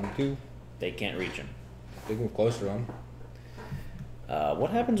what they want to do. They can't reach him. They can move closer to him.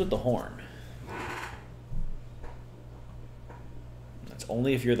 What happens with the horn? That's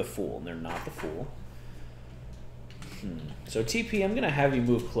only if you're the fool, and they're not the fool. So TP, I'm going to have you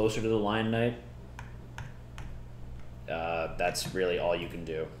move closer to the Lion Knight. That's really all you can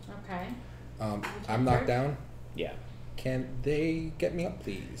do. Okay. I'm knocked down. Yeah. Can they get me up,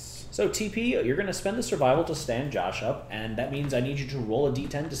 please? So TP, you're going to spend the survival to stand Josh up, and that means I need you to roll a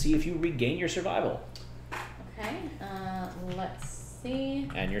d10 to see if you regain your survival. Okay. Let's see.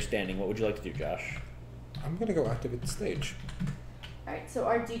 And you're standing. What would you like to do, Josh? I'm gonna go activate the stage. All right. So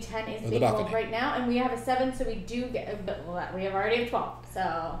our D10 is Or the being rolled balcony. right now, and we have a 7, so we do get. But we have already have 12.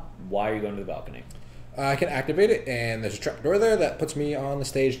 So. Why are you going to the balcony? I can activate it, and there's a trapdoor there that puts me on the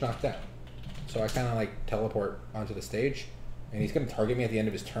stage knocked down. So I kind of like teleport onto the stage, and he's gonna target me at the end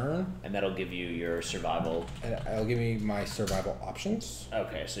of his turn, And that'll give you your survival. and it'll give me my survival options.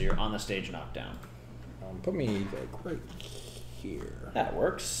 Okay, so you're on the stage knocked down. Put me like right here. That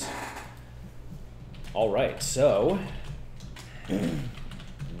works. All right, so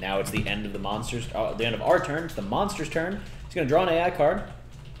now it's the end of the monsters. The end of our turn. It's the monster's turn. He's going to draw an AI card,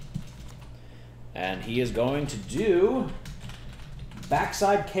 and he is going to do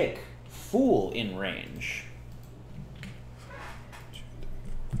backside kick, fool in range.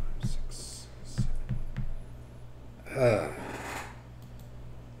 6, 7.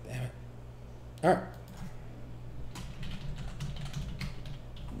 Damn it. All right.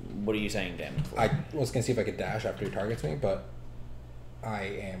 What are you saying, damn it? I was gonna see if I could dash after he targets me, but I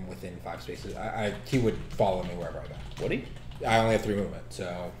am within 5 spaces. He would follow me wherever I go. Would he? I only have 3 movement,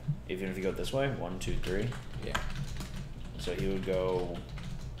 so Even if you go this way, 1, 2, 3. yeah. So he would go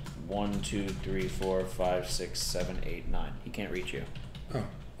 1, 2, 3, 4, 5, 6, 7, 8, 9. He can't reach you. Oh,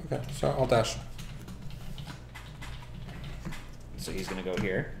 okay. So I'll dash. So he's gonna go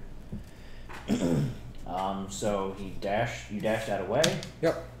here. So you dash that away.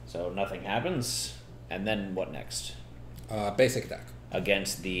 Yep. So nothing happens. And then what next? Basic attack.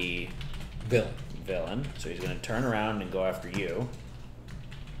 Against the Villain. So he's gonna turn around and go after you.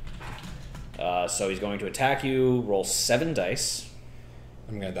 So he's going to attack you. Roll 7 dice.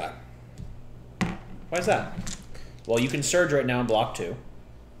 I'm gonna die. Why is that? Well, you can surge right now and block 2.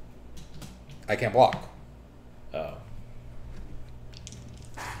 I can't block. Oh.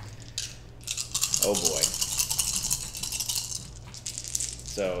 Oh boy.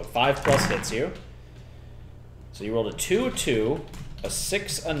 So 5 plus hits you. So you rolled a 2, a 2, a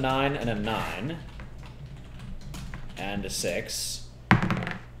 6, a 9, and a 9. And a 6.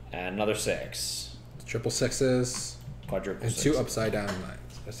 And another 6. Triple sixes. Quadruple And 2 sixes. upside down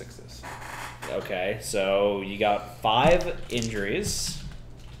 9s. Or 6s. Okay, so you got 5 injuries.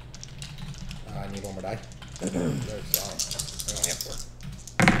 I need 1 more die.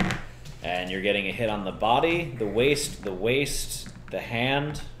 And you're getting a hit on the body, the waist, the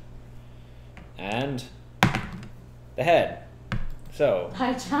hand, and the head. So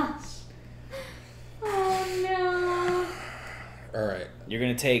Hi, Josh. Oh Alright. you're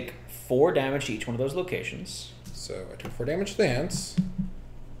going to take 4 damage to each one of those locations. So I took 4 damage to the hands.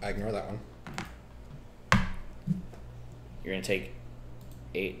 I ignore that one. You're going to take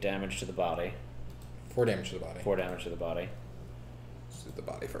 8 damage to the body, 4 damage to the body. 4 damage to the body. Let's do the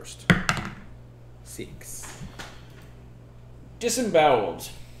body first. 6. Disemboweled.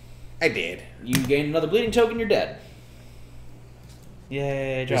 I did. You gain another bleeding token, you're dead.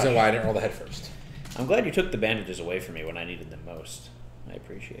 Yay, Josh. Reason why I didn't roll the head first. I'm glad you took the bandages away from me when I needed them most. I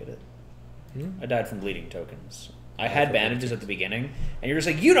appreciate it. I died from bleeding tokens. I had bandages at the beginning, and you're just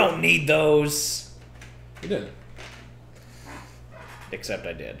like, you don't need those! You did. Except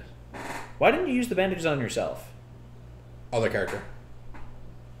I did. Why didn't you use the bandages on yourself? Other character.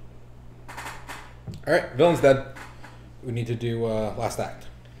 Alright, villain's dead. We need to do last act.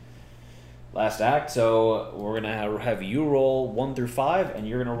 Last act, so we're gonna have you roll 1 through 5, and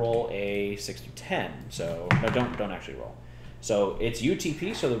you're gonna roll a 6 through 10. So no, don't actually roll. So it's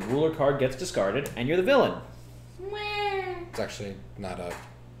UTP, so the ruler card gets discarded, and you're the villain. no. It's actually not a...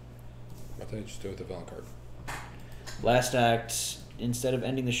 What did I just do with the villain card? Last act, instead of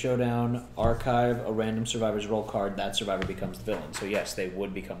ending the showdown, archive a random survivor's roll card. That survivor becomes the villain. So yes, they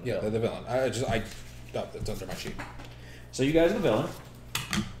would become the Yeah, they're villain. the villain. Oh, it's under my sheet. So you guys are the villain.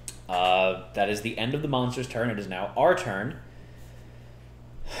 That is the end of the monster's turn. It is now our turn.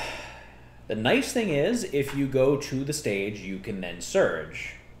 The nice thing is, if you go to the stage, you can then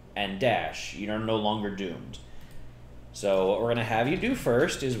surge and dash. You're no longer doomed. So what we're going to have you do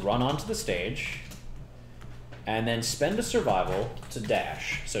first is run onto the stage and then spend a survival to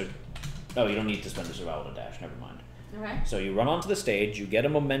dash. So, no, you don't need to spend a survival to dash. Never mind. Okay. So you run onto the stage, you get a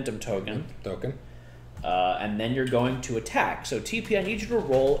momentum token. And then you're going to attack. So TP, I need you to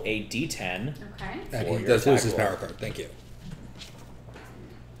roll a d10. Okay. And For he your does lose attack his roll. power card. Thank you.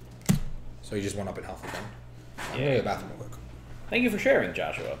 So he just went up in health again. I'm going to the bathroom real quick. Thank you for sharing,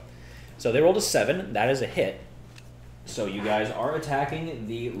 Joshua. So they rolled a 7. That is a hit. So you guys are attacking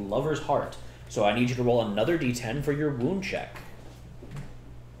the lover's heart. So I need you to roll another d10 for your wound check.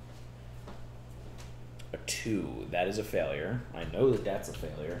 A 2. That is a failure. I know that that's a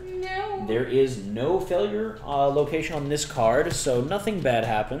failure. No. There is no failure location on this card, so nothing bad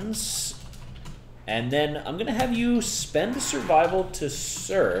happens. And then I'm going to have you spend a survival to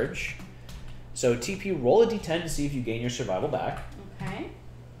surge. So TP, roll a d10 to see if you gain your survival back. Okay.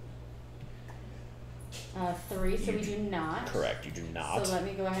 3, so we do not. Correct, you do not. So let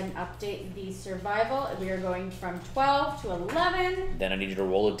me go ahead and update the survival. We are going from 12 to 11. Then I need you to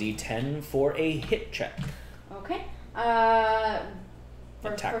roll a d10 for a hit check. Okay.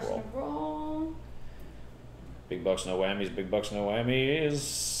 First Attack person roll. Big bucks, no whammies. Big bucks, no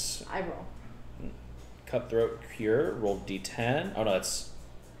whammies. I roll. Cutthroat Cure, roll d10. Oh no,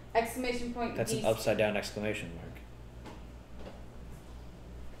 Exclamation point. that's an D- upside down exclamation mark.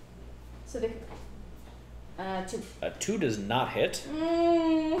 So the 2. A 2 does not hit.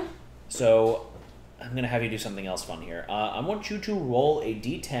 Mm. So I'm going to have you do something else fun here. I want you to roll a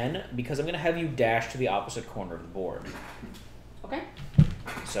d10 because I'm going to have you dash to the opposite corner of the board. Okay.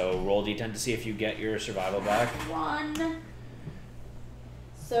 So roll d10 to see if you get your survival back. 1.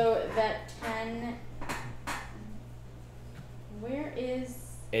 So that 10. Where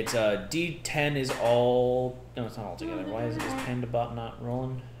is It's D10 is all. No, it's not all together. Why is PandaBot not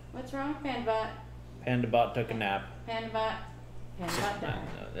rolling? What's wrong with PandaBot? PandaBot took a nap. PandaBot. PandaBot died.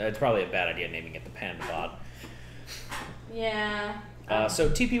 It's probably a bad idea naming it the PandaBot. Yeah. So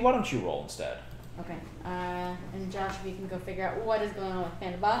TP, why don't you roll instead? Okay. And Josh, if you can go figure out what is going on with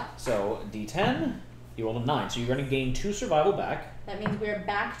PandaBot. So D10, you rolled a 9, so you're going to gain 2 survival back. That means we're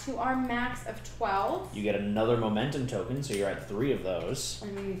back to our max of 12. You get another momentum token, so you're at 3 of those.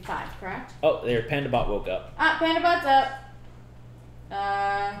 And we need 5, correct? Oh, there, PandaBot woke up. Ah, PandaBot's up.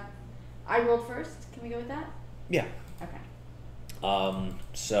 I rolled first. Can we go with that? Yeah. Okay.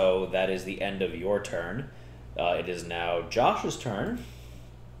 So that is the end of your turn. It is now Josh's turn.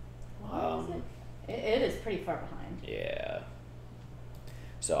 What is it? It is pretty far behind. Yeah.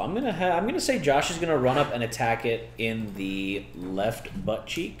 So I'm gonna say Josh is gonna run up and attack it in the left butt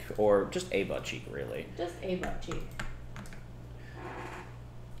cheek, or just a butt cheek, really. Just a butt cheek.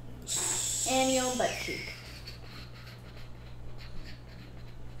 Annual butt cheek.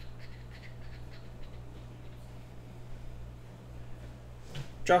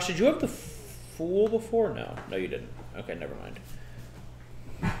 Josh, did you have the fool before? No, you didn't. Okay, never mind.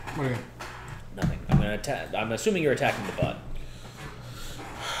 What do you mean? Nothing. I'm gonna attack. I'm assuming you're attacking the butt.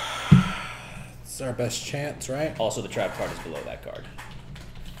 It's our best chance, right? Also, the trap card is below that card.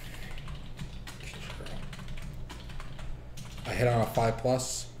 I hit on a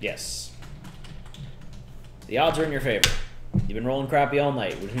 5+. Yes. The odds are in your favor. You've been rolling crappy all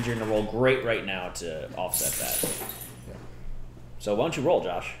night, which means you're gonna roll great right now to offset that. Yeah. So why don't you roll,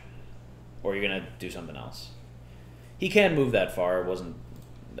 Josh? Or you're gonna do something else. He can move that far. It wasn't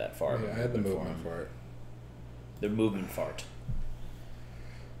that far. Yeah, I had the movement for it. The movement fart.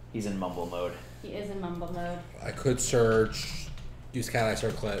 He's in mumble mode. He is in mumble mode. I could surge, use cat eye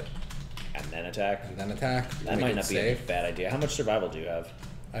circlet, And then attack. and then attack. That Make might it not be a safe. bad idea. How much survival do you have?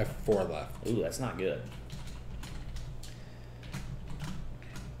 I have 4 left. Ooh, that's not good.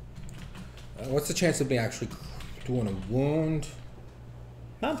 What's the chance of me actually doing a wound?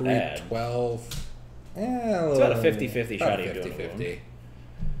 Not 3, bad. 12. It's about a 50-50 shot of you doing a 50-50.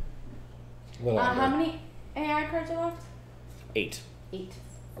 A little How under. many AI cards are left? 8. 8.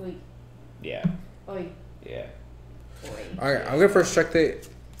 Oi. Yeah. Oi. Yeah. Oi. Alright, I'm gonna first check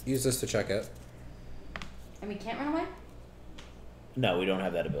use this to check it. And we can't run away? No, we don't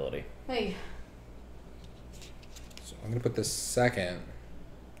have that ability. Hey. So I'm gonna put this second,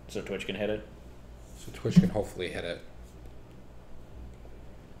 So Twitch can hit it. so Twitch can hopefully hit it.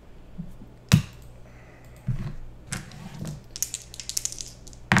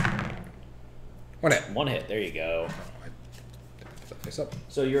 One hit. One hit. There you go. Put that face up.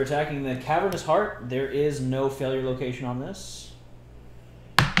 So you're attacking the cavernous heart. There is no failure location on this.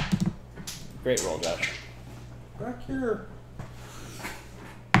 Great roll, Josh. Back here.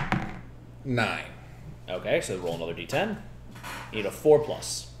 9. Okay, so roll another d10. You need a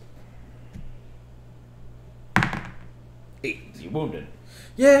 4+. 8. You wounded.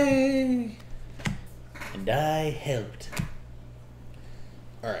 Yay! And I helped.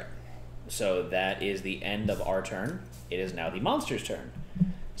 Alright. So that is the end of our turn. It is now the monster's turn.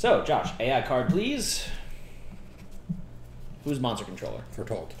 So, Josh, AI card, please. Who's monster controller?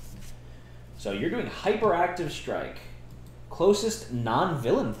 Foretold. So you're doing hyperactive strike. Closest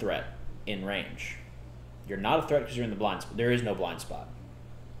non-villain threat in range. You're not a threat because you're in the blind spot. There is no blind spot.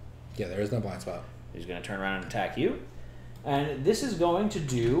 Yeah, there is no blind spot. He's going to turn around and attack you. And this is going to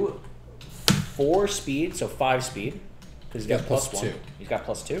do 4 speed, so 5 speed. Because he's got Yeah, plus plus 1. 2. He's got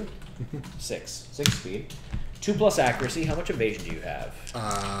plus 2? 6. 6 speed. 2+ accuracy. How much evasion do you have?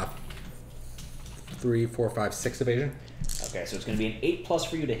 3, 4, 5, 6 evasion. Okay, so it's going to be an 8+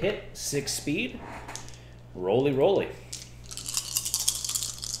 for you to hit. 6 speed. Roly roly.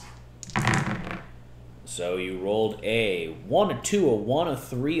 So you rolled a 1, a 2, a 1, a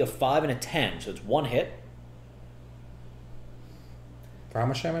 3, a 5, and a 10. So it's 1 hit. For how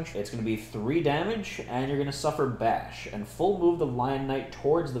much damage? It's going to be 3 damage, and you're going to suffer bash. And full move the Lion Knight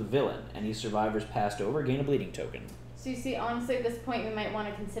towards the villain. Any survivors passed over gain a bleeding token. So you see, honestly, at this point, we might want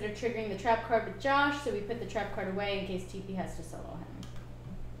to consider triggering the trap card with Josh, so we put the trap card away in case TP has to solo him.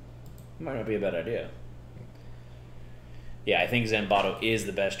 Might not be a bad idea. Yeah, I think Zambato is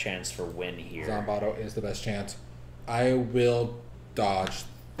the best chance for win here. Zambato is the best chance. I will dodge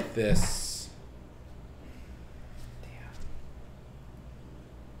this.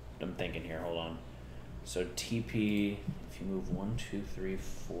 I'm thinking here. Hold on. So TP, if you move 1, 2, 3,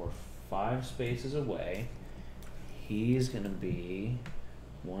 4, 5 spaces away, he's gonna be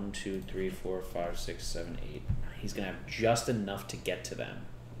 1, 2, 3, 4, 5, 6, 7, 8. He's gonna have just enough to get to them.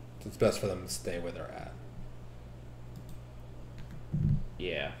 It's best for them to stay where they're at.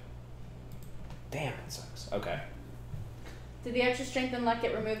 Yeah. Damn, it sucks. Okay. Did the extra strength and luck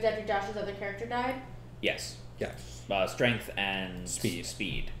get removed after Josh's other character died? Yes. Yes. Strength and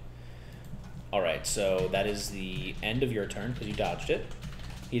speed. All right, so that is the end of your turn because you dodged it.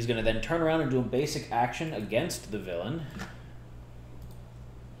 He's going to then turn around and do a basic action against the villain.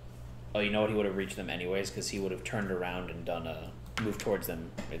 Oh, you know what? He would have reached them anyways because he would have turned around and done a move towards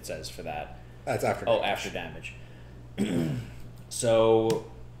them, it says, for that. That's after damage. damage. After damage. So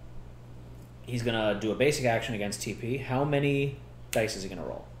he's going to do a basic action against TP. How many dice is he going to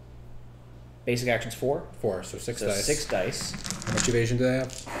roll? Basic action's 4? 4, so 6 So dice. 6 dice. How much evasion do they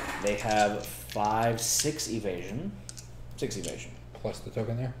have? They have 6 evasion. 6 evasion. Plus the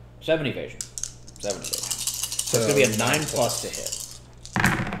token there? 7 evasion. 7 evasion. So it's going to be a 9 plus to hit.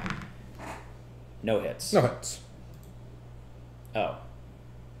 No hits. No hits. Oh.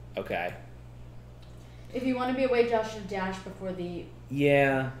 Okay. If you want to be away, Josh should dash before the...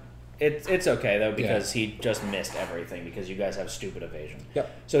 Yeah. It's okay, though, because he just missed everything because you guys have stupid evasion.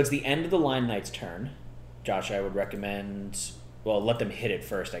 Yep. So it's the end of the Line Knight's turn. Josh, I would recommend... Well, let them hit it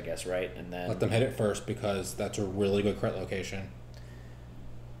first, I guess, right? And then... Let them hit it first because that's a really good crit location.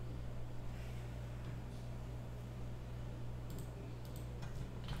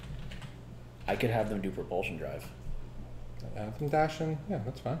 I could have them do propulsion drive. Have them dash in? Yeah,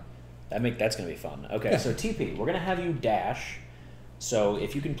 that's fine. That's going to be fun. Okay, so TP, we're going to have you dash. So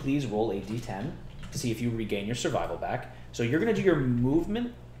if you can please roll a d10 to see if you regain your survival back. So you're going to do your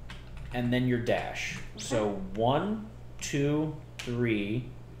movement and then your dash. Okay. So 1, 2, 3.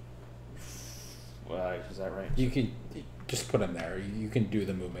 Is that right? You can just put them there. You can do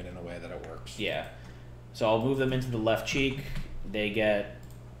the movement in a way that it works. Yeah. So I'll move them into the left cheek. They get...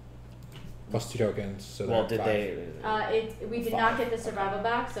 Plus 2 tokens. So Well, they're did at 5. they... we did not get the survival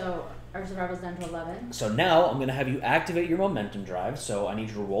back, so our survival's down to 11. So now I'm going to have you activate your momentum drive. So I need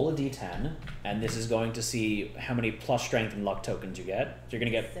you to roll a d10, and this is going to see how many plus strength and luck tokens you get. So you're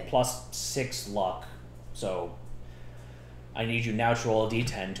going to get 6. plus 6 luck. So I need you now to roll a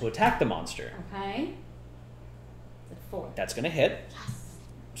d10 to attack the monster. Okay. It's a 4. That's going to hit. Yes.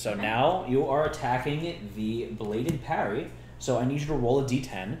 So Okay. now you are attacking the bladed parry. So I need you to roll a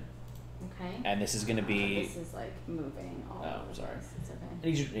d10, Okay. and this is going to be... This is like moving all Oh, over sorry. this. It's okay. I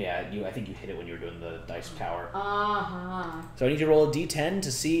need you, I think you hit it when you were doing the dice power. Uh-huh. So I need you to roll a d10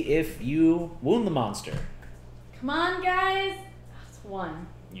 to see if you wound the monster. Come on, guys. That's 1.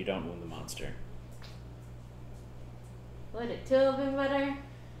 You don't wound the monster. Would it 2 have been better?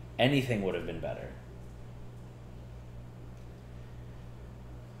 Anything would have been better.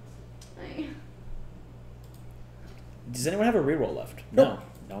 Like, Does anyone have a reroll left? Nope.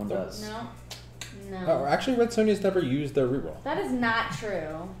 No one does. no. No. Oh, actually, Red Sonya's never used their reroll. That is not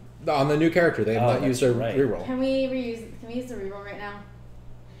true. On the new character, they have Oh, not used that's their right. reroll. Can we use the reroll right now?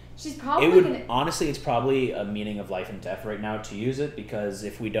 She's It probably would gonna... honestly, it's probably a meaning of life and death right now to use it because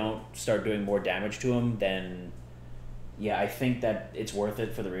if we don't start doing more damage to him, then yeah, I think that it's worth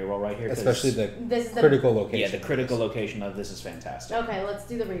it for the reroll right here. 'Cause- Especially the This is the... critical location. yeah, the critical location of this is fantastic. Okay, let's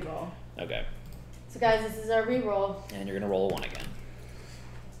do the reroll. Okay, So guys, this is our reroll. and you're gonna roll a 1 again.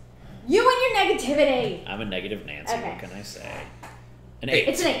 You and your negativity! I'm a negative Nancy. Okay. What can I say? An 8.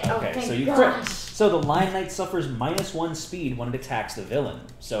 It's an 8. Oh, Okay, thank so you gosh. crit. So the Lion Knight suffers -1 speed when it attacks the villain.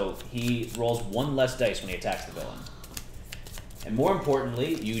 So he rolls 1 less dice when he attacks the villain. And more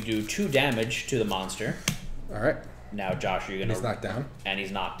importantly, you do 2 damage to the monster. All right. Now, Josh, are you gonna? He's knocked down. And he's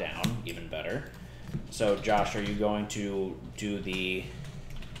knocked down. Even better. So, Josh, are you going to do the?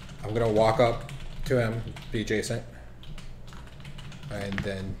 I'm going to walk up to him, be adjacent. And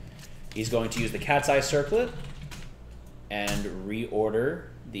then... He's going to use the cat's eye circlet and reorder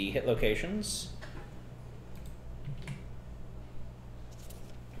the hit locations.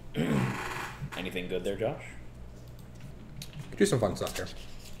 Anything good there, Josh? do some fun stuff here.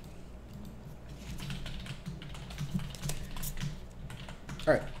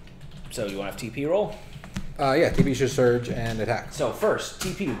 All right. So you want to have TP roll? Yeah, TP should surge and attack. So first,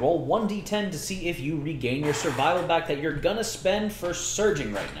 TP, roll 1d10 to see if you regain your survival back that you're gonna spend for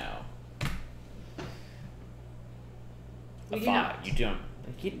surging right now. We A do 5. not. You don't.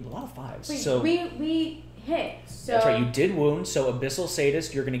 You get a lot of 5s. Wait, So we hit. So that's right. You did wound. So Abyssal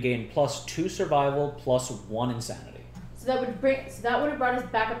Sadist, you're gonna gain +2 survival, +1 insanity. So that would have brought us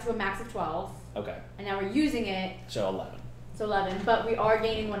back up to a max of 12, Okay. and now we're using it, So 11. so 11. But we are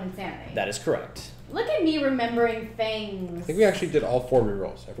gaining 1 insanity. That is correct. Look at me remembering things. I think we actually did all 4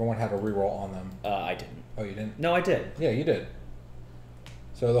 rerolls. Everyone had a reroll on them. I didn't. Oh, you didn't? No, I did. Yeah, you did.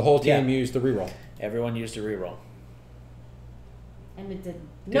 So the whole team Yeah. used the reroll. Everyone used a reroll. And it did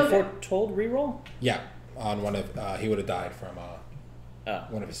Did no good. Foretold reroll? Yeah, on one of he would have died from Oh.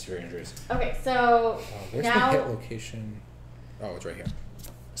 One of his severe injuries. Okay, so Where's now the hit location? Oh, it's right here.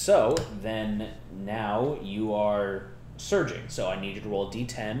 So then now you are surging. So I need you to roll a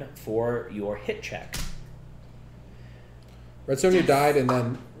d10 for your hit check. Red Sonja died, and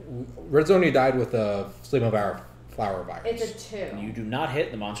then Red Sonja died with a sleeping flower virus. it's a 2. You do not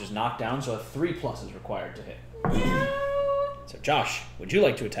hit. The monster's knocked down, so a 3+ is required to hit. So Josh, would you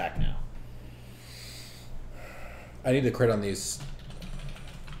like to attack now? I need to crit on these.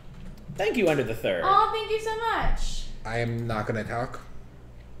 Thank you, Ender the Third. Oh, thank you so much. I am not going to attack.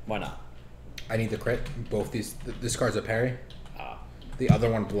 Why not? I need to crit both these. This card's a parry. Ah, The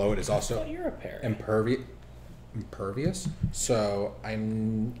other one below it is I also thought you're a parry. impervious. So I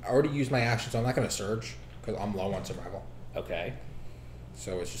already used my action, so I'm not going to surge because I'm low on survival. Okay.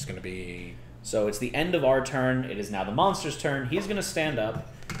 So it's just going to be. So it's the end of our turn. It is now the monster's turn. He's going to stand up.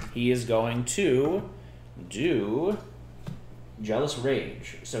 He is going to do Jealous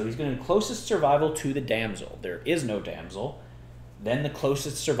Rage. So he's going to closest survival to the damsel. There is no damsel. Then the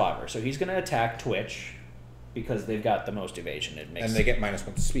closest survivor. So he's going to attack Twitch because they've got the most evasion. It makes And they get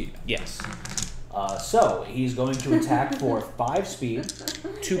 -1 speed. Yes. So he's going to attack for 5 speed,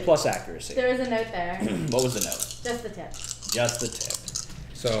 2+ accuracy. There is a note there. What was the note? Just the tip. Just the tip.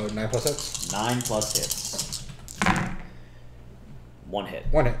 So 9 plus hits? 9+ hits. 1 hit.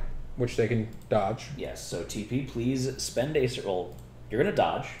 1 hit, which they can dodge. Yes. So TP, please spend a roll. You're gonna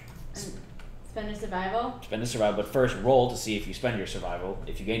dodge. And spend a survival. Spend a survival, but first roll to see if you spend your survival.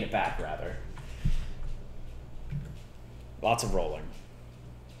 If you gain it back, rather. Lots of rolling.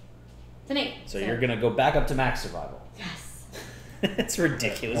 It's an 8. So you're gonna go back up to max survival. Yes. It's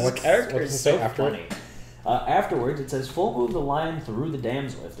ridiculous. And This character what does is it say so after it? funny. Afterwards, it says full move the lion through the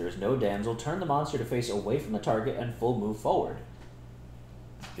damsel. If there is no damsel, turn the monster to face away from the target and full move forward.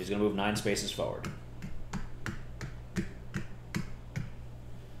 He's going to move 9 spaces forward.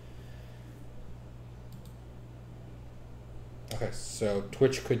 Okay, so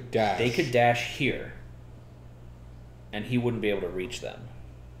Twitch could dash. They could dash here, and he wouldn't be able to reach them.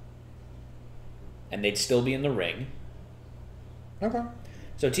 And they'd still be in the ring. Okay.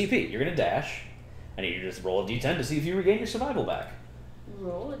 So TP, you're going to dash. I need you to just roll a d10 to see if you regain your survival back.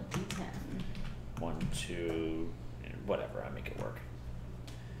 Roll a d10. 1, 2, whatever. I make it work.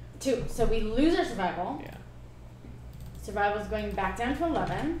 2. So we lose our survival. Yeah. Survival's going back down to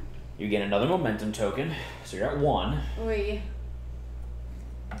 11. You gain another momentum token, so you're at 1.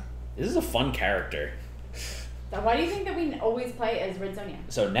 This is a fun character. Why do you think that we always play as Red Sonja?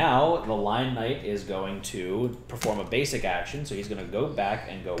 So now the Lion Knight is going to perform a basic action. So he's going to go back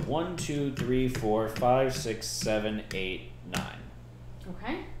and go 1, 2, 3, 4, 5, 6, 7, 8, 9.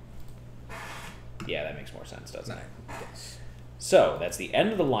 Okay. Yeah, that makes more sense, doesn't it? Yes. So that's the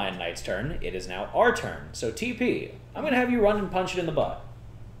end of the Lion Knight's turn. It is now our turn. So TP, I'm going to have you run and punch it in the butt.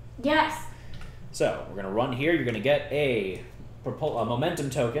 Yes. So we're going to run here. You're going to get a momentum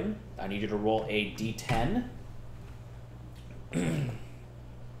token. I need you to roll a d10.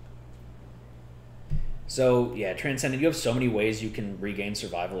 So, yeah, Transcendent, you have so many ways you can regain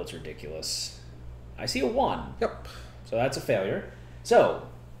survival, it's ridiculous. I see a 1. Yep. So that's a failure. So,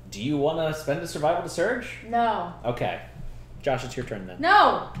 do you want to spend a survival to surge? No. Okay. Josh, it's your turn then.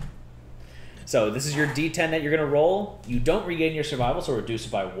 No. So, this is your d10 that you're going to roll. You don't regain your survival, so reduce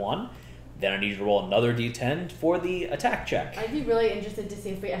it by 1. Then I need you to roll another d10 for the attack check. I'd be really interested to see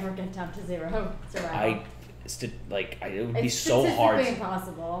if we ever get down to 0 survival. It would be It's so hard. statistically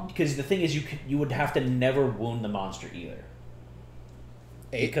impossible. Because the thing is, you would have to never wound the monster either.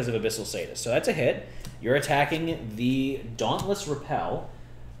 8. Because of Abyssal Sadist. So that's a hit. You're attacking the Dauntless Repel.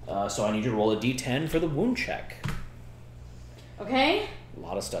 So I need you to roll a d10 for the wound check. Okay. A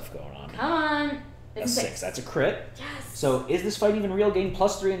lot of stuff going on. Come on. A It's 6. That's a crit. Yes. So is this fight even real? Gain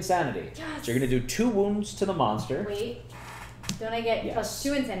 +3 insanity. Yes. So you're going to do 2 wounds to the monster. Wait. Don't I get Yes.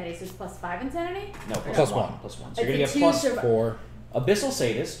 +2 insanity? So it's +5 insanity? No, Plus 1. +1. So you're going to It's get a 2 plus survi- 4. Abyssal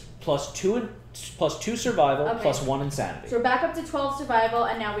Sadist, +2 survival, Okay. +1 insanity. So we're back up to 12 survival,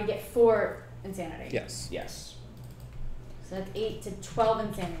 and now we get 4 insanity. Yes. Yes. So that's 8 to 12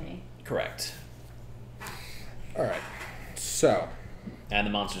 insanity. Correct. All right. So, And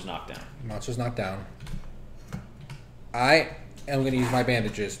the monster's knocked down. monster's not down. I am going to use my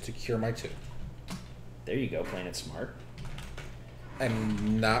bandages to cure my 2. There you go, playing it smart.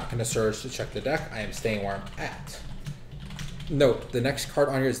 I'm not going to surge to check the deck. I am staying where I'm at. Note, the next card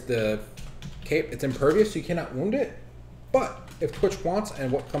on here is the cape. It's impervious, so you cannot wound it. But if Twitch wants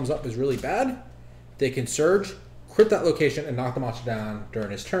and what comes up is really bad, they can surge, crit that location, and knock the monster down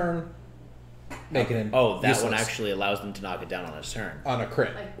during his turn, making him Oh, that one useless actually allows them to knock it down on his turn. on a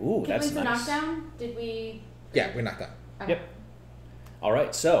crit. Like, Ooh, that's complete the nice. knockdown? Did we? Yeah, we knocked that. Okay. Yep. All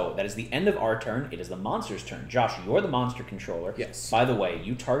right, so that is the end of our turn. It is the monster's turn. Josh, you're the monster controller. Yes. By the way,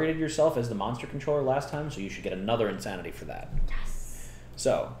 you targeted yourself as the monster controller last time, so you should get another insanity for that. Yes.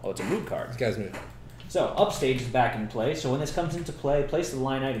 So, it's a mood card. This guy's moving. So, upstage is back in play. So when this comes into play, place the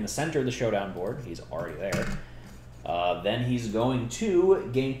Lionite in the center of the showdown board. He's already there. Then he's going to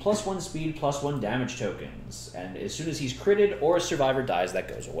gain +1 speed, +1 damage tokens. And as soon as he's critted or a survivor dies, that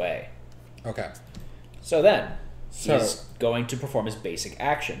goes away. Okay. So then, he's going to perform his basic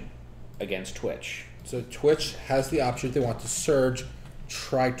action against Twitch. So Twitch has the option if they want to surge,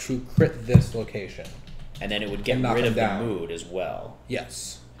 try to crit this location. And then it would get knock rid him of down. the mood as well.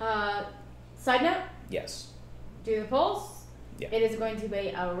 Yes. Side note, Yes. do the pulse. Yeah. It is going to be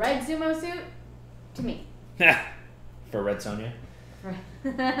a red sumo suit to me. For Red Sonja. All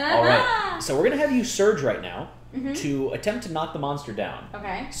All right. So we're going to have you surge right now to attempt to knock the monster down.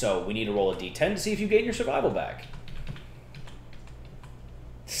 Okay. So we need to roll a d10 to see if you gain your survival back.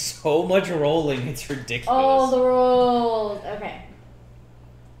 So much rolling, it's ridiculous. All the rolls. Okay.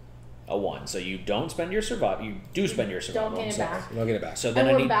 A 1. So you don't spend your survival. You do spend your survival. Don't get it back. We'll get it back. So then And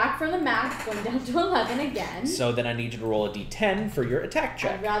I we're need. back from the max, going down to 11 again. So then I need you to roll a d10 for your attack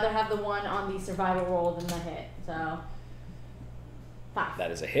check. I'd rather have the 1 on the survival roll than the hit. So 5.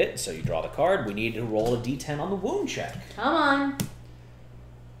 That is a hit. So you draw the card. We need to roll a d10 on the wound check. Come on.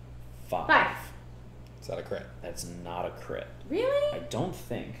 5. Is that a crit? That's not a crit. I Really? don't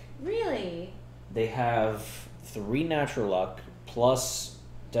think. Really? They have 3 natural luck plus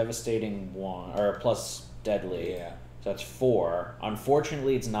devastating 1 or plus deadly. Yeah. So that's 4.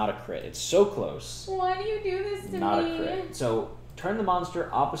 Unfortunately, it's not a crit. It's so close. Why do you do this to Not me? a crit. So turn the monster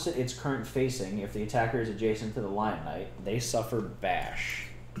opposite its current facing. If the attacker is adjacent to the Lion Knight, they suffer bash.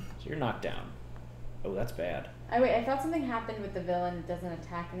 So you're knocked down. Oh, that's bad. Wait, I thought something happened with the villain. It doesn't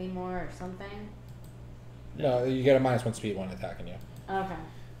attack anymore or something. No, you get a -1 speed one attacking you. Okay.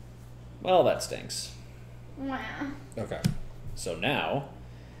 Well, that stinks. Wah. Okay. So now,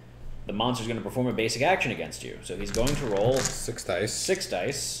 the monster's going to perform a basic action against you. So he's going to roll 6 dice. 6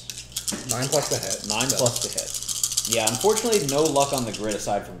 dice. 9 plus the hit. 9 plus the hit. Yeah, unfortunately, no luck on the grid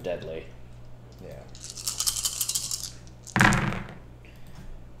aside from deadly. Yeah.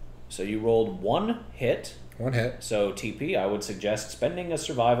 So you rolled 1 hit. 1 hit. So TP, I would suggest spending a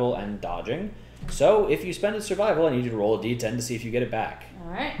survival and dodging. So if you spend a survival, I need you to roll a d10 to see if you get it back.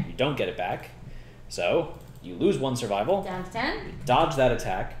 Alright. You don't get it back. So you lose 1 survival. Down to 10. Dodge that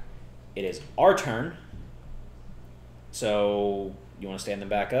attack. It is our turn. So you want to stand them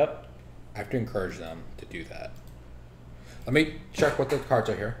back up? I have to encourage them to do that. Let me check what the cards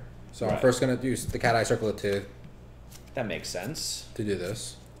are here. So I'm Right. first going to use the cat eye circle to That makes sense. do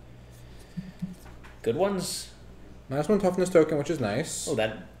this. Good ones. -1 toughness token, which is nice. Oh,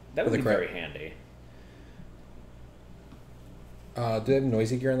 that would With a be crit. very handy. Do they have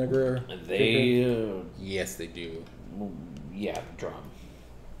noisy gear in their gear? They, Yes, they do. yeah, drum.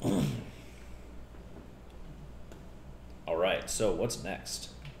 All right. So what's next?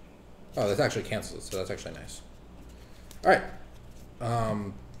 Oh, that's actually cancels it, so that's actually nice. All right.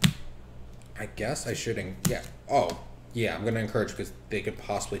 I guess I should. Yeah. Oh, yeah. I'm gonna encourage because they could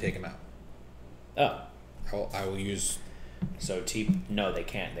possibly take him out. Oh, I will use. so no, they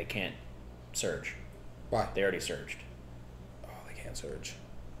can't. They can't surge. Why? They already surged. Oh, they can't surge.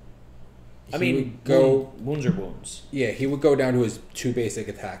 I He mean, would go. wounds are wounds. Yeah, he would go down to his 2 basic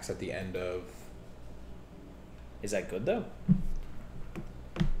attacks at the end of. Is that good though?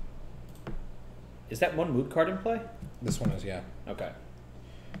 Is that 1 mood card in play? This one is, yeah. Okay.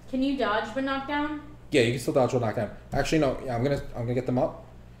 Can you dodge but knock down? Yeah, you can still dodge or knock down. Actually, no. Yeah, I'm gonna get them up.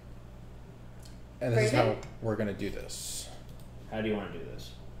 And this is how Crazy? we're gonna do this. How do you want to do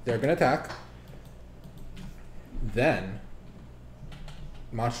this? They're gonna attack. Then,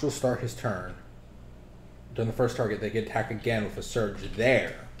 monster will start his turn. During the first target, they can attack again with a surge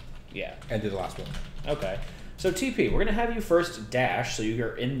there Yeah. and do the last one. Okay. So TP, we're gonna have you first dash, so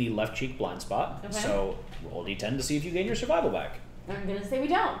you're in the left cheek blind spot. Okay. So roll d10 to see if you gain your survival back. I'm gonna say we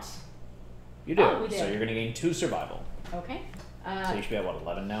don't. You do. Oh, we So did. you're gonna gain 2 survival. Okay. So you should be at what,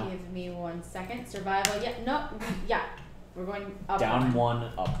 11 now? Give me 1 second. Survival. Yeah. No. Yeah. We're going up. Down 1.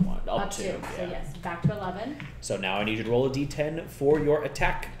 1, up 1, up 2. 2. Yeah. So yes, back to 11. So now I need you to roll a d10 for your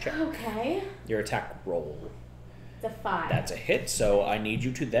attack check. Okay. Your attack roll. It's a 5. That's a hit, so I need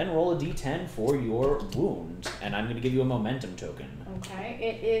you to then roll a d10 for your wound, and I'm going to give you a momentum token. Okay.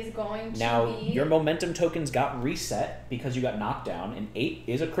 It is going to Now, be. your momentum tokens got reset because you got knocked down, and 8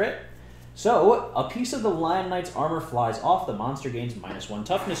 is a crit. So, a piece of the Lion Knight's armor flies off, the monster gains -1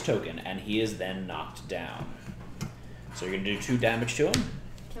 toughness token, and he is then knocked down. So you're going to do 2 damage to him?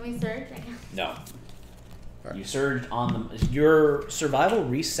 Can we surge? No. Right. You surged on the... Your survival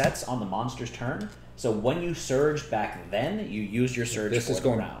resets on the monster's turn. So when you surged back then, you used your surge This for is the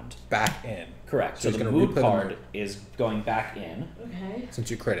going round. back in. Correct. So he's the gonna mood replay the card mood. is going back in. Okay. Since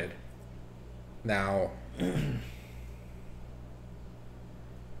you critted. Now...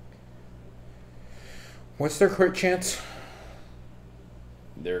 What's their crit chance?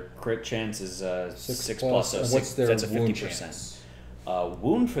 Their crit chance is 6 plus, so and six, what's their that's a 50%. wound chance?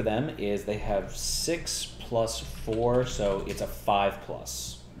 Wound for them is they have 6 plus 4, so it's a 5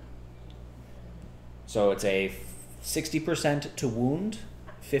 plus. So it's a 60% to wound,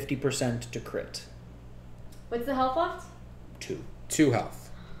 50% to crit. What's the health left? 2. 2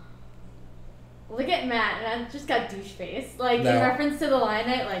 health. Look at Matt, and I just got douche face. Like, No. in reference to the line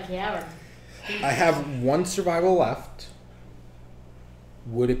night, like, yeah, we're... I have 1 survival left.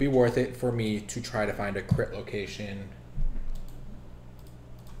 Would it be worth it for me to try to find a crit location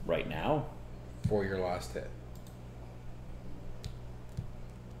Right now? for your last hit?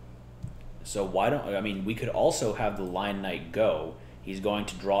 So why don't... I mean, we could also have the Lion Knight go. He's going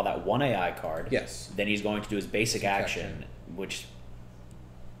to draw that 1 AI card. Yes. Then he's going to do his basic action, action. which...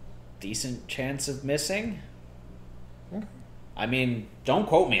 Decent chance of missing? Okay. I mean, don't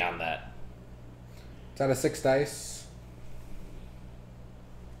quote me on that. It's out of 6 dice.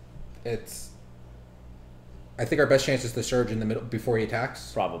 It's... I think our best chance is to surge in the middle before he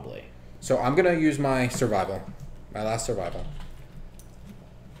attacks. Probably. So I'm going to use my survival. My last survival.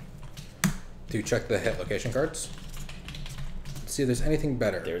 To check the hit location cards. See if there's anything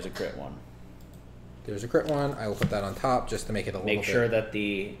better. There's a crit one. There's a crit one. I will put that on top just to make it a little bit... Make sure that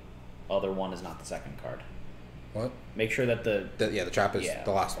the other one is not the second card. What? Make sure that the... Yeah, the trap is Yeah.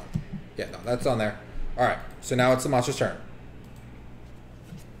 the last one. Yeah, no, that's on there. Alright, so now it's the monster's turn.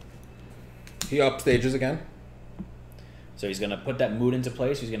 He upstages again. So he's going to put that mood into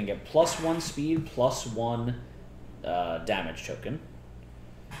place. He's going to get +1 speed, +1 damage token.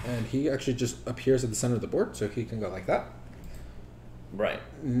 And he actually just appears at the center of the board, so he can go like that. Right.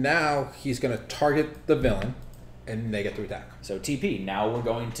 Now he's going to target the villain, and they get to attack. So TP, now we're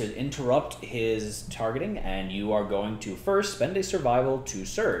going to interrupt his targeting, and you are going to first spend a survival to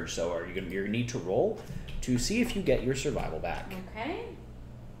surge. So you're going to need to roll to see if you get your survival back. Okay.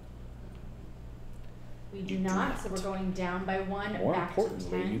 We do You do not, not. so we're going down by 1, More back to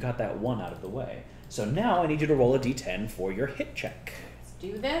importantly, 10. you got that 1 out of the way. So now I need you to roll a d10 for your hit check. Let's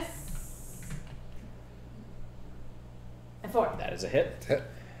do this. A 4. That is a hit. Hit.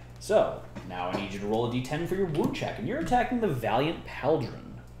 So now I need you to roll a d10 for your wound check, and you're attacking the Valiant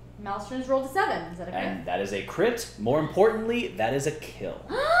Paldron. Maelstrom's rolled a 7. Is that a And crit? that is a crit. More importantly, that is a kill.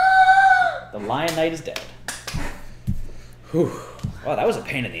 The Lion Knight is dead. Whew. Wow, that was a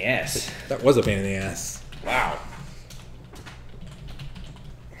pain in the ass. That was a pain in the ass. Wow.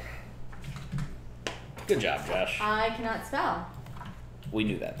 Good job, Josh. I cannot spell. We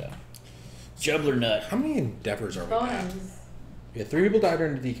knew that, though. Jubbler nut. How many endeavors are we at? Bones. We had 3 people died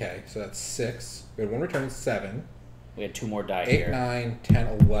during the DK, so that's 6. We had 1 return, 7. We had 2 more die 8, here. 9, 10,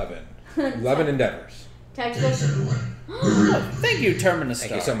 11. 11 endeavors. Textbook. Thanks, everyone. Oh, thank you, Terminus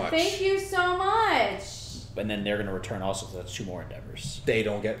Thank you so much. Thank you so much. And then they're going to return also, so that's 2 more endeavors. They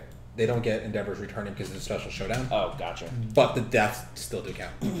don't get endeavors returning because it's a special showdown, Oh, gotcha. but the deaths still do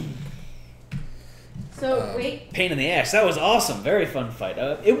count. So, wait. Pain in the ass. That was awesome. Very fun fight.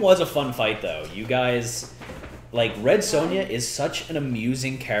 It was a fun fight, though. You guys, like, Red Sonja is such an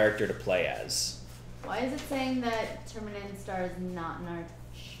amusing character to play as. Why is it saying that Terminated Star is not in our...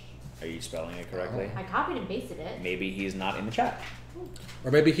 Are you spelling it correctly? I copied and pasted it. Maybe he's not in the chat.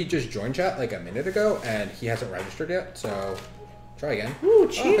 Or maybe he just joined chat like a minute ago and he hasn't registered yet, so try again. Ooh, Oh,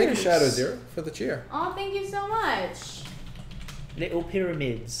 thank you, cheers. Shadow Zero, for the cheer. Oh, thank you so much. Little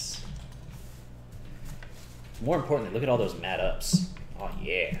pyramids. More importantly, look at all those mad ups. Oh,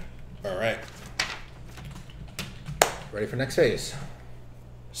 yeah. Alright. Ready for next phase.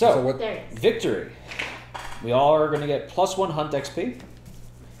 So, what? There it is. victory. We all are going to get +1 hunt XP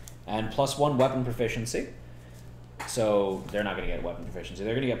and +1 weapon proficiency. So they're not going to get weapon proficiency.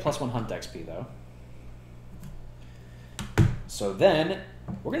 They're going to get +1 hunt XP though. So then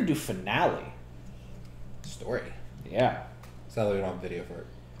we're going to do finale. Story. Yeah. Sadly, we don't have video for it.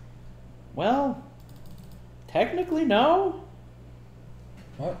 Well, technically no.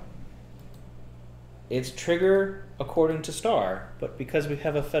 What? It's trigger according to star, but because we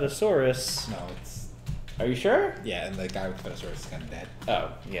have a Fetosaurus. No, it's... Are you sure? Yeah, and the guy with the Fetosaurus is kind of dead.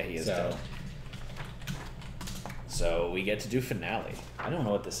 Oh, yeah, he is So- dead. So we get to do finale. I don't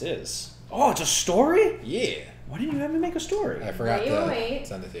know what this is. Oh, it's a story? Yeah. Why didn't you have me make a story? I forgot Wait, to wait.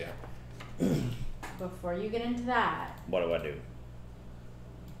 send it to you. Before you get into that, What do I do?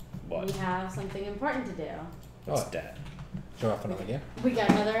 What? We have something important to do. What's Oh. that? Show off another game. We got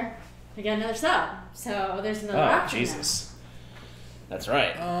another sub. So there's another Oh, option. Jesus. That's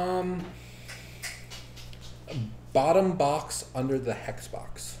right. Bottom box under the hex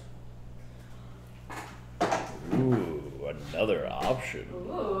box. Ooh, another option.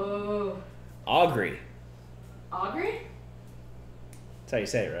 Now. Ooh. Augury. Augury? That's how you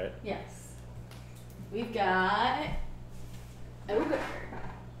say it, right? Yes. We've got Ogre.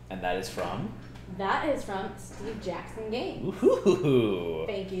 And that is from? That is from Steve Jackson Games. Ooh.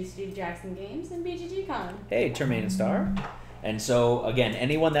 Thank you, Steve Jackson Games and BGG Con. Hey, Termaine and Star. And so, again,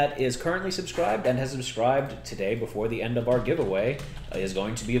 anyone that is currently subscribed and has subscribed today before the end of our giveaway is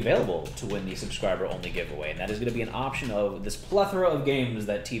going to be available to win the subscriber-only giveaway. And that is going to be an option of this plethora of games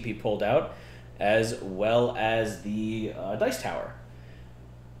that TP pulled out, as well as the Dice Tower.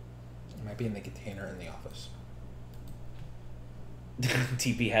 It might be in the container in the office.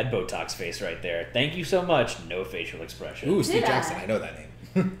 TP had Botox face right there. Thank you so much. No facial expression. Ooh, Steve Did Jackson. I? I know that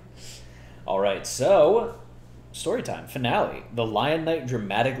name. All right, so story time. Finale. The Lion Knight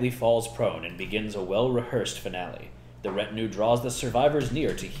dramatically falls prone and begins a well-rehearsed finale. The retinue draws the survivors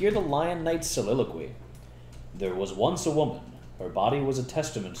near to hear the Lion Knight's soliloquy. There was once a woman. Her body was a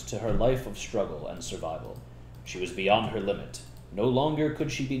testament to her life of struggle and survival. She was beyond her limit. No longer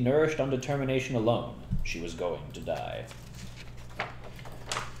could she be nourished on determination alone. She was going to die.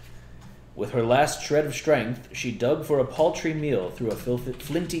 With her last shred of strength, she dug for a paltry meal through a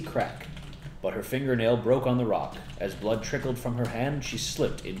flinty crack. But her fingernail broke on the rock. As blood trickled from her hand, she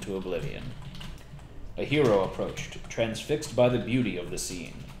slipped into oblivion. A hero approached, transfixed by the beauty of the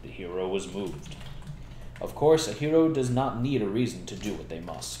scene. The hero was moved. Of course, a hero does not need a reason to do what they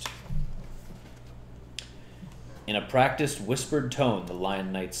must. In a practiced, whispered tone, the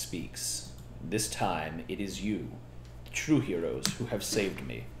Lion Knight speaks. This time, it is you, the true heroes, who have saved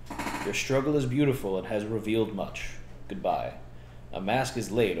me. Your struggle is beautiful and has revealed much. Goodbye. A mask is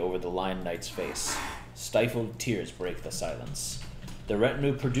laid over the Lion Knight's face. Stifled tears break the silence. The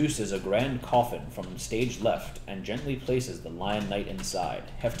retinue produces a grand coffin from stage left and gently places the Lion Knight inside,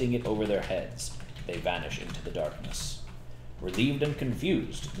 hefting it over their heads. They vanish into the darkness. Relieved and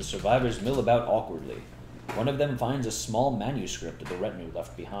confused, the survivors mill about awkwardly. One of them finds a small manuscript the retinue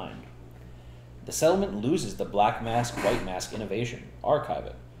left behind. The settlement loses the black mask, white mask innovation. Archive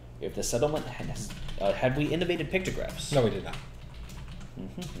it. If the settlement had we innovated pictographs? No, we did not.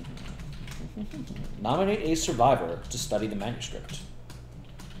 Nominate a survivor to study the manuscript.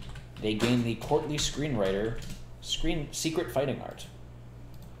 They gain the courtly screenwriter secret fighting art.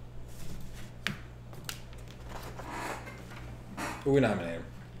 Who we nominated?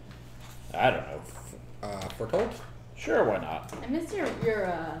 I don't know. Foretold? Sure, why not? I missed your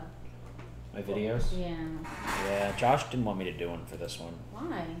My videos? yeah. Yeah, Josh didn't want me to do one for this one.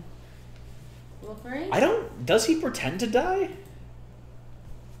 Why? Rule 3? I don't. Does he pretend to die?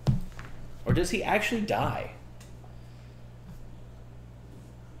 Or does he actually die?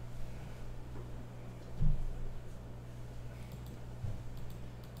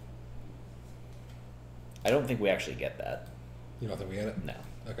 I don't think we actually get that. You don't think we get it? No.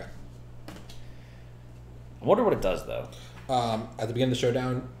 Okay. I wonder what it does, though. At the beginning of the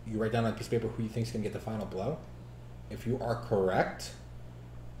showdown, you write down on a piece of paper who you think is going to get the final blow. If you are correct,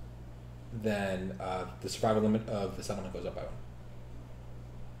 then the survival limit of the settlement goes up by 1.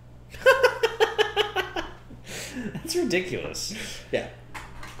 That's ridiculous. Yeah.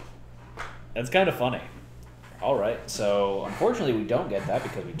 That's kind of funny. All right, so unfortunately we don't get that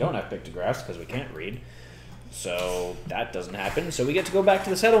because we don't have pictographs because we can't read. So that doesn't happen. So we get to go back to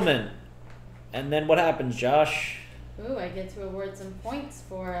the settlement. And then what happens, Josh? Ooh, I get to award some points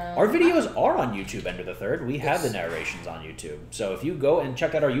for... Our videos are on YouTube, Ender the Third. We have the narrations on YouTube. So if you go and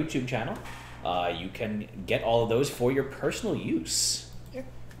check out our YouTube channel, you can get all of those for your personal use. Yeah.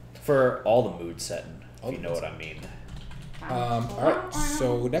 For all the mood setting, All if you the know mood what I mean. Alright,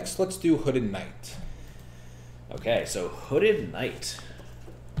 so next let's do Hooded Knight. Okay, so Hooded Knight.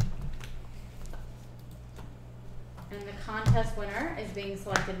 And the contest winner is being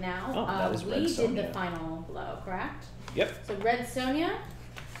selected now. Oh, that is Red we did Sonja. the final blow, correct? Yep. So Red Sonja.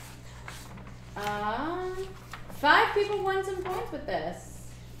 5 people won some points with this.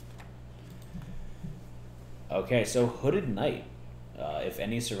 Okay, so Hooded Knight. If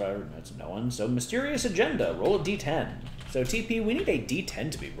any survivor, that's no one. So Mysterious Agenda, roll a d10. So TP, we need a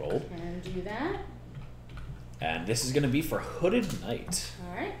d10 to be rolled. And do that. And this is going to be for Hooded Knight.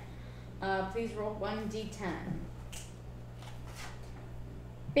 Alright. Please roll 1d10.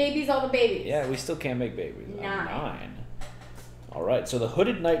 Babies, all the babies. Yeah, we still can't make babies. 9. Alright, so the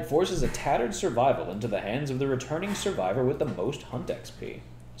Hooded Knight forces a tattered survival into the hands of the returning survivor with the most hunt XP.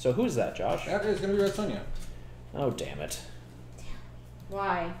 So who's that, Josh? That is going to be Red Sonja. Oh, damn it.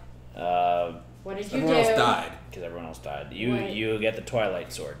 Why? What did you Everyone do? else died. Because everyone else died. Wait. You get the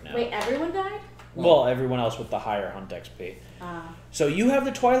Twilight Sword now. Wait, everyone died? Well, everyone else with the higher hunt XP. Ah. So you have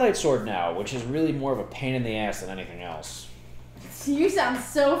the Twilight Sword now, which is really more of a pain in the ass than anything else. You sound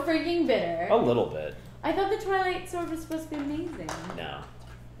so freaking bitter. A little bit. I thought the Twilight Sword was supposed to be amazing. No.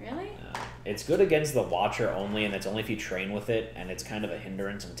 Really? No. It's good against the Watcher only, and it's only if you train with it, and it's kind of a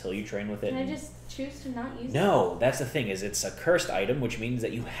hindrance until you train with it. Can I just choose to not use it? No, that's the thing, is it's a cursed item, which means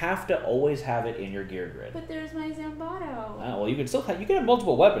that you have to always have it in your gear grid. But there's my Zambato. Well, you can still have, you can have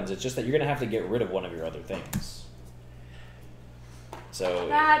multiple weapons, it's just that you're going to have to get rid of one of your other things. So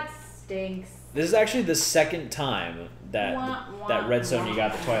That stinks. this is actually the second time that that Red Sonja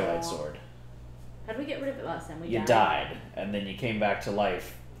got the Twilight wah. Sword. How did we get rid of it last time? We You died, and then you came back to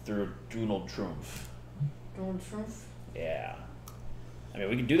life through Donald Trump. Donald Trump. Yeah. I mean,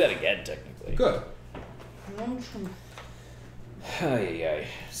 we can do that again, technically. Good. Donald Trump. Ay, ay.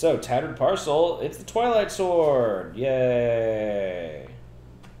 So, Tattered Parcel, it's the Twilight Sword! Yay!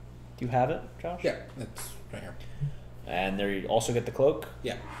 Do you have it, Josh? Yeah, it's right here. And there you also get the cloak?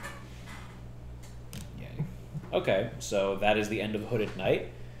 Yeah. Yay. Okay, so that is the end of Hooded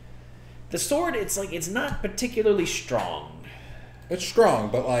Knight. The sword, it's not particularly strong. It's strong,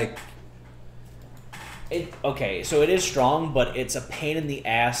 but like... Okay, so it is strong, but it's a pain in the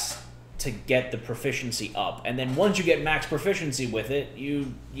ass to get the proficiency up. And then once you get max proficiency with it,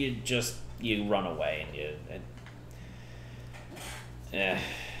 you run away and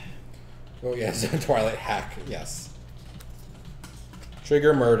Oh, yes, Twilight hack, yes.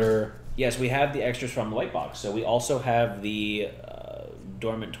 Trigger murder. Yes, we have the extras from the white box. So we also have the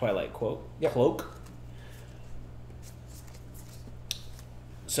Dormant Twilight Cloak.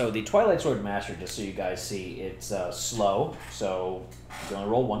 So the Twilight Sword Master, just so you guys see, it's slow, so you only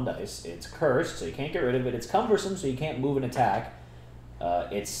roll 1 dice. It's cursed, so you can't get rid of it. It's cumbersome, so you can't move and attack.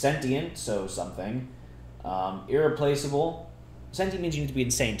 It's sentient, so something. Irreplaceable. Sentient means you need to be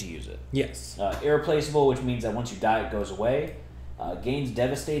insane to use it. Yes. Irreplaceable, which means that once you die, it goes away. Gains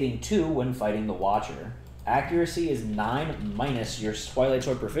Devastating 2 when fighting the Watcher. Accuracy is 9 minus your Twilight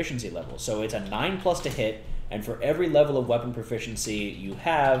Sword proficiency level. So it's a 9+ to hit, and for every level of weapon proficiency you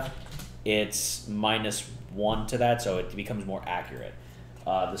have, it's -1 to that, so it becomes more accurate.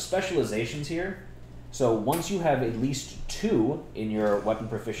 The specializations here, so once you have at least 2 in your weapon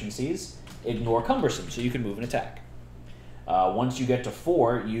proficiencies, ignore cumbersome, so you can move and attack. Once you get to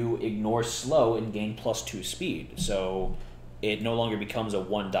 4, you ignore slow and gain +2 speed, so it no longer becomes a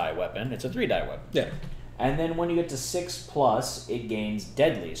 1-die weapon, it's a 3-die weapon. Yeah. And then when you get to 6+, it gains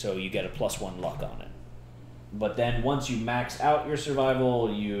deadly, so you get a +1 luck on it. But then once you max out your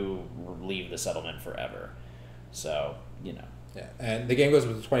survival, you leave the settlement forever. So, you know. Yeah, and the game goes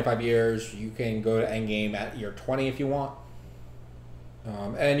with 25 years. You can go to endgame at year 20 if you want.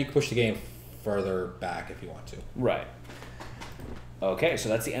 And you can push the game further back if you want to. Right. Okay, so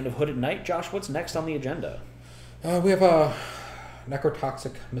that's the end of Hooded Knight. Josh, what's next on the agenda? We have a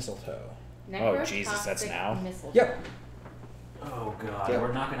necrotoxic mistletoe. Oh, Jesus, that's now? Mistletoe. Yep. Oh, God. Yeah.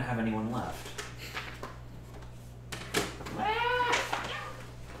 We're not going to have anyone left.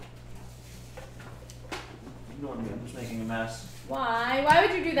 Ignore me. I'm just making a mess. Why? Why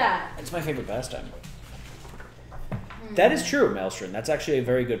would you do that? It's my favorite pastime. That is true, Maelstrom. That's actually a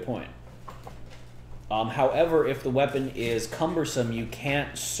very good point. However, if the weapon is cumbersome, you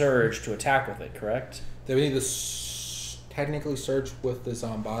can't surge to attack with it, correct? They would need to technically surge with the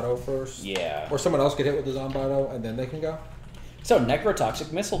Zambato first. Yeah. Or someone else get hit with the Zambato, and then they can go. So,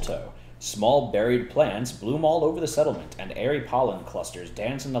 necrotoxic mistletoe. Small buried plants bloom all over the settlement, and airy pollen clusters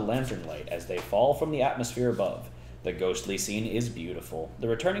dance in the lantern light as they fall from the atmosphere above. The ghostly scene is beautiful. The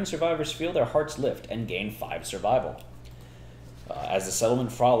returning survivors feel their hearts lift and gain 5 survival. As the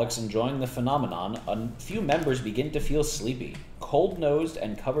settlement frolics enjoying the phenomenon, a few members begin to feel sleepy. Cold-nosed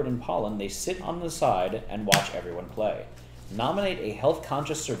and covered in pollen, they sit on the side and watch everyone play. Nominate a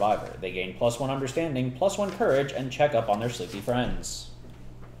health-conscious survivor. They gain +1 understanding, +1 courage, and check up on their sleepy friends.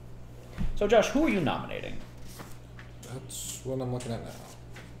 So, Josh, who are you nominating? That's what I'm looking at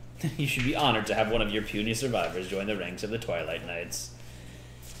now. You should be honored to have one of your puny survivors join the ranks of the Twilight Knights.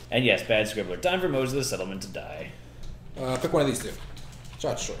 And yes, bad scribbler, time for most of the settlement to die. Pick one of these two.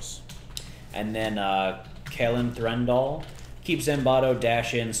 Josh's choice. And then Kalen Threndal. Keep Zambato,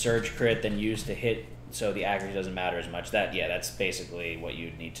 dash in, surge crit, then use to hit so the accuracy doesn't matter as much. That's basically what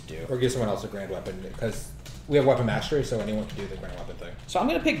you need to do. Or give someone else a grand weapon, because we have weapon mastery, so anyone can do the grand weapon thing. So I'm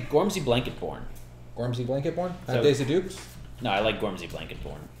going to pick Gormsey Blanketborn. Gormsey Blanketborn? So- Daisy Dukes? No, I like Gormsey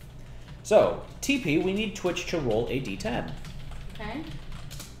Blanketborn. So, TP, we need Twitch to roll a d10. Okay.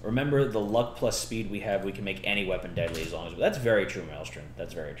 Remember the luck plus speed we have, we can make any weapon deadly as long as... That's very true, Maelstrom.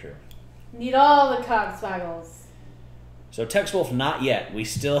 That's very true. Need all the cogswaggles. So Tex Wolf, not yet. We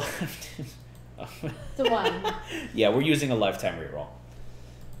still have to... It's a 1. Yeah, we're using a lifetime reroll.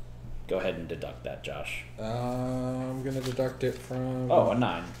 Go ahead and deduct that, Josh. I'm going to deduct it from... Oh, a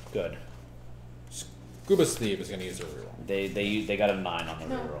 9. Good. Scuba Steve is going to use a reroll. They got a 9 on the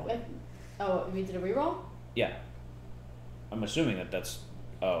No. reroll. Oh, we did a reroll? Yeah. I'm assuming that's...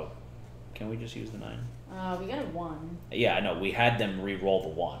 Oh. Can we just use the 9? We got a 1. Yeah, I know. We had them re-roll the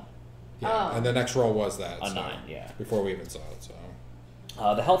 1. Yeah, Oh. and the next roll was that. A 9, yeah. Before we even saw it, so...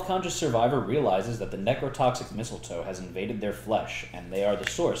 The health-conscious survivor realizes that the necrotoxic mistletoe has invaded their flesh, and they are the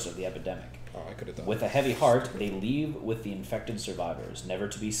source of the epidemic. Oh, I could have done With a heavy heart, they leave with the infected survivors, never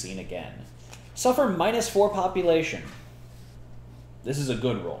to be seen again. Suffer -4 population. This is a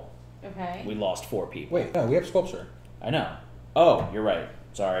good roll. Okay. We lost 4 people. Wait, no, we have Sculpture. I know. Oh, you're right.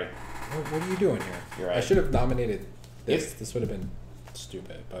 Sorry. What are you doing here? You're right. I should have nominated this. This would have been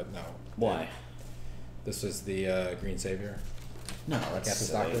stupid, but no. Why? This is the Green Savior. No, Captain that's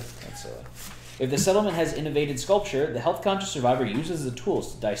silly. Doctor? That's silly. If the settlement has innovated sculpture, the health-conscious survivor uses the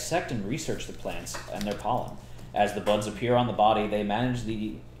tools to dissect and research the plants and their pollen. As the buds appear on the body, they manage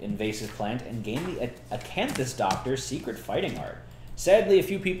the invasive plant and gain the Acanthus Doctor's secret fighting art. Sadly, a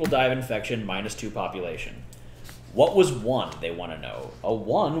few people die of infection, -2 population. What was 1, they want to know. A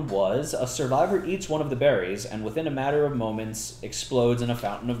 1 was a survivor eats one of the berries and within a matter of moments explodes in a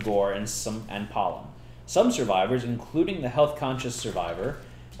fountain of gore and pollen. Some survivors, including the health-conscious survivor,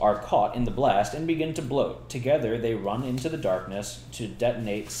 are caught in the blast and begin to bloat. Together, they run into the darkness to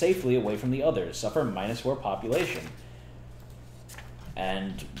detonate safely away from the others, suffer -4 population.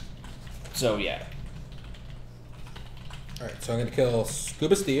 And so, yeah. Alright, so I'm going to kill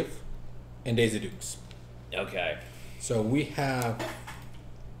Scuba Steve and Daisy Dukes. Okay. So we have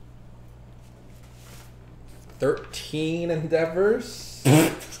 13 endeavors.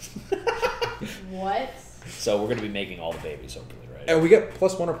 What? So we're going to be making all the babies, hopefully, right? And we get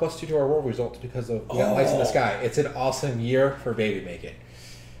 +1 or +2 to our roll results because of we got lights in the sky. It's an awesome year for baby making.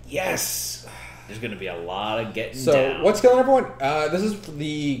 Yes! There's going to be a lot of getting So down. what's killing everyone? This is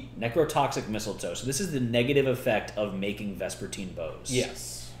the... Necrotoxic mistletoe. So this is the negative effect of making Vespertine bows.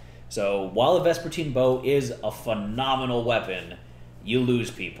 Yes. So while a Vespertine bow is a phenomenal weapon, you lose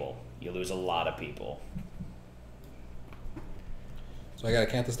people. You lose a lot of people. So I got a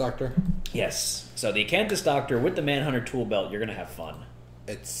Acanthus Doctor. Yes. So the Acanthus Doctor with the Manhunter tool belt, you're going to have fun.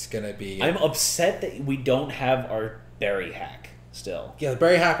 It's going to be... I'm upset that we don't have our berry hack still. Yeah, the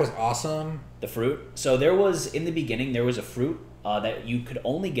berry hack was awesome. The fruit. So there was, in the beginning, there was a fruit that you could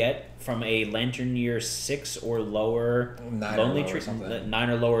only get from a Lantern Year 6 or lower 9 lonely or lower tree, something. 9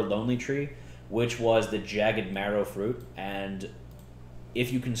 or lower lonely tree, which was the Jagged Marrow fruit. And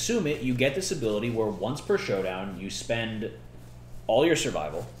if you consume it, you get this ability where once per showdown, you spend all your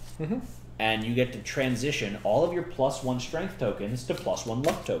survival, and you get to transition all of your +1 strength tokens to +1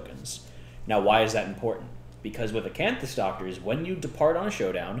 luck tokens. Now, why is that important? Because with Acanthus Doctors, when you depart on a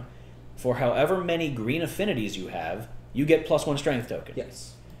showdown, for however many green affinities you have, you get +1 strength token.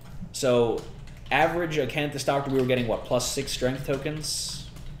 Yes. So, average Acanthus Doctor, we were getting, what, +6 strength tokens?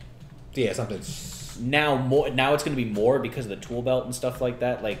 Yeah, something... Now it's going to be more because of the tool belt and stuff like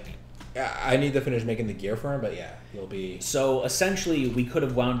that. Like, I need to finish making the gear for him, but yeah, you'll be... so, essentially, we could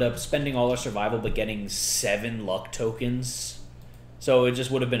have wound up spending all our survival but getting 7 luck tokens. So, it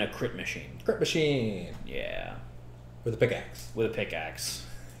just would have been a crit machine. Crit machine. Yeah. With a pickaxe. With a pickaxe.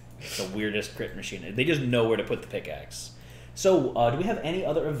 It's the weirdest crit machine. They just know where to put the pickaxe. So, do we have any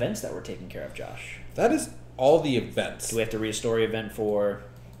other events that we're taking care of, Josh? That is all the events. Do we have to read a story event for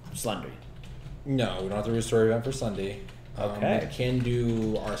Slender? No, we don't have to do a story event for Sunday. Okay. We can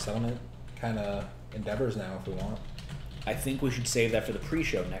do our settlement kind of endeavors now if we want. I think we should save that for the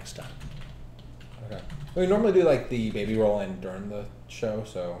pre-show next time. Okay. We normally do like the baby roll in during the show,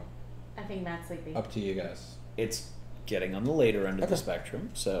 so I think Matt's sleepy. up to you guys. It's getting on the later end of the Okay. spectrum,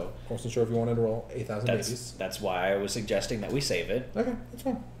 so Wasn't sure if you wanted to roll 8,000 babies. that's why I was suggesting that we save it. Okay, that's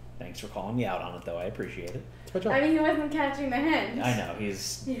fine. Thanks for calling me out on it, though. I appreciate it. It's my job. I mean, he wasn't catching the hint. I know,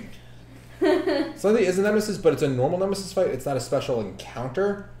 he's... Sunday is a nemesis, but it's a normal nemesis fight. It's not a special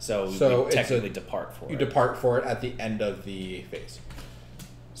encounter. So we it's technically depart for You it. depart for it at the end of the phase.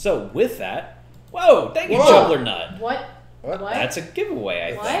 So with that... Whoa! Thank you, Whoa! Juggler Nut! What? What? What? That's a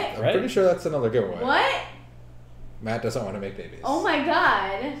giveaway, I What? think, I'm right? pretty sure that's another giveaway. What? Matt doesn't want to make babies. Oh my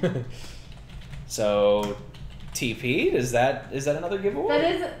god. So, TP, is that another giveaway?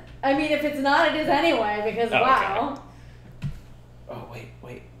 That is. I mean, if it's not, it is anyway. Because Oh, okay. wow. Oh,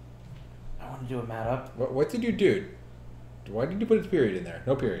 wait. I want to do a Matt up. What did you do? Why did you put a period in there?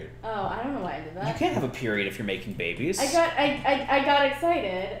 No period. Oh, I don't know why I did that. You can't have a period if you're making babies. I got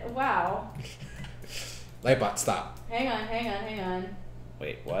excited. Wow. Lightbot, stop. Hang on.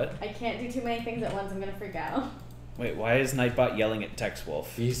 Wait, what? I can't do too many things at once. I'm gonna freak out. Wait, why is Nightbot yelling at TextWolf?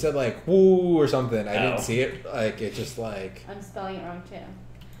 He said like woo or something. I Oh. didn't see it. Like it just like. I'm spelling it wrong too.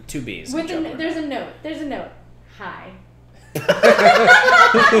 2 B's. With there's a note. Hi.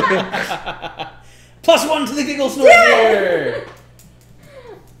 +1 to the giggle snort here.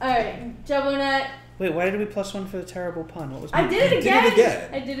 All right, Jumbo Nut. Wait, why did we +1 for the terrible pun? What was? I did it again. again.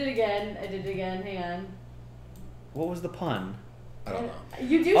 I did it again. Hang on. What was the pun? I don't know.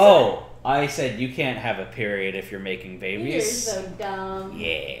 You do. Oh, I said you can't have a period if you're making babies. You're so dumb.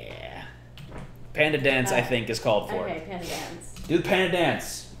 Yeah. Panda dance, I think, is called for. Okay, panda dance. Do the panda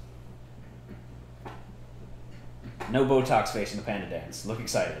dance. No Botox face in the panda dance. Look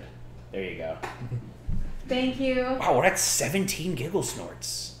excited. There you go. Thank you. Wow, we're at 17 giggle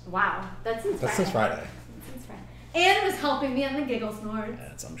snorts. Wow, that's since That's since Friday. Anne was helping me on the giggle snort.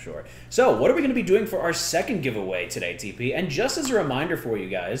 That's I'm sure. So, what are we going to be doing for our second giveaway today, TP? And just as a reminder for you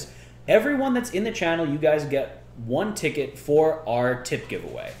guys, everyone that's in the channel, you guys get 1 ticket for our tip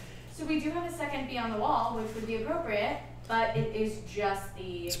giveaway. So we do have a second Bee on the Wall, which would be appropriate, but it is just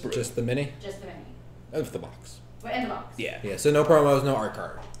the Just the mini mini. of the box. We're in the box. Yeah. Yeah. So no promos, no art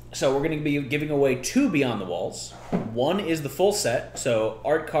card. So we're going to be giving away 2 Beyond the Walls. 1 is the full set, so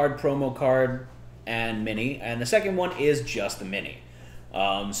art card, promo card, and mini. And the second one is just the mini.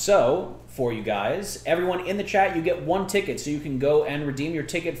 So, for you guys, everyone in the chat, you get 1 ticket, so you can go and redeem your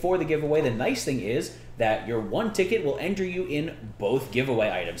ticket for the giveaway. The nice thing is that your 1 ticket will enter you in both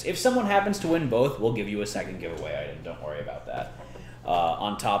giveaway items. If someone happens to win both, we'll give you a second giveaway item. Don't worry about that.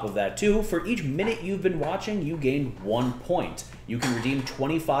 On top of that, too, for each minute you've been watching, you gain 1 point. You can redeem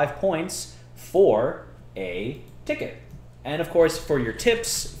 25 points for a ticket. And, of course, for your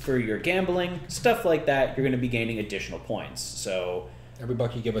tips, for your gambling, stuff like that, you're going to be gaining additional points. So Every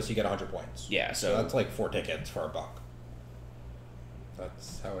buck you give us, you get 100 points. yeah, So that's like 4 tickets for a buck.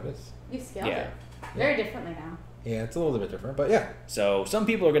 That's how it is. You've scaled Yeah. it very differently now. Yeah, it's a little bit different, but yeah. So some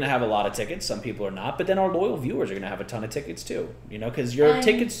people are going to have a lot of tickets, some people are not, but then our loyal viewers are going to have a ton of tickets too. You know, because your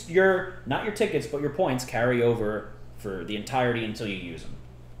tickets, not your tickets, but your points carry over for the entirety until you use them.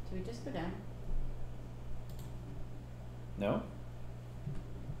 Do we just go down? No?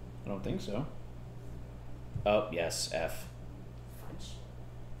 I don't think so. Oh, yes, F.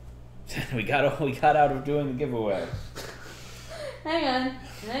 Fudge. we got out of doing the giveaway. Hang on.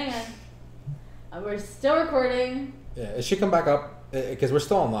 We're still recording. Yeah, it should come back up because we're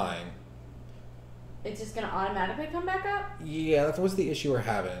still online. It's just gonna automatically come back up? Yeah, that was the issue we're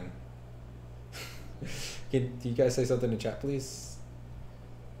having. Can you guys say something in chat, please?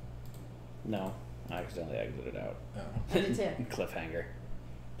 No, I accidentally exited out. Oh. I did too. Cliffhanger.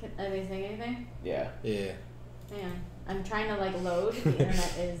 Are they saying anything? Yeah. Yeah. Hang on. I'm trying to like load. The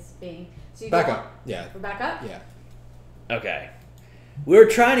internet is being. So you Back go- up. Yeah. We're back up? Yeah. Okay. We were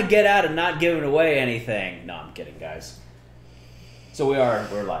trying to get out of not giving away anything. No, I'm kidding, guys. So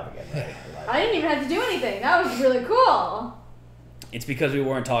we're live again, right? We're live. I didn't even have to do anything. That was really cool. It's because we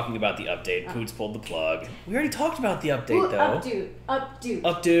weren't talking about the update. Oh. Poots pulled the plug. We already talked about the update, Ooh, though.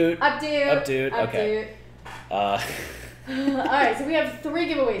 Updude. Updude. Okay. Alright, so we have 3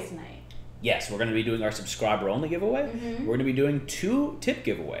 giveaways tonight. Yes, we're going to be doing our subscriber-only giveaway. Mhm. We're going to be doing 2 tip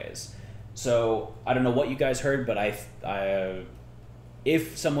giveaways. So, I don't know what you guys heard, but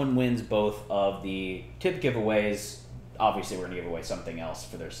if someone wins both of the tip giveaways, obviously we're going to give away something else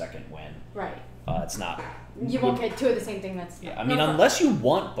for their second win. Right. It's not... You won't get 2 of the same thing. That's Yeah, I mean, unless you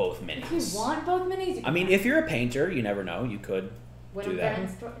want both minis. If you want both minis, you can I mean, if you're a painter, you never know. You could win do them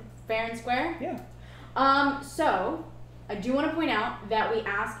that. fair and square. Yeah. So I do want to point out that we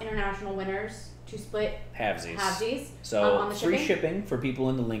ask international winners to split Halvesies. on So, the free shipping. shipping for people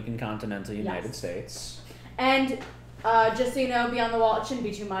in the Lincoln Continental United Yes. States. And just so you know, Beyond the Wall, it shouldn't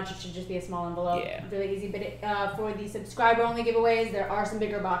be too much. It should just be a small envelope. Yeah. Really easy. But for the subscriber-only giveaways, there are some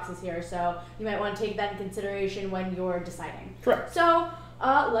bigger boxes here, so you might want to take that in consideration when you're deciding. Correct. So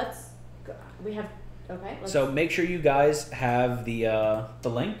let's go. We have So make sure you guys have the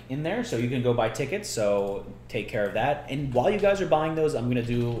link in there so you can go buy tickets. So take care of that. And while you guys are buying those, I'm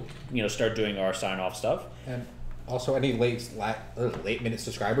gonna start doing our sign-off stuff. And also, any late minute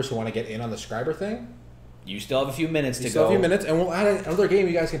subscribers who want to get in on the subscriber thing, You still have a few minutes to still go. a few minutes, and we'll add another game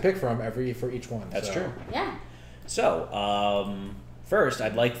you guys can pick from for each one. That's true. Yeah. So, first,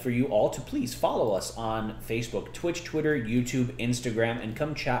 I'd like for you all to please follow us on Facebook, Twitch, Twitter, YouTube, Instagram, and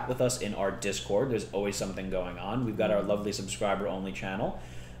come chat with us in our Discord. There's always something going on. We've got our lovely subscriber-only channel.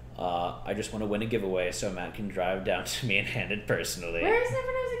 I just want to win a giveaway so Matt can drive down to me and hand it personally. Where is Never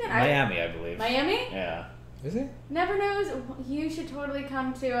Knows again? Miami, I believe. Miami? Yeah. Is it? Never Knows. You should totally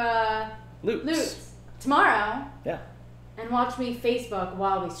come to Lutz. tomorrow. Yeah. And watch me Facebook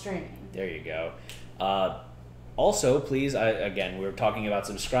while we streaming. There you go. Also, please, again, we were talking about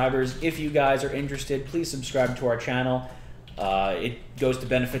subscribers. If you guys are interested, please subscribe to our channel. It goes to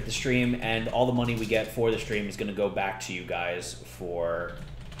benefit the stream, and all the money we get for the stream is going to go back to you guys for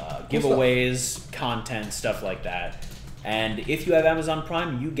giveaways, content, stuff like that. And if you have Amazon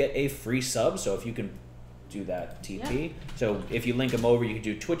Prime, you get a free sub. So if you can do that, TP. Yeah. So if you link them over, you can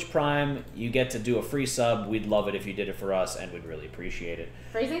do Twitch Prime. You get to do a free sub. We'd love it if you did it for us, and we'd really appreciate it.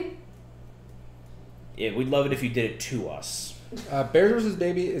 Phrasing? We'd love it if you did it to us. Bears vs.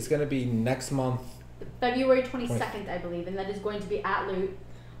 Baby is going to be next month. February 22nd, I believe, and that is going to be at Loot.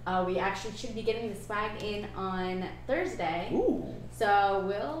 We actually should be getting the swag in on Thursday. Ooh. So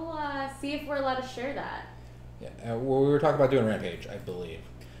we'll see if we're allowed to share that. Yeah, well, we were talking about doing Rampage, I believe.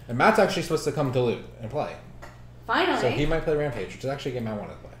 And Matt's actually supposed to come to Loot and play. Finally. So he might play Rampage, which is actually a game I want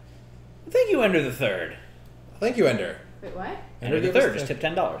to play. Thank you, Ender the Third. Thank you, Ender. Wait, what? Ender the Third, just tip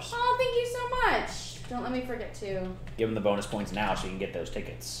 $10. Oh, thank you so much. Don't let me forget to. Give him the bonus points now so you can get those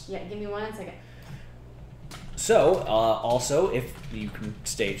tickets. Yeah, give me 1 second. So, also, if you can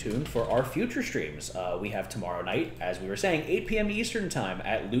stay tuned for our future streams, we have tomorrow night, as we were saying, 8 p.m. Eastern Time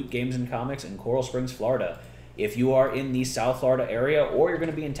at Loot Games and Comics in Coral Springs, Florida. If you are in the South Florida area or you're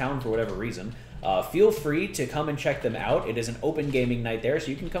going to be in town for whatever reason, feel free to come and check them out. It is an open gaming night there, so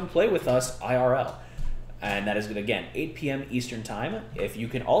you can come play with us IRL. And that is, again, 8 p.m. Eastern Time. If you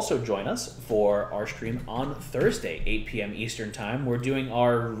can also join us for our stream on Thursday, 8 p.m. Eastern Time, we're doing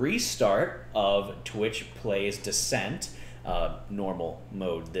our restart of Twitch Plays Descent, normal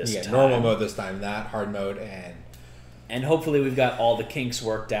mode this time. Yeah, normal mode this time, not hard mode, and hopefully we've got all the kinks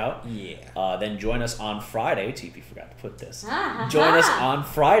worked out. Yeah. Then join us on Friday. TP forgot to put this. Join us on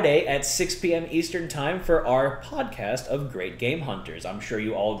Friday at 6 p.m. Eastern Time for our podcast of Great Game Hunters. I'm sure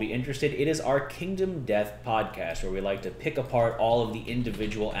you all will be interested. It is our Kingdom Death podcast where we like to pick apart all of the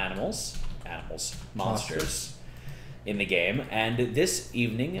individual monsters in the game. And this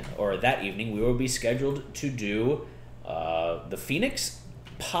evening, or that evening, we will be scheduled to do the Phoenix,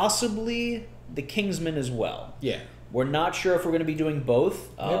 possibly the Kingsman as well. Yeah. We're not sure if we're going to be doing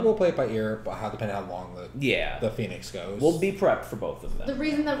both. Maybe we'll play it by ear, but depending on how long the Phoenix goes. We'll be prepped for both of them. The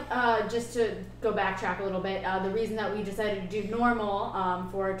reason that, just to go backtrack a little bit, the reason that we decided to do normal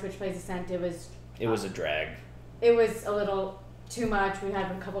for Twitch Plays Descent, it was a drag. It was a little too much. We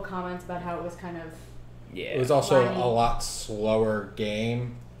had a couple comments about how it was kind of... Yeah. It was also whiny. a lot slower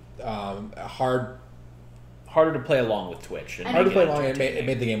game. Harder to play along with Twitch. And Hard to make play along. It entertaining.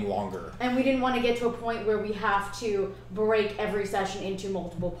 made the game longer. And we didn't want to get to a point where we have to break every session into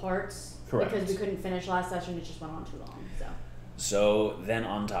multiple parts. Correct. Because we couldn't finish last session. It just went on too long. So then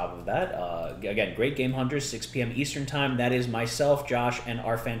on top of that, again, Great Game Hunters, 6 p.m. Eastern Time. That is myself, Josh, and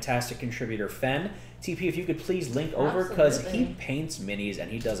our fantastic contributor, Fen. TP, if you could please link over, because he paints minis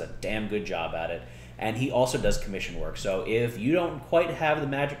and he does a damn good job at it. And he also does commission work. So if you don't quite have the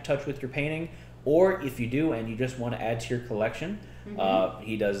magic touch with your painting, or if you do and you just want to add to your collection,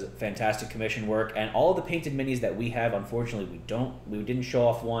 he does fantastic commission work. And all the painted minis that we have, unfortunately, we didn't show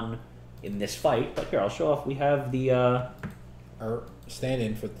off one in this fight. But here, I'll show off. We have the Our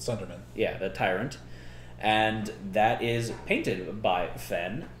stand-in for the Sunderman. Yeah, the Tyrant. And that is painted by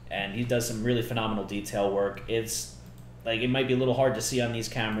Fen. And he does some really phenomenal detail work. It's like, it might be a little hard to see on these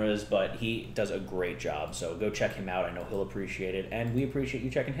cameras, but he does a great job. So go check him out. I know he'll appreciate it. And we appreciate you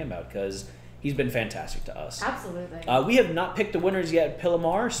checking him out, because he's been fantastic to us. Absolutely. We have not picked the winners yet,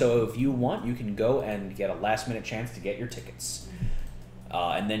 Pillamar, so if you want, you can go and get a last-minute chance to get your tickets.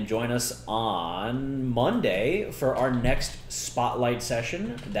 And then join us on Monday for our next Spotlight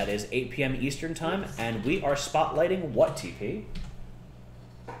session. That is 8 p.m. Eastern Time, and we are spotlighting what, TP?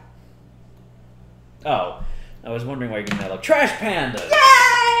 Oh, I was wondering why you're giving that look. Trash Pandas!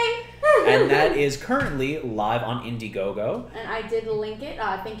 Yay! And that is currently live on Indiegogo. And I did link it.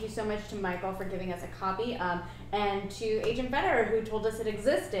 Thank you so much to Michael for giving us a copy, and to Agent Federer, who told us it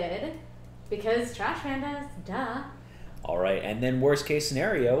existed, because Trash Pandas, duh. All right, and then worst case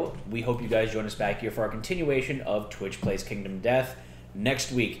scenario, we hope you guys join us back here for our continuation of Twitch Plays Kingdom Death.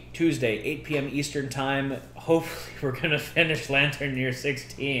 Next week, Tuesday, 8 p.m. Eastern Time. Hopefully we're going to finish Lantern Year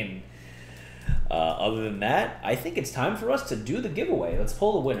 16. Other than that, I think it's time for us to do the giveaway. Let's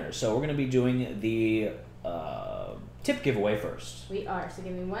pull the winner. So we're going to be doing the tip giveaway first. We are. So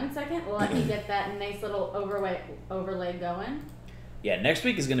give me 1 second. Let me get that nice little overlay going. Yeah, next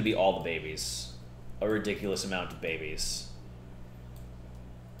week is going to be all the babies. A ridiculous amount of babies.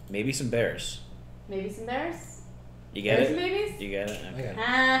 Maybe some bears. Maybe some bears. You get Bears it? and babies? You get it? Okay.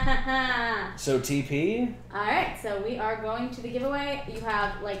 Ha ha ha. So TP? Alright, so we are going to the giveaway. You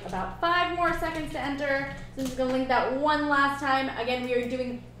have like about 5 more seconds to enter. So I'm just gonna link that one last time. Again, we are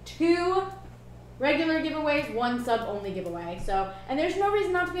doing 2 regular giveaways, 1 sub-only giveaway. So, and there's no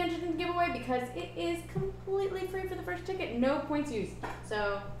reason not to be entered in the giveaway because it is completely free for the first ticket, no points used.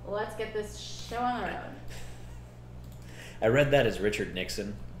 So let's get this show on the road. I read that as Richard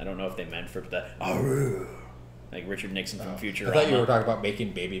Nixon. I don't know if they meant for the "Aroo," like Richard Nixon from Futurama. I thought you were talking about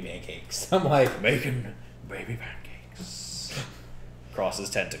making baby pancakes. I'm like, making baby pancakes. Crosses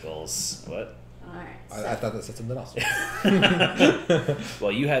tentacles. What? Alright. I thought that said something else.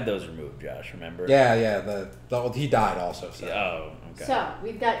 Well, you had those removed, Josh. Remember? Yeah. He died also. So. Oh, okay. So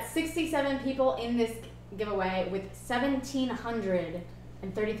we've got 67 people in this giveaway with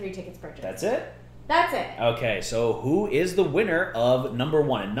 1,733 tickets purchased. That's it? That's it. Okay, so who is the winner of number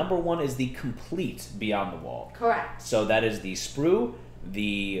 1? And number 1 is the complete Beyond the Wall. Correct. So that is the sprue,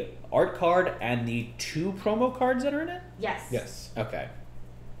 the art card, and the 2 promo cards that are in it? Yes. Yes. Okay.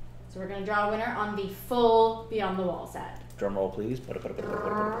 So we're going to draw a winner on the full Beyond the Wall set. Drum roll, please. Don't do it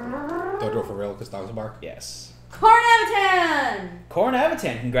for real because dogs will bark. Yes. Cornavatan! Corn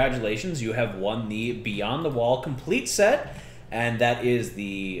Avatan, congratulations. You have won the Beyond the Wall complete set. And that is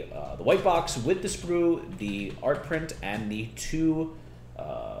the white box with the sprue, the art print, and the 2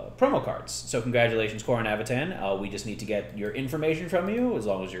 promo cards. So congratulations, Corn Avatan. We just need to get your information from you. As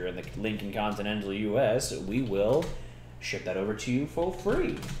long as you're in the Lincoln Continental US, we will ship that over to you for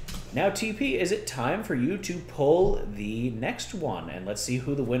free. Now, TP, is it time for you to pull the next one? And let's see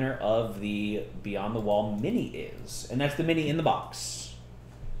who the winner of the Beyond the Wall mini is. And that's the mini in the box.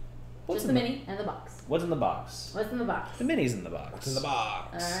 Just the mini and the box. What's in the box? What's in the box? The mini's in the box. What's in the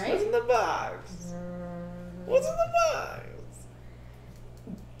box? Alright. What's in the box? What's in the box?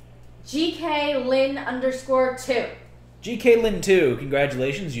 GK Lynn _2. GK Lin 2,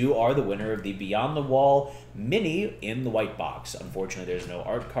 congratulations. You are the winner of the Beyond the Wall mini in the white box. Unfortunately, there's no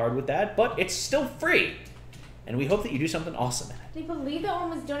art card with that, but it's still free. And we hope that you do something awesome in it. I believe that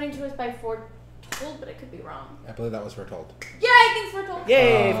one was donated to us by Foretold, but I could be wrong. I believe that was foretold. Yeah, I think it's Foretold.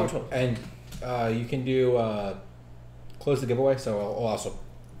 Yay, Foretold. And you can do close the giveaway, so I'll also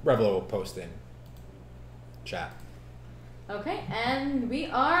Revlo will post in chat. Okay, and we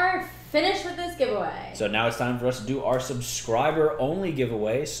are finished with this giveaway. So now it's time for us to do our subscriber-only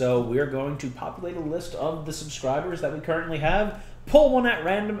giveaway. So we're going to populate a list of the subscribers that we currently have, pull one at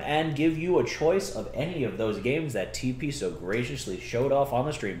random, and give you a choice of any of those games that TP so graciously showed off on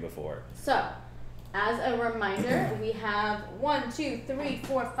the stream before. So, as a reminder, we have 1, 2, 3,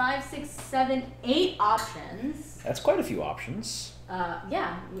 4, 5, 6, 7, 8 options. That's quite a few options.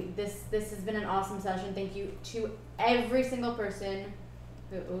 Yeah, this has been an awesome session. Thank you to every single person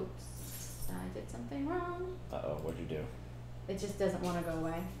who, oops, I did something wrong. Uh-oh, what'd you do? It just doesn't want to go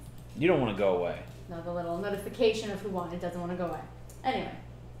away. You don't want to go away. No, the little notification of who won, it doesn't want to go away. Anyway.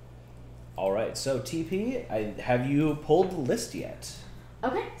 All right, so TP, have you pulled the list yet?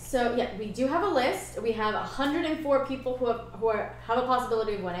 Okay, so yeah, we do have a list. We have 104 people who have a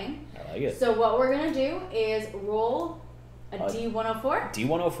possibility of winning. I like it. So what we're going to do is roll a D104.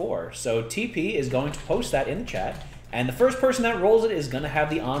 D104. So TP is going to post that in the chat, and the first person that rolls it is going to have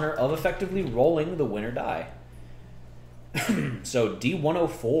the honor of effectively rolling the winner die. So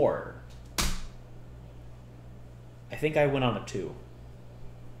D104. I think I went on a 2.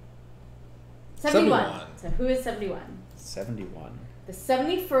 71. So who is 71? 71. The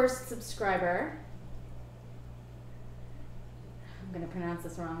 71st subscriber. I'm going to pronounce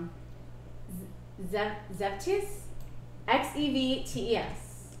this wrong. Zevtis? Xevtes.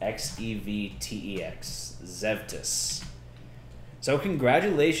 Xevtes. Zevtis. So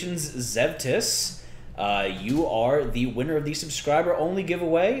congratulations, Zevtis. You are the winner of the subscriber-only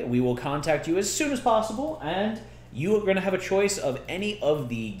giveaway. We will contact you as soon as possible, and you are going to have a choice of any of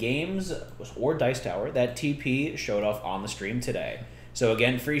the games or Dice Tower that TP showed off on the stream today. So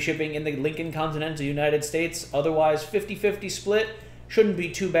again, free shipping in the Lincoln Continental United States. Otherwise, 50-50 split. Shouldn't be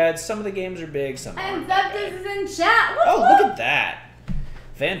too bad. Some of the games are big, some aren't. And Zeptis is in chat. Woo-hoo! Oh, look at that.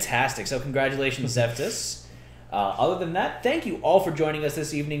 Fantastic. So congratulations, Zeptis. Other than that, thank you all for joining us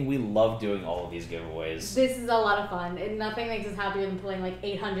this evening. We love doing all of these giveaways. This is a lot of fun, and nothing makes us happier than pulling like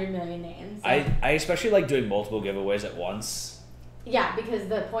 800 million names. So. I especially like doing multiple giveaways at once. Yeah, because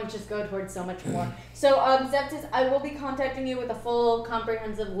the points just go towards so much more. So, Zeptis, I will be contacting you with a full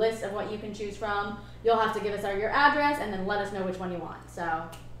comprehensive list of what you can choose from. You'll have to give us your address and then let us know which one you want. So,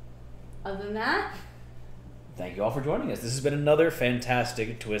 other than that... Thank you all for joining us. This has been another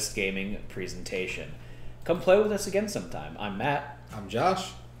fantastic Twist Gaming presentation. Come play with us again sometime. I'm Matt. I'm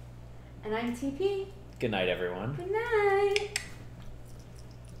Josh. And I'm TP. Good night, everyone. Good night.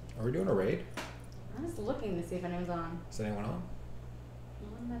 Are we doing a raid? I'm just looking to see if anyone's on. Is anyone on?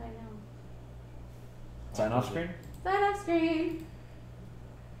 No one that I know. Sign off screen. Sign off screen.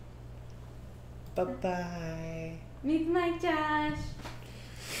 Bye-bye. Meet Mike Josh.